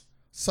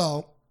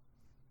 So,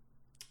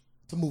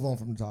 to move on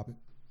from the topic,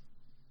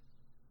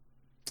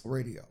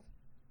 radio.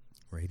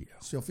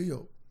 It's your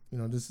field.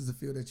 This is the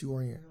field that you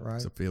are in, right?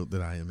 It's a field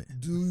that I am in.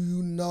 Do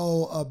you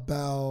know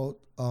about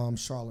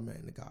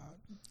Charlemagne the God?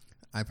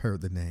 I've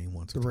heard the name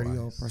once or twice. The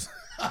radio person.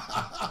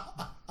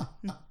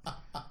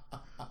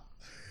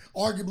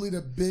 Arguably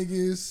the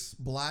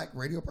biggest black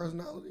radio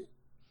personality.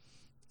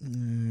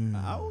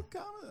 I would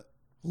kind of.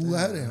 Who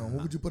had him?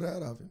 What would you put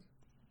ahead of him?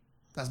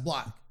 That's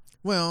black.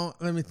 Well,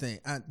 let me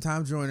think.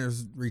 Tom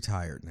Joyner's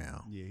retired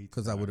now. Yeah,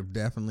 because I would have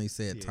definitely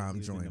said Tom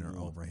Joyner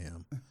over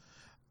him.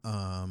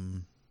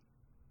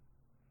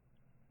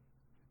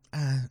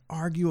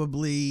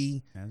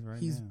 Arguably,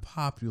 he's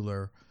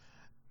popular.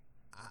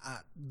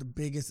 The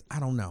biggest,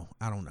 I don't know.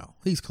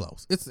 He's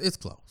close. It's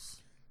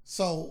close.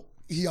 So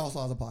he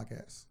also has a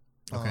podcast.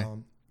 Okay.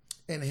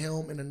 And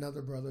him and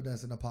another brother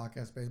that's in the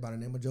podcast space by the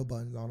name of Joe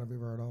Buttons. I don't know if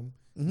you've heard of him.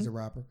 Mm-hmm. He's a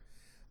rapper.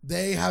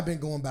 They have been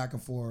going back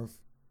and forth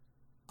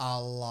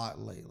a lot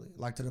lately.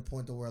 Like to the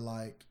point to where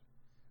like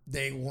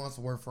they once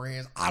were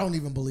friends. I don't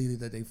even believe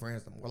that they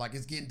friends anymore. Like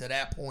it's getting to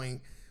that point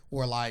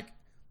where like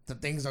the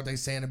things that they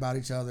saying about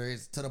each other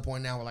is to the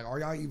point now where like, are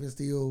y'all even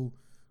still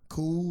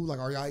cool? Like,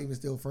 are y'all even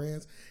still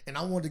friends? And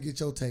I wanted to get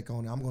your take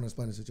on it. I'm going to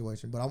explain the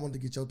situation, but I wanted to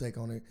get your take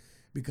on it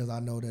because I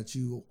know that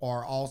you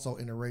are also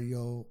in the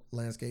radio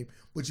landscape,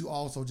 but you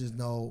also just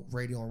know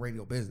radio and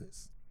radio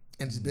business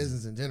and just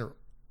business in general.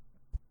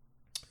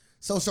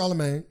 So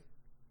Charlemagne,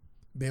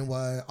 been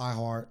with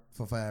iHeart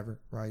for forever,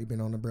 right? He's been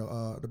on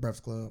the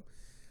Breakfast Club.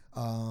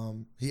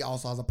 He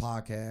also has a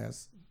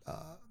podcast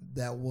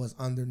that was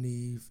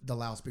underneath the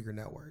Loudspeaker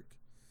Network.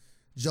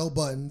 Joe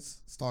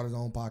Buttons started his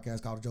own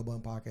podcast called the Joe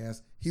Button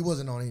Podcast. He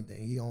wasn't on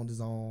anything. He owned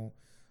his own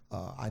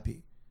IP.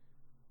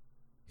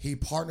 He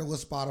partnered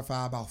with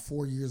Spotify about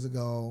 4 years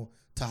ago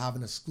to have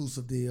an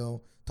exclusive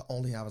deal to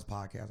only have his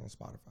podcast on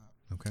Spotify.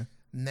 Okay.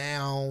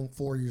 Now,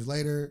 4 years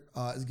later,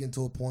 it's getting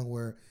to a point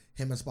where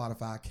him and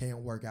Spotify can't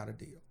work out a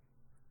deal.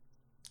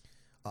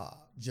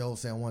 Joe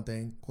saying one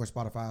thing, of course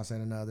Spotify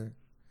saying another.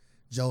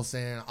 Joe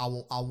saying, I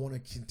want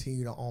to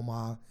continue to own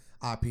my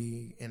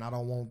IP and I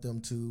don't want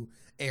them to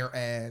air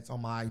ads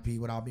on my IP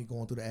without me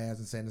going through the ads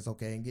and saying it's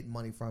okay and getting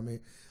money from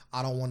it.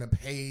 I don't want to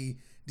pay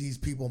these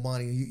people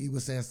money. He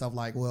was saying stuff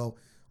like, well,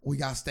 we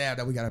got staff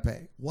that we got to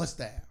pay. What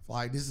staff?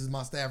 Like, this is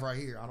my staff right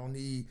here. I don't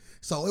need.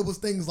 So it was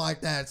things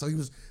like that. So he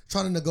was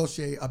trying to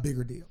negotiate a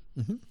bigger deal.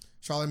 Mm-hmm.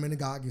 Charlemagne the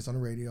God gets on the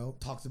radio,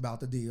 talks about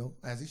the deal,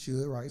 as he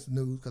should, right? It's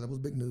news because it was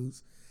big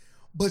news.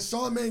 But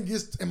Charlemagne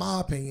gets, in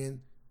my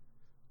opinion,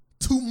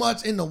 too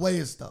much in the way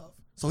of stuff.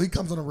 So he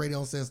comes on the radio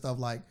and says stuff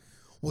like,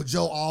 well,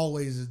 Joe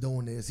always is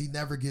doing this. He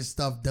never gets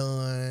stuff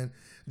done.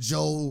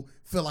 Joe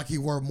feel like he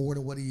worth more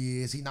than what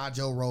he is. He not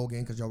Joe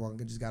Rogan because Joe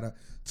Rogan just got a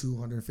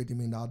 $250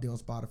 million deal on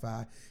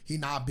Spotify. He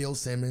not Bill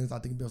Simmons. I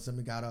think Bill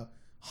Simmons got a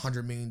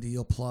 $100 million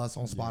deal plus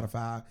on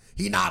Spotify.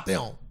 Yeah. He not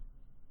them.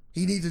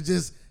 He needs to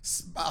just,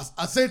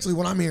 essentially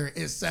what I'm hearing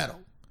is settle.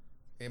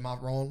 Am I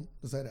wrong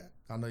to say that?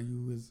 I know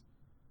you was.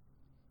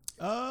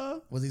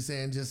 Was he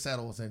saying just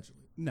settle essentially?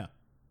 No.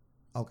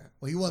 Okay.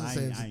 Well, he wasn't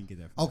saying. I didn't get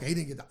that. Okay, he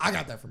didn't get that. I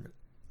got that from it.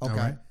 Okay.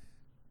 Right.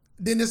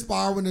 Then it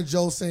spiraled into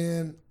Joe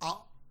saying,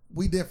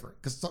 we different.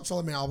 Because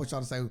Charlemagne always try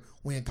to say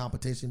we in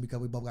competition because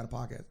we both got a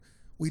podcast.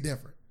 We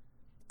different.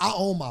 I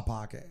own my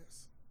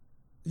podcast.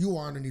 You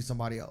are underneath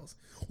somebody else.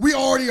 We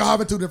already are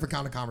having two different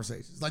kind of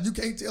conversations. Like, you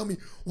can't tell me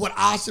what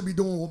I should be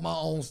doing with my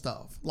own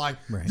stuff. Like,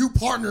 right. You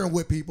partnering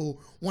with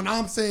people when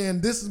I'm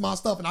saying this is my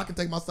stuff and I can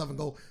take my stuff and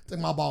go take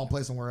my ball and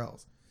play somewhere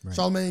else. Right.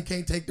 Charlemagne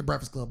can't take the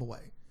Breakfast Club away.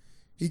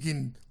 He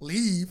can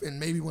leave, and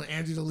maybe when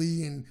Angela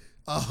Lee and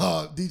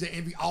DJ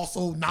Envy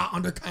also not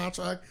under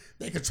contract,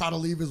 they could try to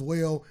leave as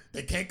well.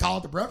 They can't call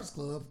it the Breakfast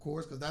Club, of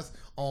course, because that's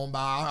owned by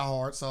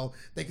iHeart, so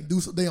they can do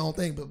their own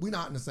thing, but we're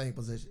not in the same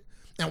position.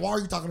 And why are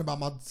you talking about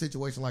my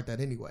situation like that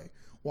anyway?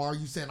 Why are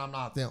you saying I'm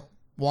not them?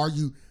 Why are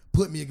you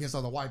putting me against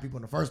other white people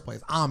in the first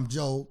place? I'm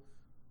Joe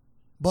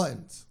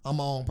Buttons. I'm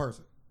my own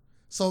person.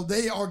 So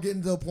they are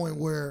getting to a point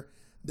where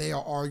they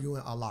are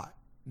arguing a lot.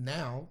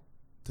 Now,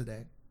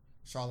 today,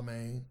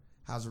 Charlemagne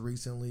has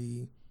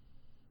recently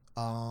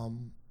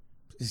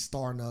is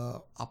starting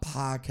a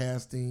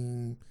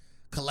podcasting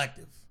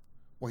collective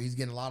where he's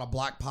getting a lot of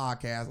black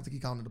podcasts. I think he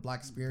called it the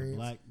Black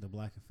Experience. The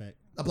Black Effect.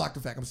 The Black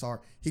Effect, I'm sorry.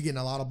 He's getting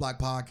a lot of black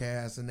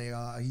podcasts, and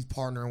he's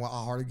partnering with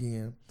iHeart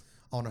again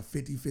on a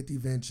 50-50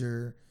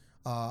 venture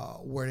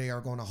where they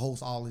are going to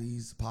host all of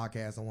these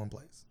podcasts in one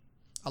place.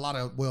 A lot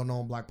of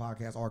well-known black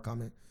podcasts are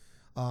coming.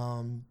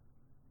 And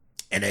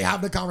they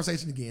have the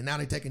conversation again. Now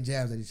they're taking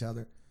jabs at each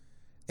other.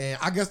 And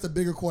I guess the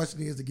bigger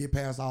question is, to get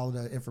past all of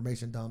the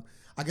information dump,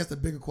 I guess the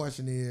bigger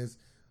question is,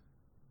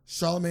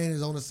 Charlamagne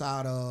is on the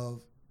side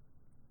of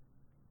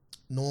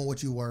knowing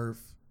what you're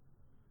worth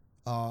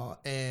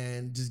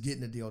and just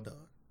getting the deal done,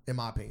 in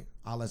my opinion.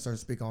 I'll let Sir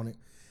speak on it.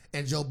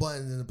 And Joe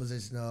Budden's in the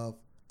position of,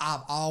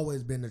 I've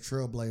always been the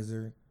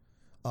trailblazer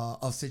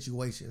of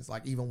situations.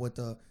 Like even with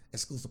the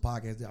exclusive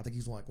podcast, I think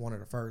he's like one of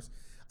the first.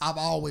 I've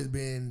always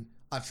been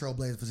a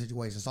trailblazer for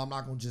situations, so I'm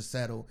not going to just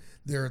settle.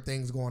 There are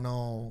things going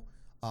on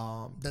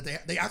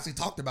that they actually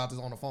talked about this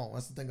on the phone.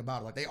 That's the thing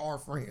about it. Like, they are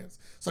friends,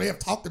 so they have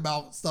talked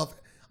about stuff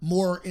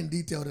more in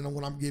detail than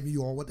what I'm giving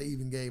you or what they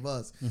even gave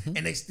us. Mm-hmm.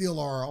 And they still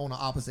are on the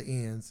opposite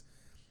ends.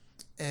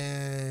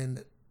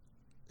 And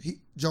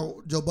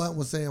Joe Budden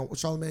was saying,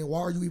 Charlamagne, why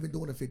are you even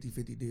doing a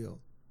 50-50 deal?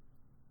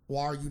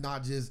 Why are you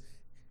not just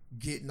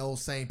getting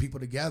those same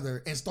people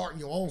together and starting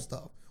your own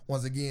stuff?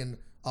 Once again,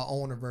 an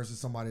owner versus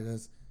somebody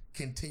that's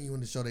continuing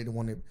to show they the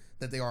one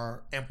that they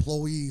are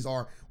employees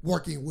or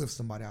working with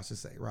somebody, I should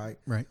say, right?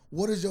 Right.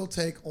 What is your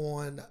take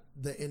on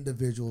the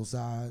individual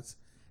sides,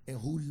 and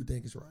who do you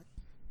think is right?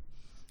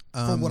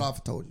 From what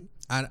I've told you.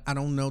 I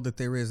don't know that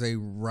there is a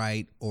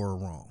right or a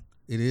wrong.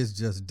 It is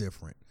just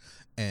different.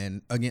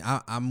 And again,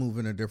 I'm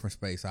moving a different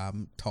space.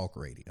 I'm talk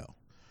radio,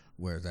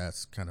 where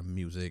that's kind of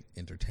music,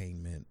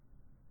 entertainment,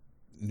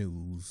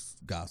 news,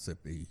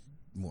 gossipy,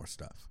 more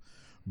stuff.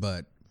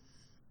 But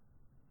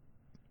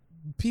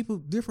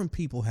different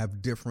people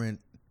have different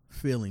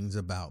feelings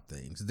about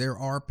things. There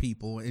are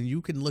people, and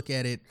you can look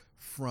at it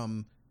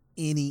from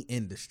any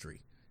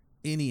industry.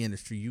 Any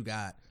industry, you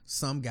got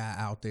some guy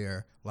out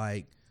there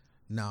like,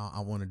 nah, I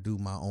want to do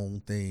my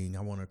own thing.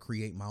 I want to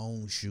create my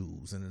own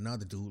shoes. And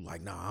another dude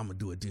like, nah, I'm going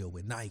to do a deal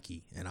with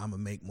Nike and I'm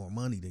going to make more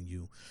money than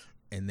you.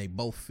 And they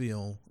both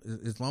feel,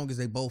 as long as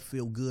they both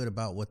feel good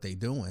about what they're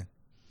doing,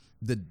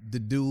 the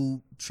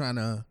dude trying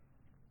to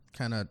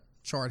kind of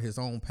chart his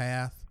own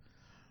path,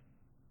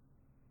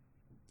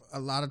 a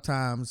lot of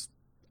times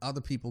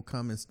other people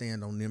come and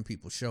stand on them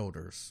people's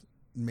shoulders,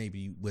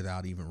 maybe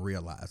without even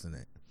realizing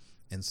it.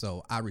 And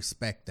so I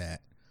respect that.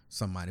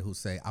 Somebody who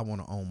say, I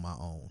want to own my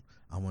own.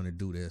 I want to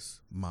do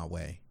this my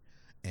way.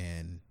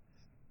 And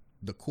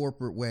the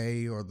corporate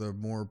way, or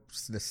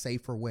the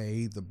safer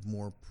way, the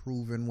more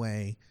proven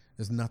way,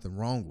 there's nothing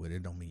wrong with it.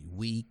 It don't mean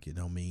weak. It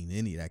don't mean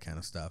any of that kind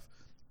of stuff.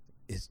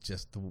 It's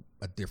just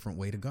a different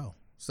way to go.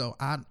 So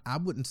I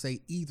wouldn't say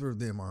either of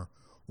them are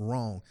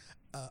wrong.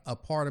 A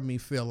part of me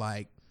feel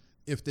like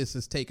if this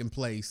is taking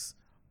place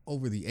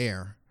over the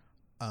air,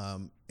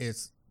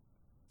 it's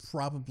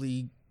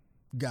probably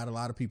got a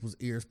lot of people's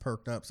ears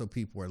perked up, so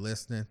people are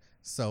listening.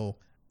 So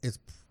it's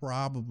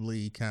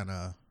probably kind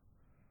of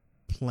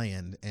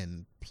planned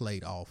and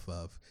played off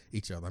of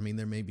each other. I mean,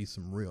 there may be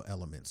some real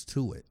elements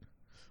to it,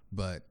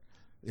 but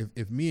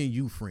if me and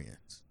you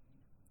friends,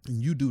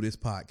 and you do this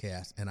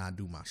podcast and I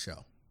do my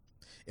show,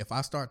 if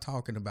I start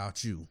talking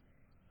about you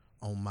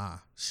on my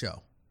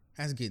show,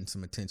 that's getting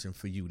some attention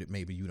for you that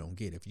maybe you don't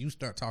get. If you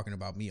start talking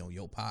about me on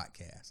your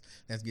podcast,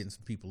 that's getting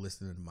some people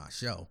listening to my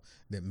show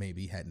that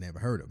maybe had never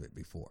heard of it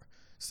before.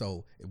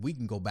 So if we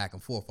can go back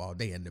and forth all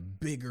day, and the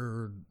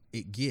bigger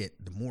it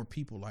get, the more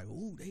people like,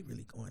 ooh, they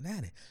really going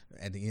at it.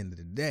 At the end of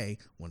the day,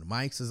 when the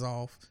mics is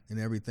off and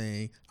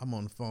everything, I'm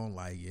on the phone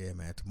like, yeah,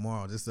 man,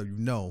 tomorrow, just so you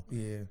know,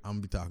 I'm going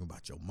to be talking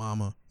about your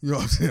mama. You know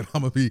what I'm saying?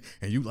 I'm going to be,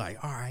 and you like,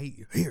 all right,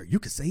 here, you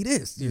can say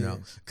this, you know,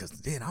 because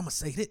then I'm going to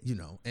say that, you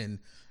know, and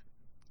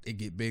it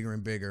get bigger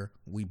and bigger.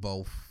 We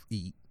both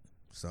eat.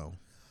 So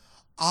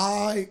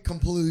I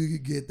completely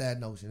get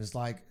that notion. It's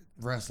like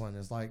wrestling,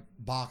 it's like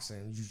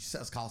boxing.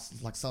 It's called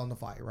like selling the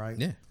fight, right?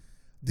 Yeah.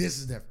 This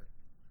is different.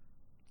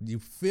 You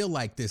feel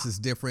like this is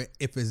different.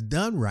 If it's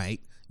done right,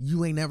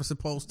 you ain't never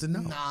supposed to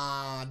know.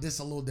 Nah, this is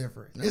a little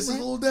different. It's a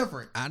little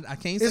different. I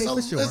can't say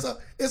for sure.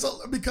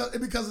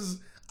 Because it's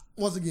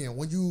once again,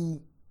 when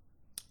you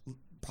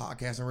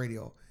podcast and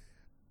radio,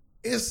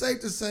 it's safe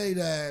to say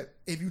that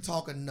if you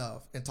talk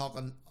enough and talk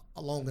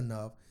long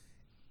enough,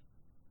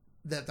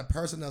 that the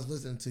person that's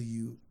listening to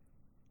you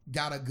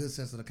got a good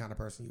sense of the kind of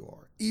person you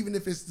are, even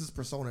if it's this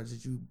persona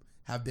that you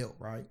have built,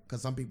 right?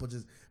 Because some people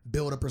just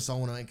build a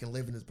persona and can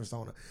live in this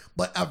persona,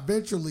 but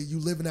eventually you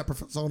live in that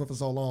persona for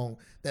so long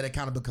that it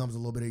kind of becomes a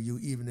little bit of you,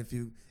 even if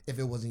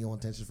it wasn't your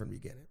intention from the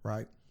beginning,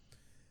 right?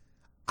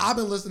 I've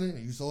been listening,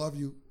 and you so have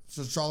you,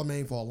 to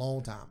Charlamagne for a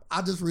long time.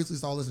 I just recently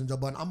started listening to Joe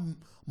Budden. I'm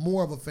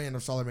more of a fan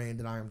of Charlamagne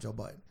than I am Joe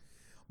Budden,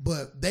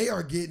 but they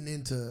are getting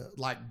into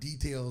like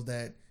details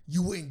that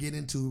you wouldn't get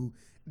into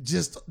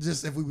just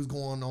if we was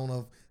going on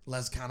of,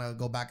 let's kind of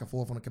go back and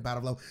forth on a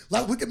competitive level.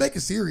 Like, we could make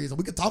it serious and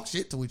we could talk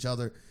shit to each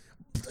other.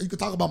 You could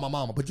talk about my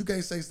mama, but you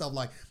can't say stuff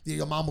like, yeah,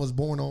 your mama was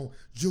born on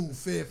June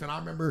 5th. And I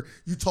remember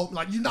you told me,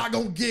 like, you're not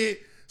going to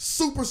get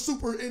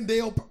super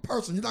in-depth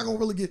person. You're not going to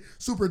really get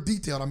super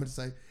detailed, I'm going to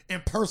say,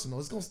 and personal.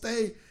 It's going to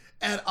stay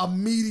at a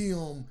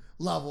medium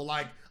level.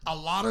 Like, a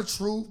lot of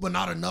truth, but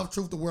not enough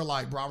truth to where,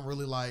 like, bro, I'm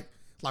really like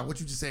Like what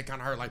you just said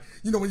kind of hurt. Like,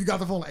 you know, when you got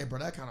the phone, like, hey, bro,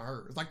 that kind of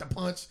hurt. It's like the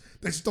punch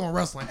that you throw in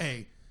wrestling.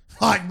 Hey,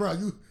 like, bro,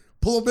 you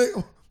pull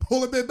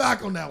a bit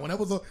back on that one. That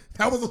was a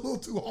little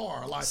too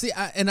hard. Like, see,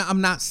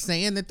 I'm not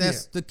saying that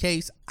that's the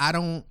case. I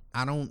don't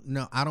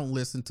know. I don't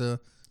listen to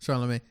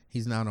Charlamagne.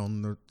 He's not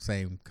on the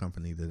same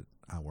company that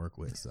I work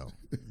with, so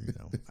you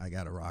know, I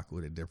got to rock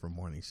with a different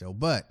morning show.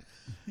 But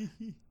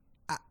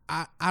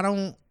I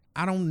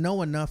don't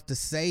know enough to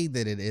say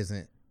that it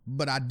isn't.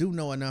 But I do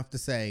know enough to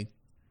say,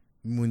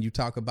 when you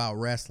talk about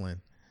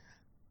wrestling,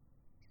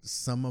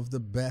 some of the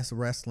best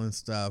wrestling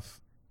stuff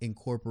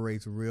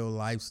incorporates real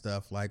life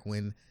stuff, like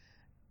when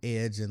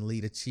Edge and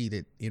Lita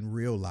cheated in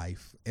real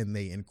life, and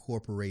they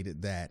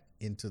incorporated that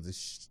into the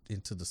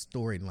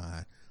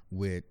storyline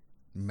with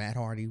Matt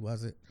Hardy,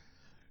 was it?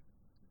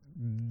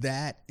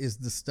 That is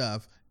the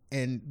stuff,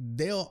 and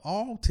they'll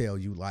all tell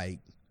you, like,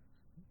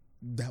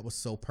 that was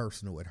so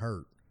personal it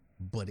hurt,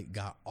 but it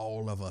got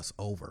all of us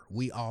over.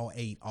 We all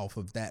ate off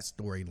of that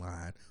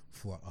storyline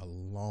for a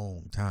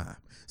long time.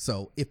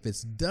 So if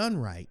it's done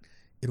right,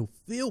 it'll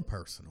feel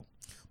personal.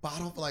 But I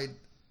don't feel like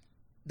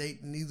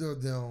neither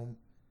of them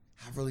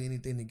have really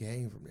anything to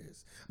gain from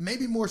this.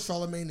 Maybe more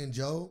Charlamagne than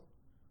Joe.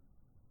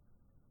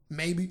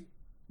 Maybe.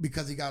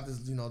 Because he got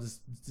this, you know,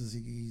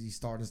 he's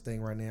starting this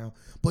thing right now.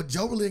 But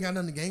Joe really ain't got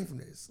nothing to gain from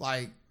this.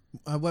 Like,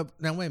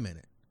 now wait a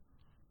minute.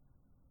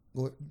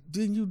 What?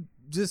 Didn't you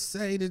just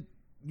say that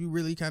you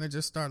really kind of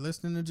just start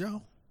listening to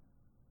Joe?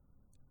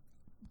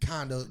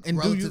 Kind of,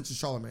 relative to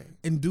Charlamagne.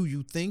 And do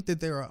you think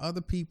that there are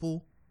other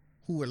people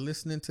who are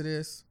listening to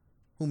this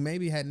who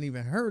maybe hadn't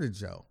even heard of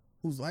Joe,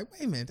 who's like,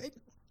 wait a minute,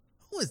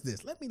 who is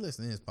this? Let me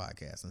listen to his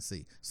podcast and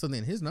see. So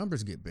then his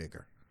numbers get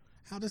bigger.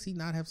 How does he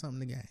not have something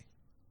to gain?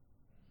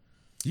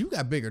 You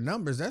got bigger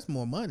numbers. That's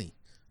more money.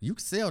 You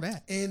can sell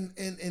that. In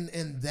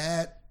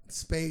that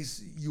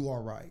space, you are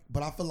right.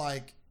 But I feel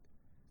like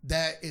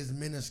that is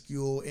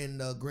minuscule in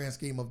the grand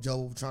scheme of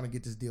Joe trying to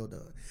get this deal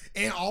done.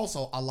 And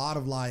also a lot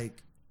of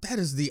like... That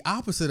is the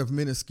opposite of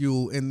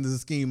minuscule in the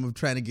scheme of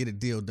trying to get a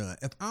deal done.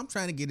 If I'm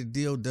trying to get a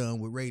deal done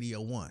with Radio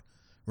 1,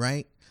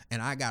 right?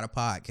 And I got a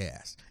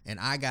podcast and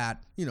I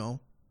got, 10,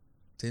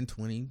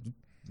 20,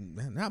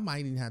 I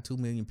might even have 2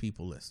 million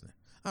people listening.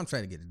 I'm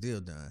trying to get a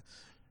deal done.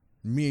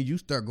 Me and you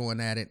start going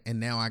at it, and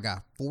now I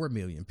got 4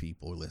 million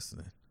people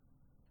listening.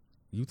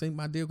 You think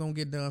my deal gonna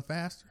get done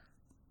faster?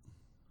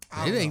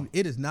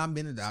 It has not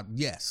been out.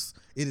 Yes,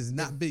 it is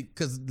not big,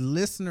 because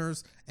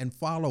listeners and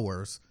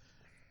followers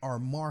are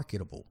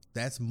marketable.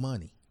 That's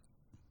money.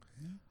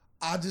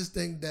 I just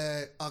think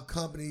that a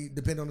company,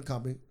 depending on the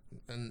company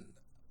and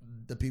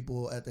the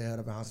people at the head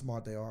of it, how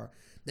smart they are,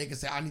 they can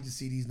say, I need to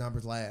see these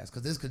numbers last,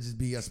 because this could just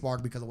be a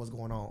spark because of what's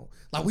going on.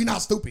 Like, we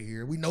not stupid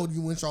here. We know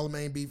you and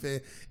Charlamagne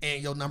beefing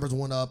and your numbers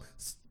went up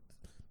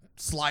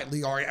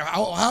slightly, or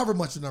however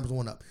much your numbers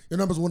went up. Your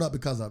numbers went up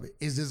because of it.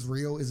 Is this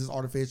real? Is this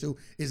artificial?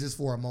 Is this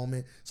for a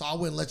moment? So I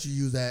wouldn't let you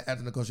use that at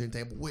the negotiating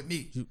table with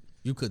me.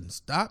 You couldn't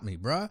stop me,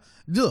 bruh.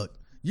 Look,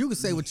 you can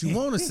say what you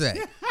want to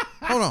say.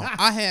 Hold on.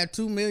 I had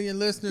 2 million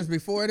listeners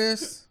before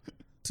this,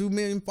 2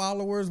 million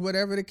followers,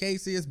 whatever the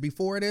case is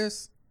before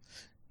this,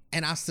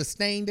 and I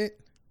sustained it.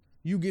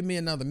 You give me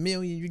another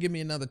million, you give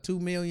me another 2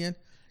 million.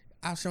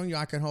 I've shown you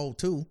I can hold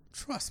 2.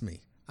 Trust me,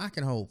 I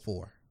can hold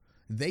 4.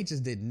 They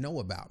just didn't know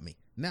about me.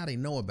 Now they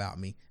know about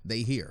me.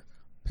 They hear.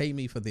 Pay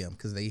me for them,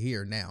 because they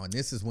hear now. And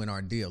this is when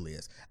our deal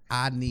is.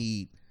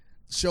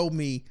 Show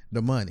me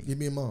the money. Give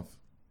me a month.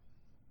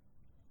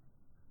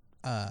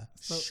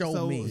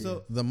 Show me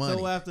the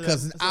money,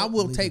 because I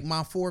will take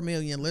my 4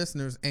 million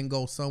listeners and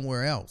go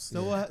somewhere else.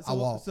 So what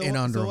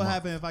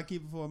happens if I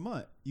keep it for a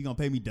month? You gonna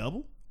pay me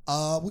double?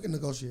 We can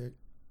negotiate.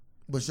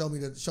 But show me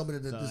the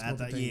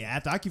after I keep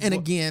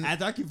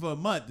after I keep for a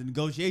month, the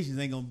negotiations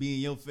ain't gonna be in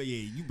your face.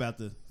 Yeah, you about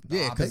to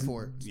I'll pay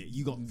for it. Yeah,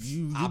 you gonna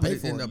I'll pay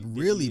for it.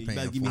 Really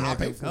paying for it. I'll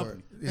pay for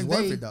it. It's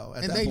worth it though.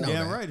 And they know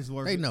that. Right, it's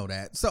worth it. They know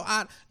that. So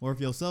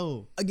worth your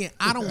soul. Again,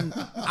 I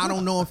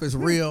don't know if it's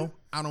real.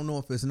 I don't know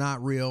if it's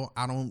not real.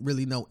 I don't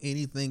really know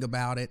anything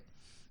about it,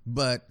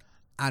 but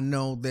I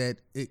know that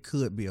it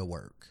could be a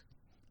work.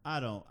 I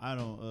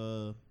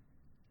don't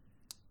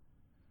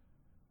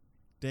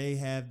They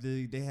have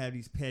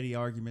these petty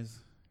arguments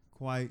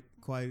quite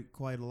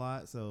a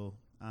lot, so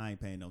I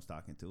ain't paying no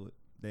stock into it.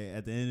 They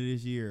at the end of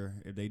this year,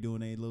 if they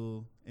doing a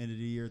little end of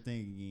the year thing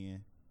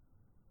again,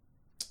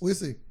 we'll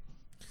see.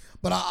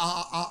 But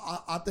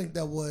I think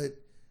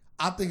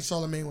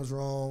Charlamagne was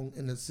wrong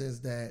in the sense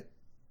that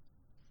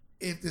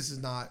if this is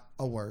not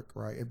a work,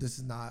 right? If this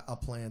is not a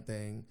planned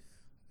thing,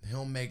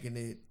 him making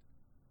it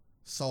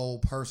so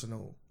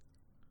personal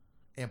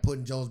and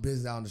putting Joe's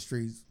business out in the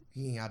streets,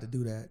 he ain't have to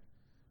do that.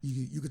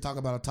 You could talk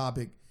about a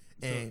topic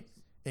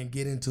and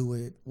get into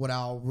it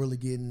without really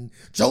getting...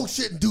 Joe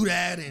shouldn't do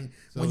that. And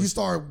when you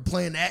start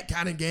playing that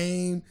kind of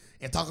game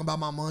and talking about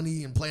my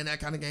money and playing that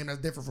kind of game, that's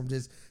different from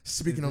just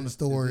speaking on the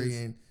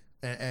story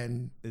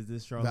and is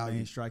this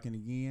Charlamagne striking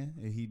again?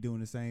 Is he doing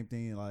the same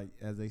thing like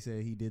as they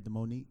said he did to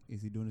Monique?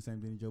 Is he doing the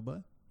same thing to Joe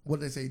Budden? What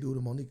did they say he do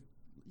to Monique?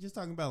 Just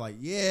talking about like,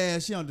 yeah,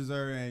 she don't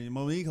deserve it. And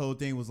Monique whole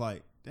thing was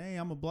like, dang,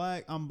 I'm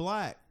black.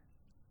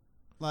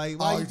 Like,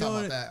 why you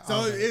doing it? That?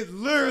 So it's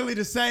literally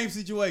the same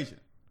situation.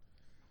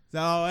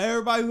 So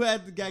everybody who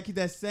had to keep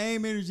that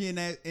same energy in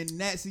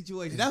that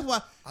situation. That's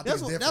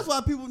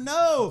why people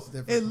know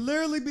it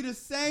literally be the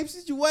same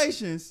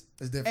situations.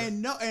 It's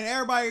different. And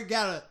everybody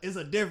it's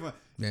a different.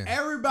 Yeah.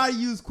 Everybody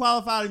use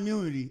qualified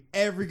immunity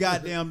every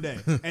goddamn day,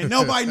 and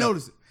nobody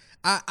notices it.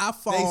 I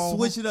fall. They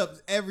switch it up.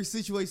 Every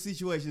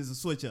situation is a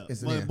switch up.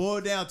 When it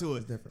boils down to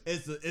it,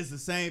 it's the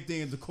same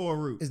thing as the core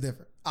root. It's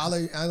different. I'll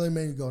let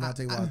Emanuel go and I'll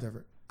tell you why it's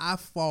different. I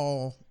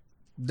fall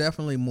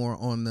definitely more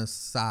on the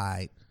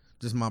side,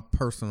 just my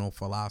personal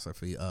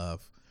philosophy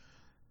of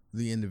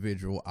the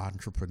individual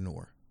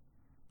entrepreneur.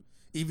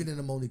 Even in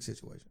a Monique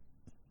situation.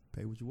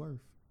 Pay what you're worth.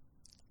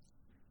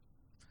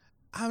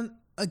 I'm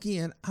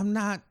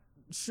not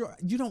sure.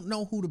 You don't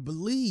know who to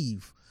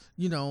believe,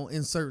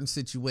 in certain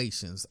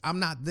situations. I'm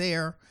not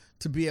there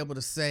to be able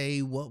to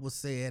say what was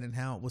said and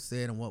how it was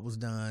said and what was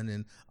done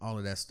and all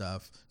of that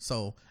stuff.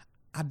 So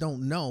I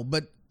don't know.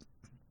 But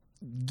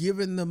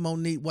given the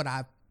Monique, what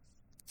I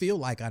feel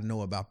like I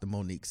know about the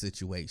Monique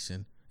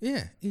situation,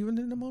 yeah, even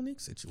in the Monique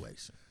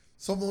situation.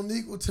 So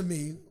Monique, to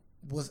me,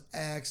 was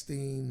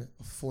asking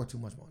for too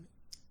much money.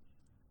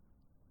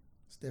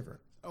 It's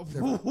different.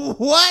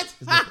 What?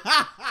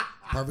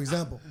 Perfect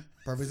example.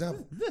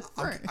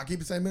 I keep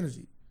the same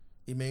energy.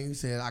 Emanuel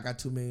said, I got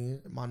 2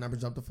 million. My number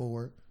jumped to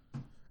 4.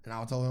 And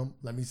I told him,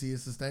 let me see it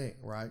sustain,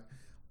 right?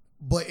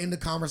 But in the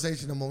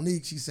conversation of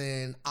Monique, she's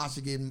saying I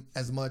should get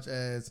as much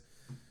as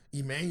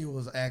Emanuel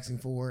was asking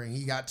for, and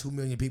he got 2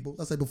 million people.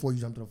 Let's say before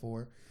you jumped to the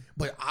 4.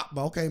 But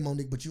okay,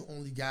 Monique, but you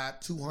only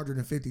got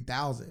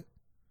 250,000.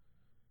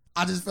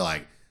 I just feel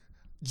like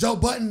Joe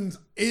Budden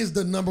is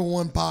the number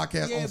 1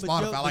 podcast on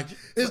Spotify.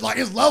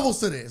 It's levels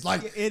to this.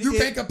 Like you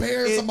can't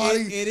compare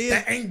somebody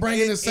that ain't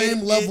bringing the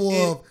same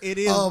level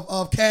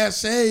of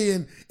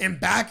cachet and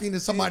backing to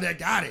somebody that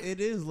got it.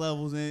 It is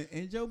levels,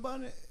 and Joe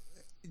Budden,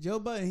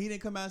 he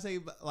didn't come out and say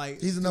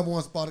like he's the number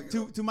 1 spot.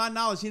 To my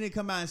knowledge, he didn't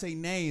come out and say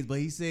names, but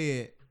he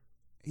said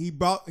he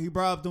brought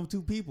up them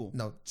 2 people.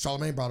 No,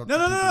 Charlamagne brought up.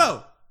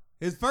 No.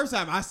 His first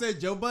time, I said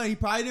Joe Budden. He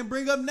probably didn't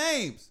bring up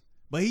names.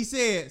 But he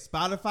said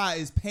Spotify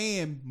is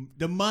paying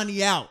the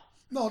money out.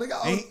 No, they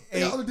got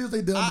other deals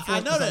they done before. I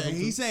know that. And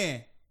he's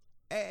saying,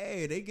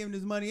 hey, they giving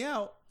this money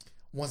out.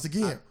 Once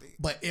again,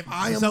 but if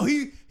I am... So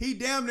he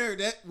damn near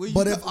that...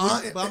 But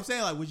I'm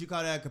saying, like, would you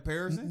call that a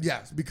comparison?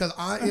 Yes, because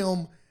I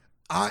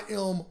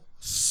am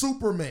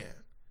Superman.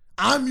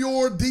 I'm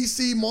your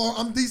DC...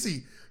 I'm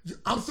DC.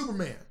 I'm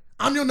Superman.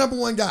 I'm your number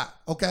 1 guy,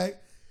 okay?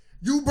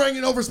 You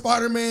bringing over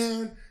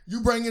Spider-Man. You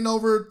bringing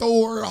over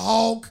Thor,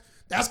 Hulk.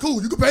 That's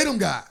cool. You can pay them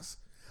guys.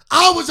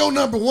 I was your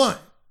number 1.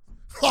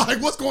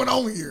 Like, what's going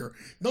on here?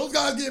 Those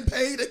guys getting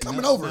paid, they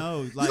coming over.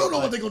 No, you don't know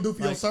what they're going to do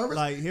for your service.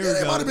 Like, here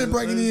they might have been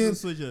bringing in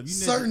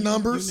certain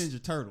numbers. You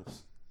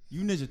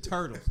Ninja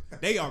Turtles.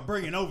 They are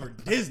bringing over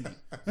Disney.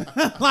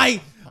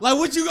 like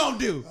what you going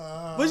to do?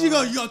 You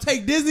going to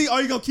take Disney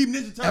or you going to keep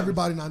Ninja Turtles?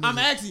 Everybody not Ninja. I'm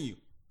asking you.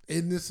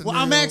 In this scenario,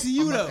 I'm asking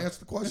you, though. Answer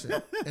the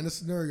question. In this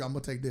scenario, I'm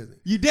going to take Disney.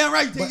 You damn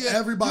right. You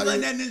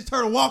letting that Ninja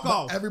Turtle walk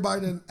off.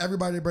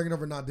 Everybody bringing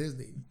over not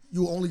Disney.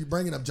 You only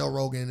bringing up Joe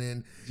Rogan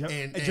and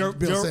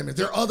Bill Simmons.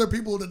 There are other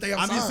people that they have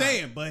signed. I'm just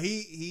saying, but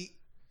he's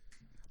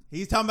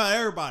talking about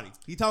everybody.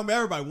 He's talking about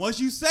everybody. Once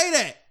you say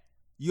that,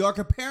 you are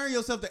comparing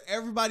yourself to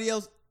everybody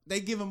else they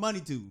giving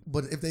money to.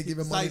 But if they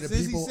giving money to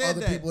people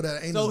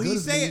that ain't as good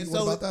as me,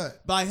 what about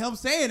that? By him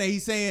saying that,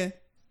 he's saying,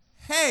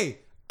 hey,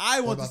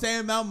 I want the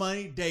same amount of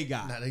money they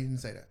got. No, he didn't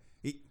say that.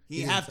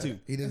 He have to.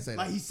 He didn't say that.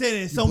 Like he said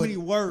it in so many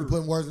words.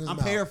 Putting words in his I'm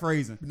mouth.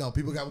 paraphrasing. No,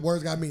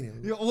 words got meaning.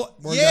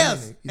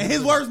 Yes, and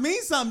his words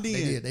mean something.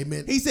 They did. They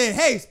meant. He said,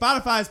 "Hey,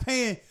 Spotify is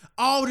paying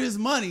all this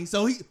money."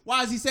 So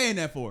why is he saying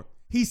that for?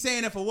 He's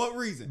saying that for what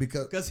reason?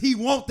 Because he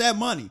want that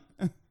money.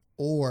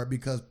 Or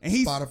because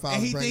Spotify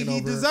and he think he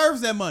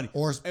deserves that money,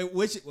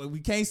 which we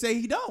can't say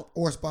he don't.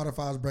 Or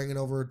Spotify is bringing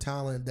over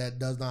talent that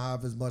does not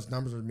have as much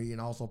numbers as me and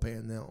also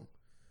paying them.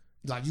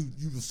 Like you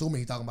assuming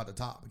he's talking about the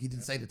top. He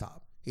didn't say the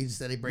top. He just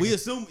said they bring. We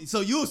assume. So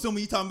you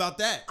assuming you talking about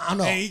that? I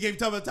know. And he gave you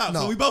talking about the top.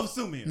 No. So we both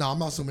assuming. No, I'm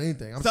not assuming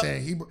anything. I'm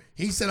saying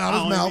he said out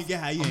his mouth. Get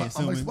how you I'm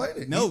gonna explain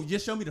it. No,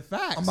 just show me the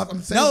facts.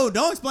 I'm saying, no,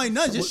 don't explain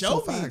nothing. Just show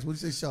me. Facts. What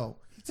did you say? Show.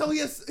 So he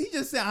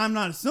just said I'm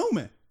not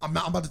assuming. I'm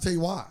about to tell you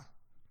why.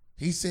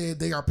 He said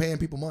they are paying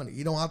people money.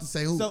 You don't have to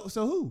say who.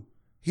 So who?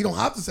 He don't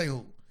have to say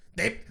who.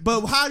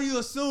 But how do you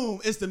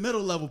assume it's the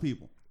middle level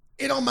people?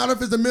 It don't matter if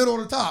it's the middle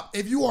or the top.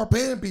 If you are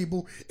paying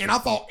people and I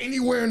fall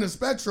anywhere in the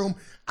spectrum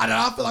that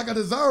I feel like I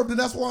deserve, then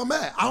that's where I'm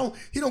at.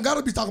 He don't got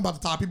to be talking about the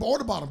top people or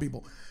the bottom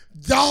people.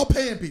 Y'all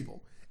paying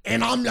people,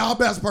 and I'm y'all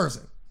best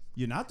person.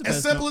 You're not the best.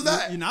 As simple as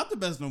that. You're not the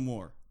best no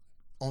more.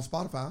 On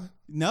Spotify.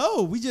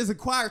 No, we just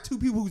acquired 2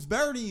 people who's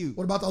better than you.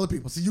 What about the other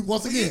people? See, you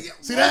once again.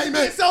 See that? You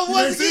made, so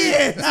once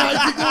again. See how you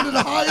keep going to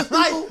the highest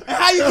people? And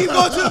how you keep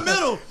going to the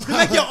middle to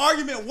make your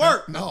argument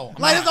work? No.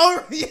 It's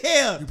over.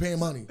 Yeah. You're paying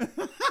money.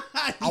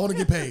 I want to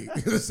get paid.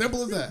 As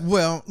simple as that.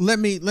 Well, let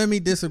me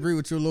disagree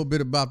with you a little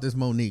bit about this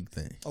Monique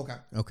thing.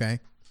 Okay.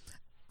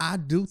 I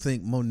do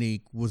think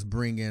Monique was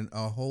bringing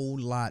a whole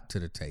lot to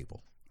the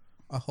table.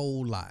 A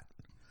whole lot.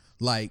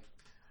 Like,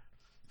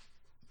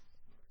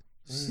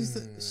 she's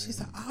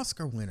an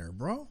Oscar winner,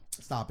 bro.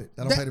 Stop it.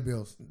 That don't pay the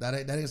bills. That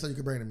ain't something you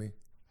can bring to me.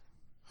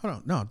 Hold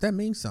on. No, that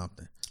means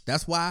something.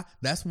 That's why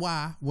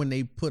when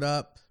they put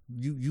up,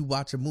 you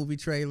watch a movie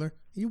trailer,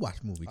 you watch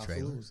movie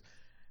trailers.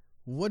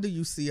 What do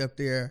you see up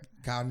there?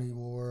 Academy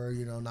Award,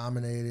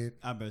 nominated.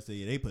 I better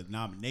say, they put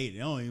nominated. They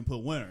don't even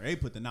put winner. They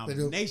put the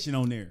nomination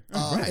on there.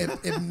 Right.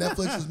 If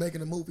Netflix was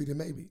making a movie, then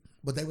maybe.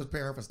 But they was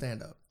paying her for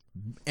stand-up.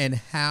 And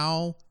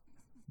how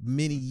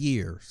many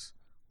years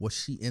was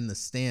she in the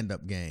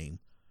stand-up game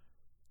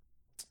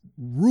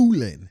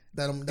ruling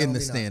in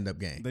the stand-up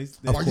game?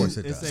 Of course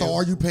it does. So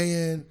are you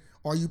paying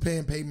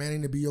Peyton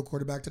Manning to be your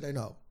quarterback today?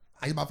 No.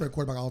 He's my favorite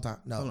quarterback all the time.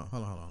 No.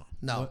 Hold on.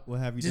 No. What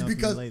have you done for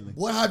me lately?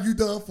 What have you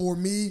done for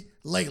me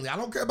lately? I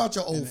don't care about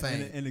your old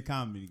fame. In the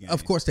comedy game.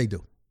 Of course they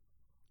do.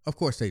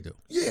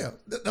 Yeah.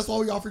 That's why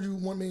we offered you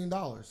 $1 million.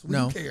 We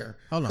don't care.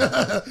 Hold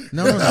on.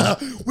 No.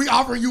 We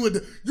offer you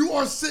you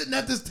are sitting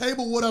at this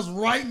table with us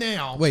right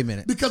now. Wait a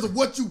minute. Because of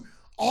what you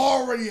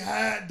already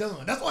had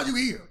done. That's why you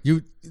here.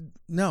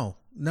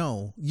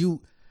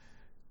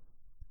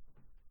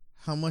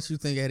 How much you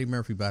think Eddie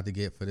Murphy about to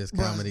get for this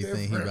comedy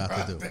thing he about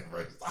to do?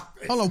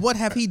 Hold on, what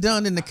have he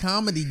done in the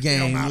comedy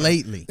game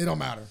lately? It don't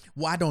matter.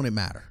 Why don't it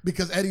matter?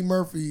 Because Eddie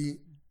Murphy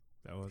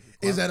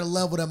is at a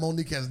level that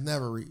Monique has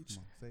never reached.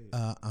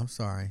 I'm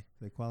sorry.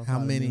 How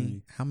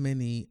many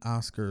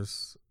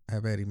Oscars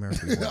have Eddie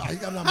Murphy won?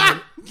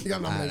 He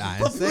got nominated. I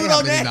didn't say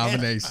how many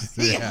nominations.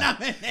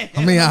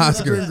 How many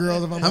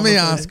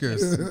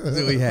Oscars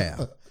do we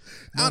have?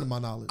 None of my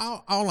knowledge.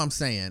 All I'm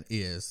saying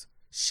is,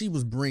 she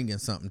was bringing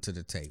something to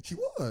the table. She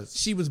was.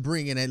 She was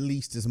bringing at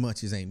least as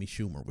much as Amy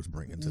Schumer was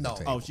bringing to the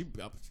table.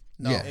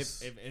 No.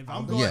 Yes. If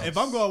I'm going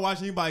to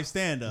watch anybody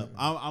stand up,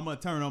 I'm gonna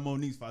turn on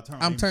Monique if I turn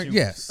on Amy Schumer.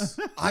 Yes.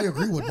 I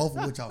agree with both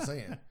of what y'all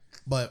saying.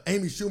 But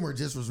Amy Schumer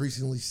just was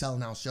recently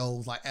selling out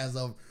shows, like as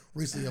of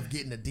recently of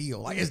getting a deal.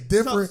 Like it's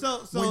different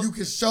when you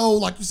can show,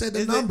 like you said,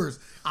 the numbers.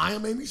 I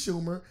am Amy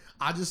Schumer.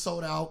 I just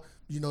sold out.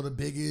 The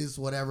biggest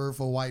whatever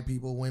for white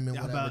people, women,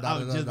 whatever. I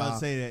was just about to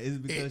say that. It's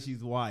because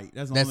she's white.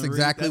 That's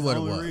exactly what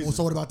it was. Well,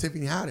 so what about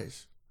Tiffany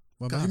Haddish?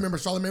 Because you remember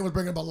Charlamagne was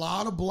bringing up a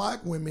lot of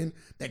black women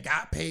that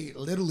got paid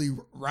literally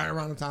right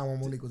around the time when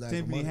Monique was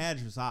asking Tiffany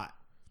Haddish was hot.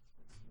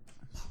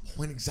 My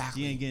point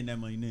exactly. She ain't getting that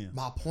money now.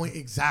 My point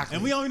exactly.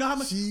 And we don't even know how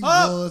much she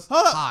was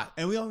hot.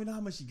 And we don't even know how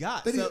much she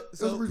got. It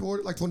was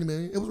reported like 20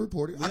 million. It was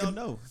reported. We don't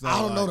know. So, I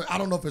don't know. I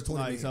don't know if it's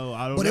 20 million. So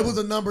I don't but know. it was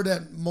a number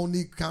that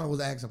Monique kind of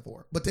was asking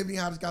for. But Tiffany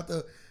Haddish got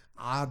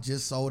I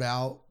just sold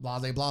out,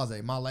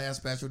 blase. My last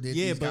special did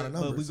these kind of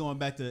numbers. But we're going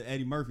back to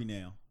Eddie Murphy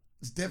now.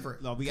 It's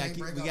different. No, we got to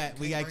keep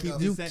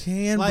you this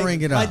can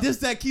bring it up. Like this,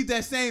 keep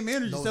that same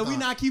energy. No, so we're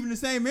not keeping the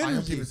same energy. I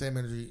am keeping the same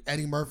energy.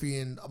 Eddie Murphy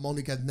and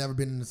Monique has never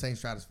been in the same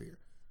stratosphere.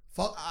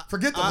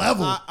 Forget the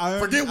level.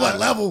 Forget what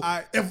level.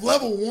 If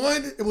level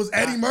 1, it was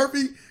Eddie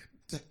Murphy,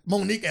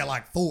 Monique at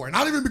like 4.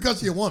 Not even because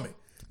she's a woman.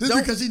 Just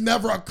because she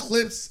never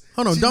eclipsed.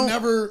 Hold on,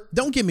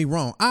 don't get me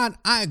wrong.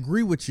 I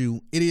agree with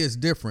you. It is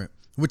different,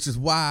 which is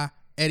why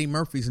Eddie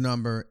Murphy's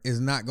number is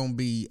not going to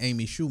be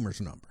Amy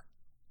Schumer's number.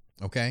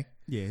 Okay?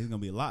 Yeah, he's going to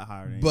be a lot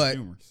higher than Amy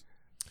Schumer's.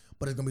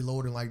 But it's going to be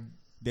lower than like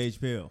Dave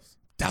Chappelle's.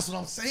 That's what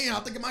I'm saying. I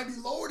think it might be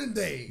lower than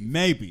Dave.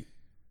 Maybe.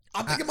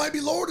 I think it might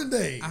be lower than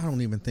Dave. I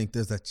don't even think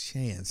there's a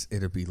chance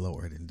it'll be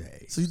lower than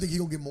Dave. So you think he's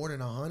going to get more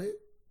than 100?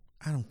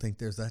 I don't think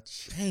there's a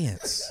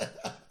chance.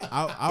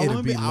 I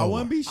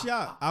wouldn't be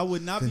shocked. I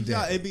would not be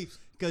shocked. It'd be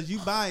because you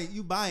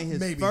buying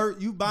his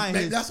first. You buying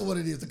his. That's what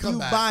it is. The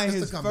comeback. You buying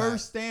his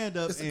first stand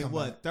up in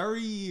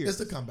 30 years. It's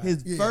the comeback.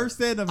 His first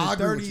stand up in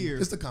 30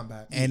 years. It's the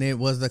comeback. And it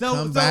was the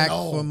comeback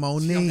for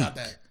Monique. She don't got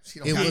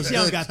that. She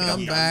don't got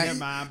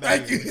comeback.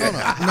 Thank you.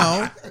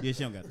 No. Yeah,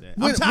 she don't got that.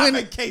 I'm trying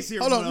to make case here.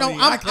 Hold on. No,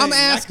 I'm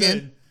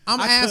asking.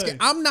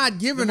 I'm not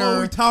giving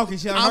her.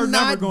 I'm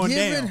not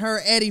giving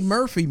her Eddie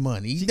Murphy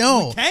money.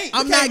 No,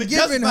 I'm not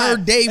giving her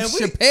Dave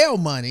Chappelle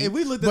money.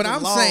 But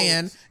I'm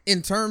saying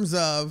in terms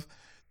of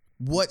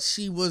what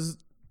she was,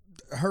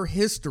 her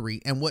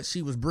history and what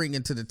she was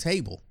bringing to the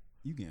table.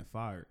 You getting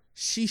fired?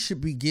 She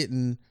should be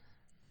getting.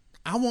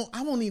 I won't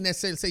even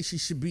necessarily say she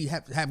should be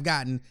have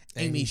gotten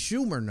Amy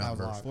Schumer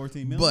numbers.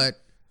 14 million. But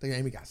I think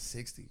Amy got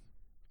 60.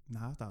 Nah,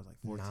 I thought it was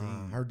like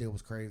 14. Nah, her deal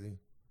was crazy.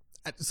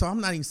 So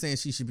I'm not even saying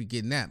she should be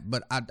getting that,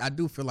 but I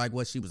do feel like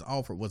what she was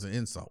offered was an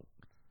insult.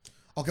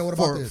 Okay, what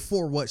about this?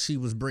 For what she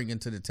was bringing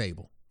to the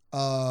table.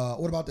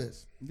 What about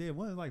this? Yeah,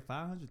 what, like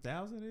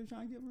 500,000 they were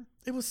trying to give her?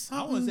 It was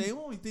something. I wouldn't say, I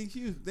only think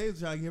they were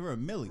trying to give her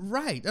 $1 million.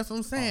 Right, that's what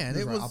I'm saying.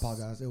 I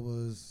apologize. It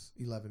was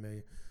 11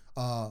 million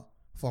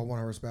for one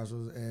of her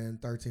specials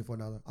and 13 for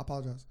another. I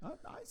apologize.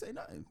 I ain't say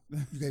nothing.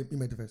 You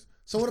made the face.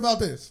 So what about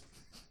this?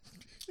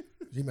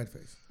 You made the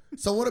face.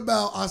 So what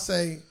about I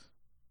say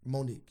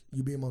Monique?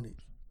 You being Monique.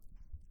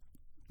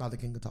 Not the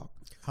king of talk.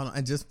 Hold on,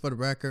 and just for the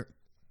record,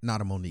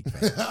 not a Monique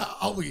fan.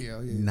 Oh yeah.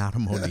 Not a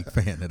Monique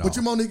fan at all. But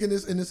you Monique in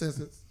this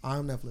instance. I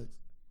am Netflix.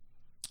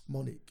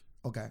 Monique.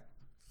 Okay.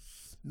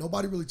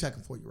 Nobody really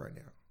checking for you right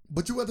now.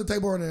 But you at the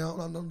table right now.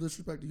 No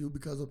disrespect to you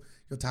because of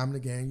your time in the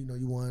game. You know,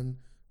 you won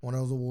one of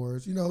those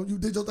awards. You know, you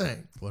did your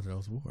thing. What are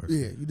those awards?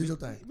 Yeah, you did your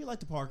thing. We like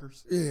the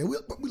Parkers. Yeah, we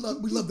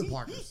love the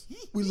Parkers.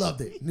 We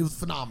loved it. And it was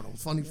phenomenal. It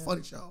was funny,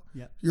 funny show.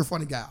 Yeah. You're a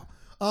funny guy.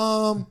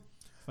 How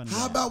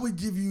about we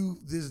give you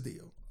this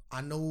deal?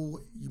 I know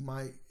you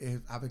might.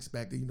 I've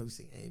expected. You know, you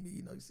see Amy.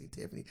 You know, you see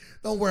Tiffany.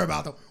 Don't worry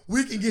about them.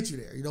 We can get you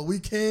there. You know, we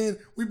can.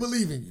 We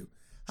believe in you.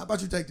 How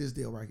about you take this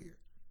deal right here?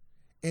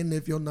 And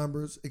if your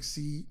numbers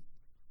exceed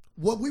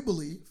what we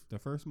believe, the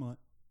first month,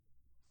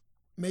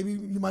 maybe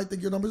you might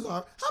think your numbers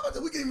are. How about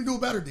that? We can even do a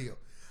better deal.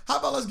 How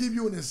about let's give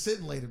you an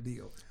incentive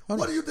deal?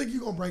 What do you think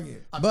you're gonna bring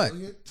in? A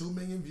million, 2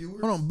 million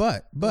viewers? Hold on,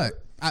 but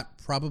I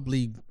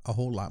probably a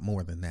whole lot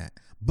more than that.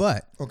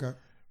 But okay,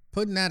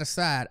 putting that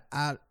aside,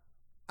 I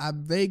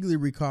vaguely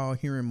recall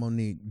hearing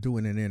Monique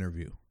doing an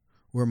interview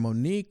where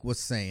Monique was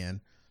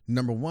saying,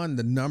 number one,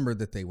 the number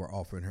that they were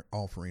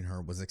offering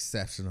her was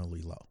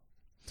exceptionally low.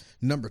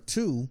 Number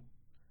two,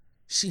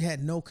 she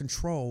had no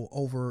control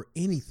over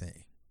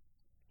anything,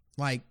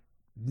 like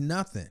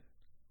nothing.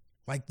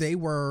 Like they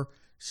were,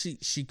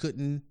 she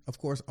couldn't, of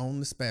course, own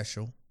the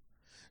special.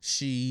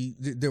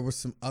 There were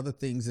some other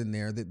things in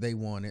there that they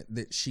wanted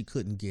that she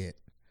couldn't get.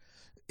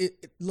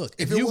 Look,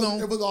 if it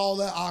was all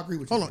that, I agree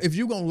with you. Hold on, if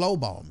you're gonna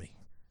lowball me,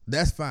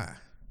 that's fine.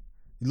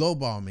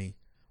 Lowball me,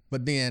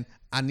 but then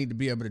I need to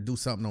be able to do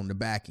something on the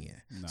back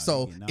end.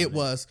 So it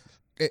was,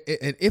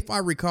 and if I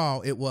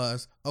recall, it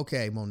was,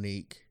 okay,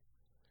 Monique,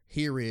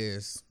 here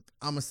is,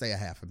 I'm gonna say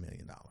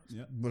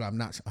 $500,000, but I'm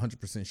not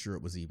 100% sure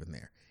it was even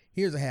there.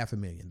 Here's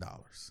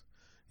 $500,000.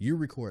 You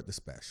record the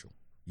special.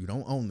 You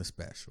don't own the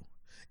special,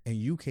 and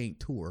you can't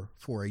tour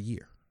for a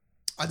year.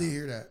 I did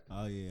hear that.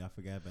 Oh yeah, I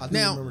forgot about that.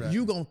 Now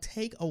you gonna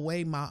take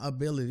away my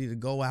ability to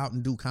go out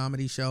and do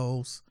comedy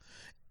shows?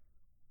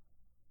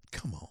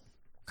 Come on.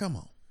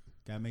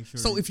 Gotta make sure.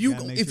 So if you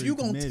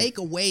gonna take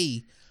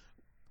away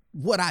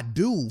what I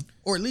do,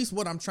 or at least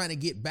what I'm trying to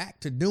get back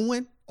to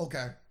doing,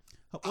 okay.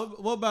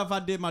 What about if I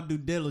did my due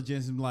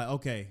diligence and be like,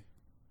 okay,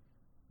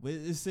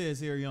 it says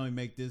here you only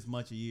make this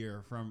much a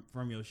year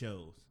from your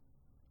shows.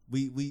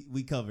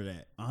 We cover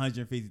that,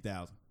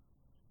 150,000.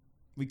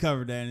 We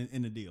covered that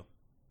in the deal.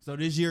 So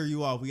this year we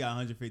got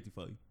 150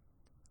 for you.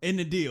 In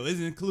the deal, it's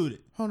included.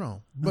 Hold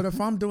on, but if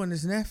I'm doing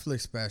this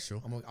Netflix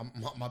special,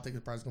 my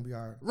ticket price is gonna be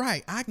higher.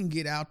 Right, I can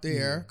get out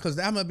there because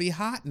I'm gonna be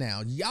hot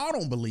now. Y'all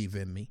don't believe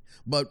in me,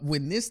 but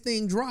when this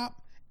thing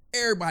drop,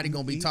 everybody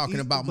gonna be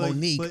talking about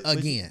Monique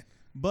again.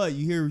 But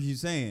you hear what you're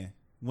saying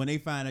when they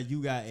find out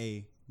you got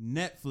a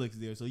Netflix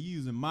there, so you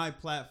using my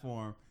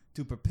platform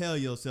to propel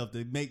yourself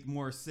to make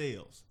more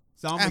sales.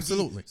 So I'm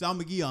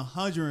gonna give you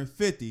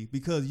 150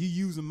 because you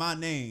using my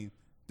name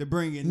to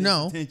bring in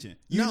this attention.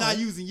 You're not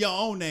using your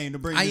own name to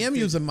bring. I am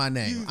using my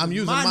name. I'm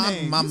using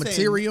my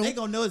material. They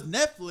gonna know it's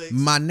Netflix.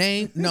 My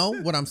name. No,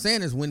 what I'm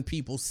saying is when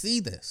people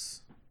see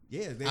this,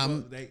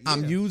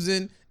 I'm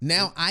using.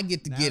 Now I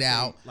get to get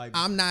out.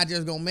 I'm not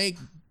just gonna make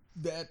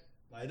that.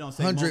 Like, don't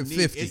say 150.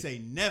 Monique, it's a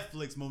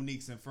Netflix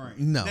Monique's and Frank.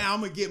 No. Now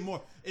I'm gonna get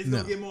more. It's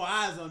gonna get more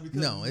eyes on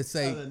because it's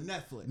a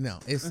Netflix. No,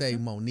 it's a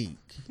Monique,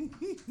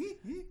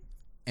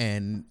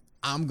 and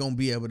I'm gonna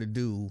be able to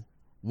do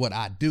what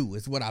I do.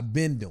 It's what I've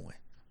been doing.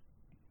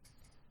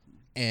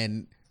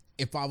 And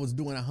if I was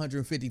doing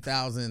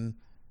 150,000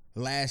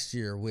 last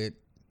year with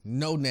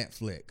no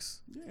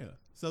Netflix,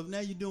 So now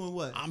you're doing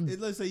what?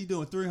 Let's say you're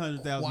doing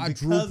 300,000.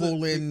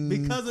 Quadrupling,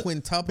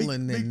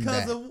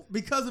 quintupling,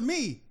 because of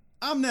me.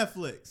 I'm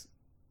Netflix.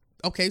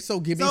 Okay, so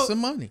give me some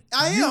money.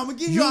 I'm gonna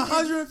give you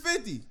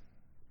 150.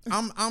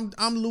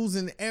 I'm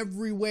losing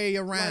every way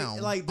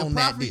around. Like the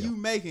profit you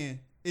making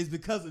is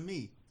because of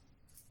me.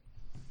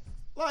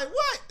 Like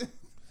what?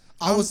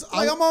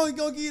 I'm only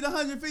gonna give you the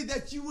 150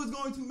 that you was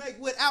going to make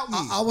without me.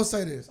 I will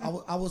say this. I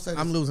will say this.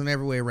 I'm losing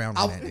every way around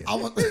on that deal. I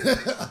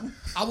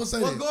will say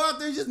this. Well, go out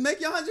there and just make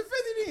your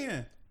 150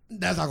 then.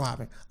 That's not gonna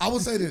happen. I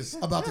will say this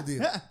about the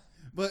deal.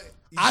 But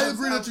I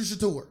agree that you should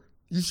tour.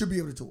 You should be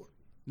able to tour.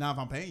 Now if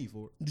I'm paying you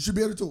for it, you should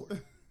be able to tour,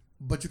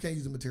 but you can't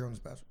use the material in the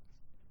special.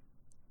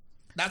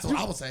 That's what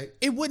I would say.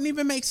 It wouldn't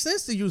even make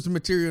sense to use the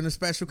material in the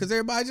special because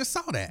everybody just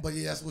saw that. But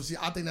yeah,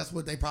 I think that's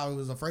what they probably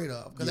was afraid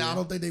of because I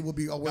don't think they would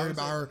be worried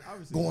about her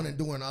going and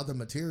doing other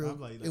material.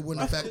 It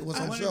wouldn't affect what's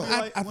on the show.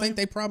 I think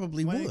they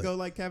probably would. When it go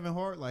like Kevin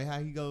Hart, like how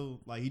he go,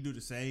 like he do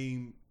the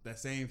same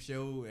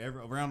show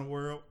around the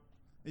world.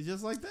 It's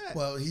just like that.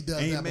 Well, he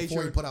does that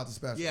before he put out the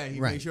special. Yeah, he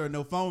makes sure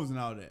no phones and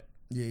all that.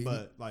 Yeah,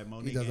 but like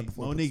Monique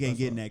ain't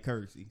getting that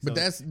courtesy. But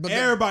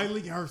everybody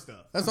leaking her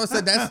stuff. That's what I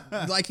said.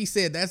 That's like he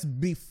said. That's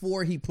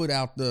before he put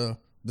out the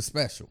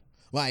special.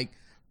 Like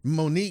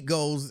Monique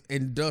goes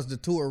and does the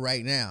tour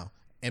right now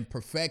and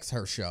perfects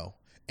her show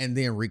and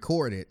then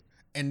record it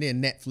and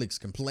then Netflix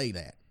can play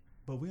that.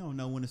 But we don't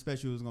know when the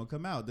special is gonna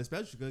come out. The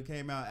special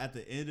came out at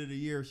the end of the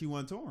year she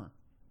wasn't touring.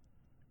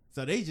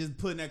 So they just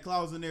putting that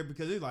clause in there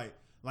because it's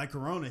like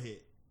Corona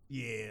hit.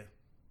 Yeah,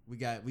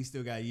 we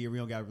still got a year. We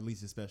don't got to release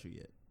the special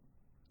yet.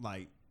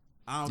 Like,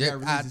 I don't got to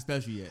release the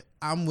special yet.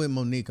 I'm with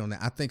Monique on that.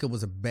 I think it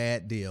was a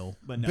bad deal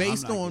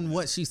based on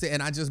what she said,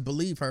 and I just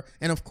believe her.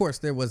 And of course,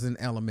 there was an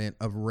element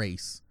of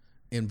race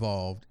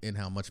involved in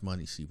how much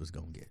money she was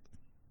going to get.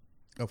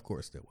 Of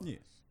course there was. Yes.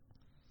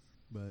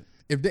 But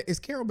Is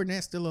Carol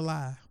Burnett still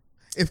alive?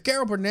 If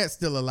Carol Burnett's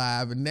still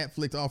alive and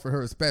Netflix offered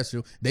her a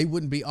special, they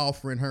wouldn't be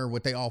offering her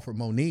what they offered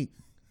Monique.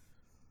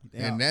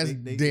 That's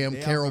damn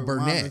Carol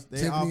Burnett.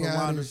 They offer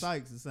Wanda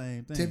Sykes the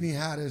same thing. Tiffany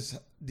Haddish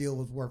deal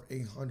was worth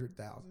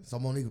 $800,000. So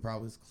Monique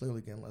probably was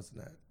clearly getting less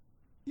than that.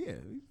 Yeah.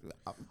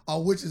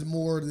 Which is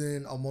more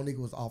than Monique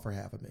was offered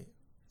 $500,000.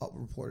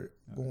 Reported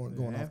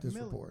going off this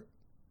report.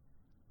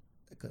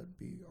 It could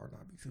be or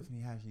not be true.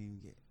 Tiffany Haddish didn't even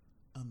get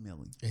 $1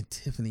 million. And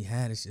Tiffany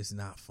Haddish is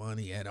not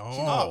funny at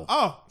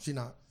all. She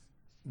not.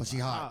 But she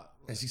hot.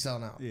 And she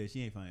selling out. Yeah,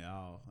 she ain't funny at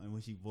all. And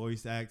when she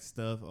voice acts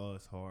stuff,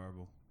 it's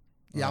horrible.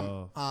 Yeah,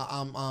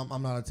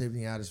 I'm not a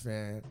Tiffany Haddish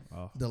fan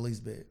the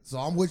least bit. So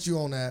I'm with you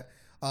on that.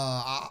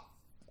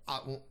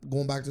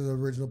 Going back to the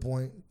original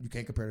point, you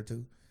can't compare the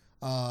two.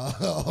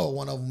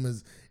 One of them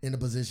is in the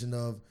position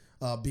of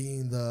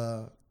being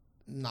I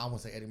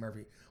won't say Eddie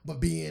Murphy, but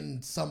being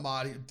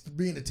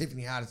the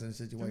Tiffany Haddish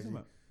situation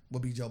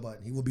would be Joe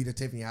Budden. He would be the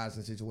Tiffany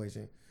Haddish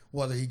situation.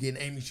 Whether he getting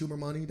Amy Schumer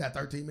money, that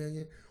 $13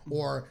 million,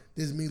 or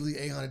this measly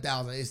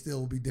 $800,000, it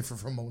still will be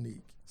different from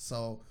Monique.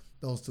 So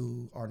those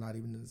two are not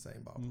even in the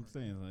same ballpark. I'm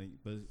saying,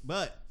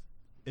 but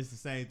it's the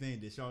same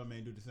thing. Did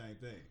Charlamagne do the same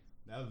thing?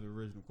 That was the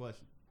original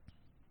question.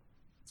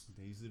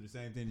 Did he do the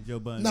same thing to Joe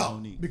Budden? No,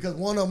 because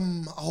one of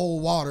them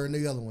hold water and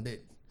the other one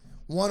didn't.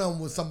 One of them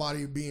was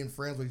somebody being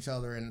friends with each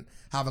other and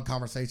having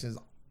conversations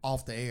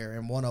off the air,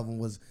 and one of them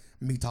was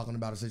me talking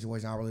about a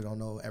situation I really don't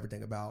know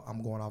everything about.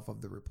 I'm going off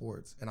of the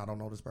reports, and I don't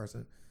know this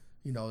person.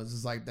 It's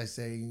just like they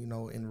say,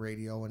 in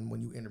radio and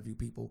when you interview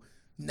people,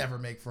 never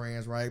make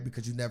friends, right?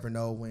 Because you never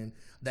know when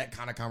that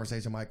kind of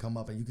conversation might come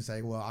up, and you can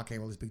say, well, I can't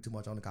really speak too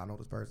much on the I know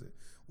this person.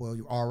 Well, we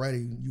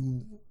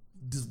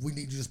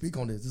need you to speak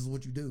on this. This is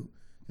what you do.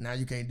 Now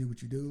you can't do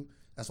what you do.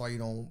 That's why you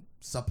don't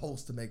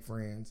supposed to make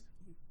friends.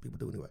 People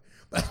do anyway.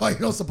 That's why you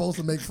don't supposed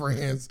to make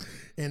friends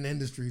in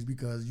industries,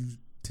 because you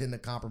tend to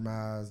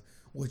compromise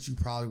what you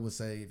probably would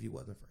say if you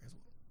wasn't friends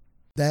with.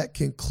 That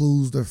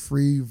concludes the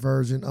free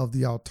version of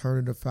the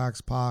Alternative Facts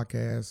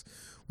podcast.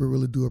 We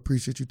really do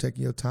appreciate you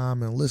taking your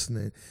time and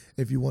listening.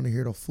 If you want to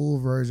hear the full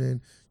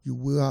version, you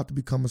will have to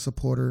become a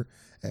supporter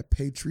at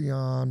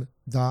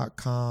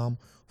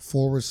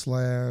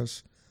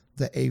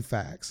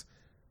patreon.com/theafacts.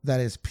 That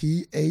is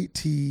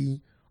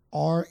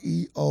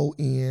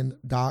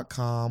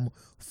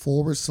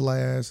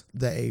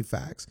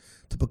patreon.com/theafacts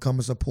to become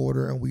a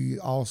supporter. And we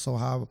also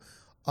have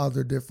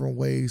other different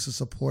ways to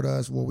support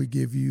us where we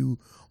give you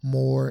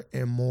more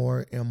and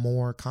more and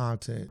more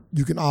content.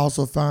 You can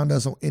also find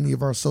us on any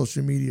of our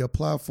social media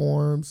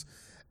platforms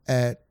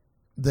at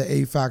the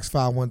AFAX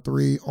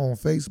 513 on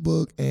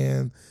Facebook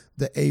and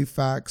the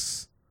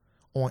AFAX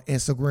on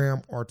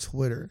Instagram or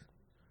Twitter.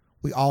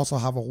 We also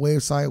have a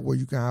website where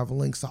you can have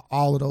links to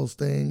all of those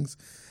things,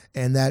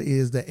 and that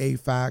is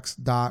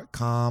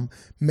theafax.com.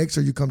 Make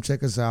sure you come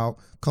check us out.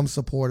 Come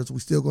support us. We're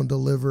still going to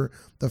deliver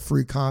the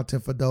free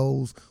content for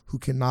those who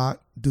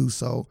cannot do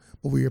so,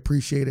 but we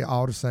appreciate it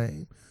all the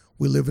same.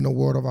 We live in a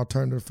world of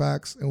alternative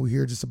facts, and we're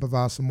here just to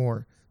provide some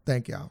more.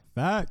 Thank y'all.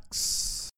 Facts.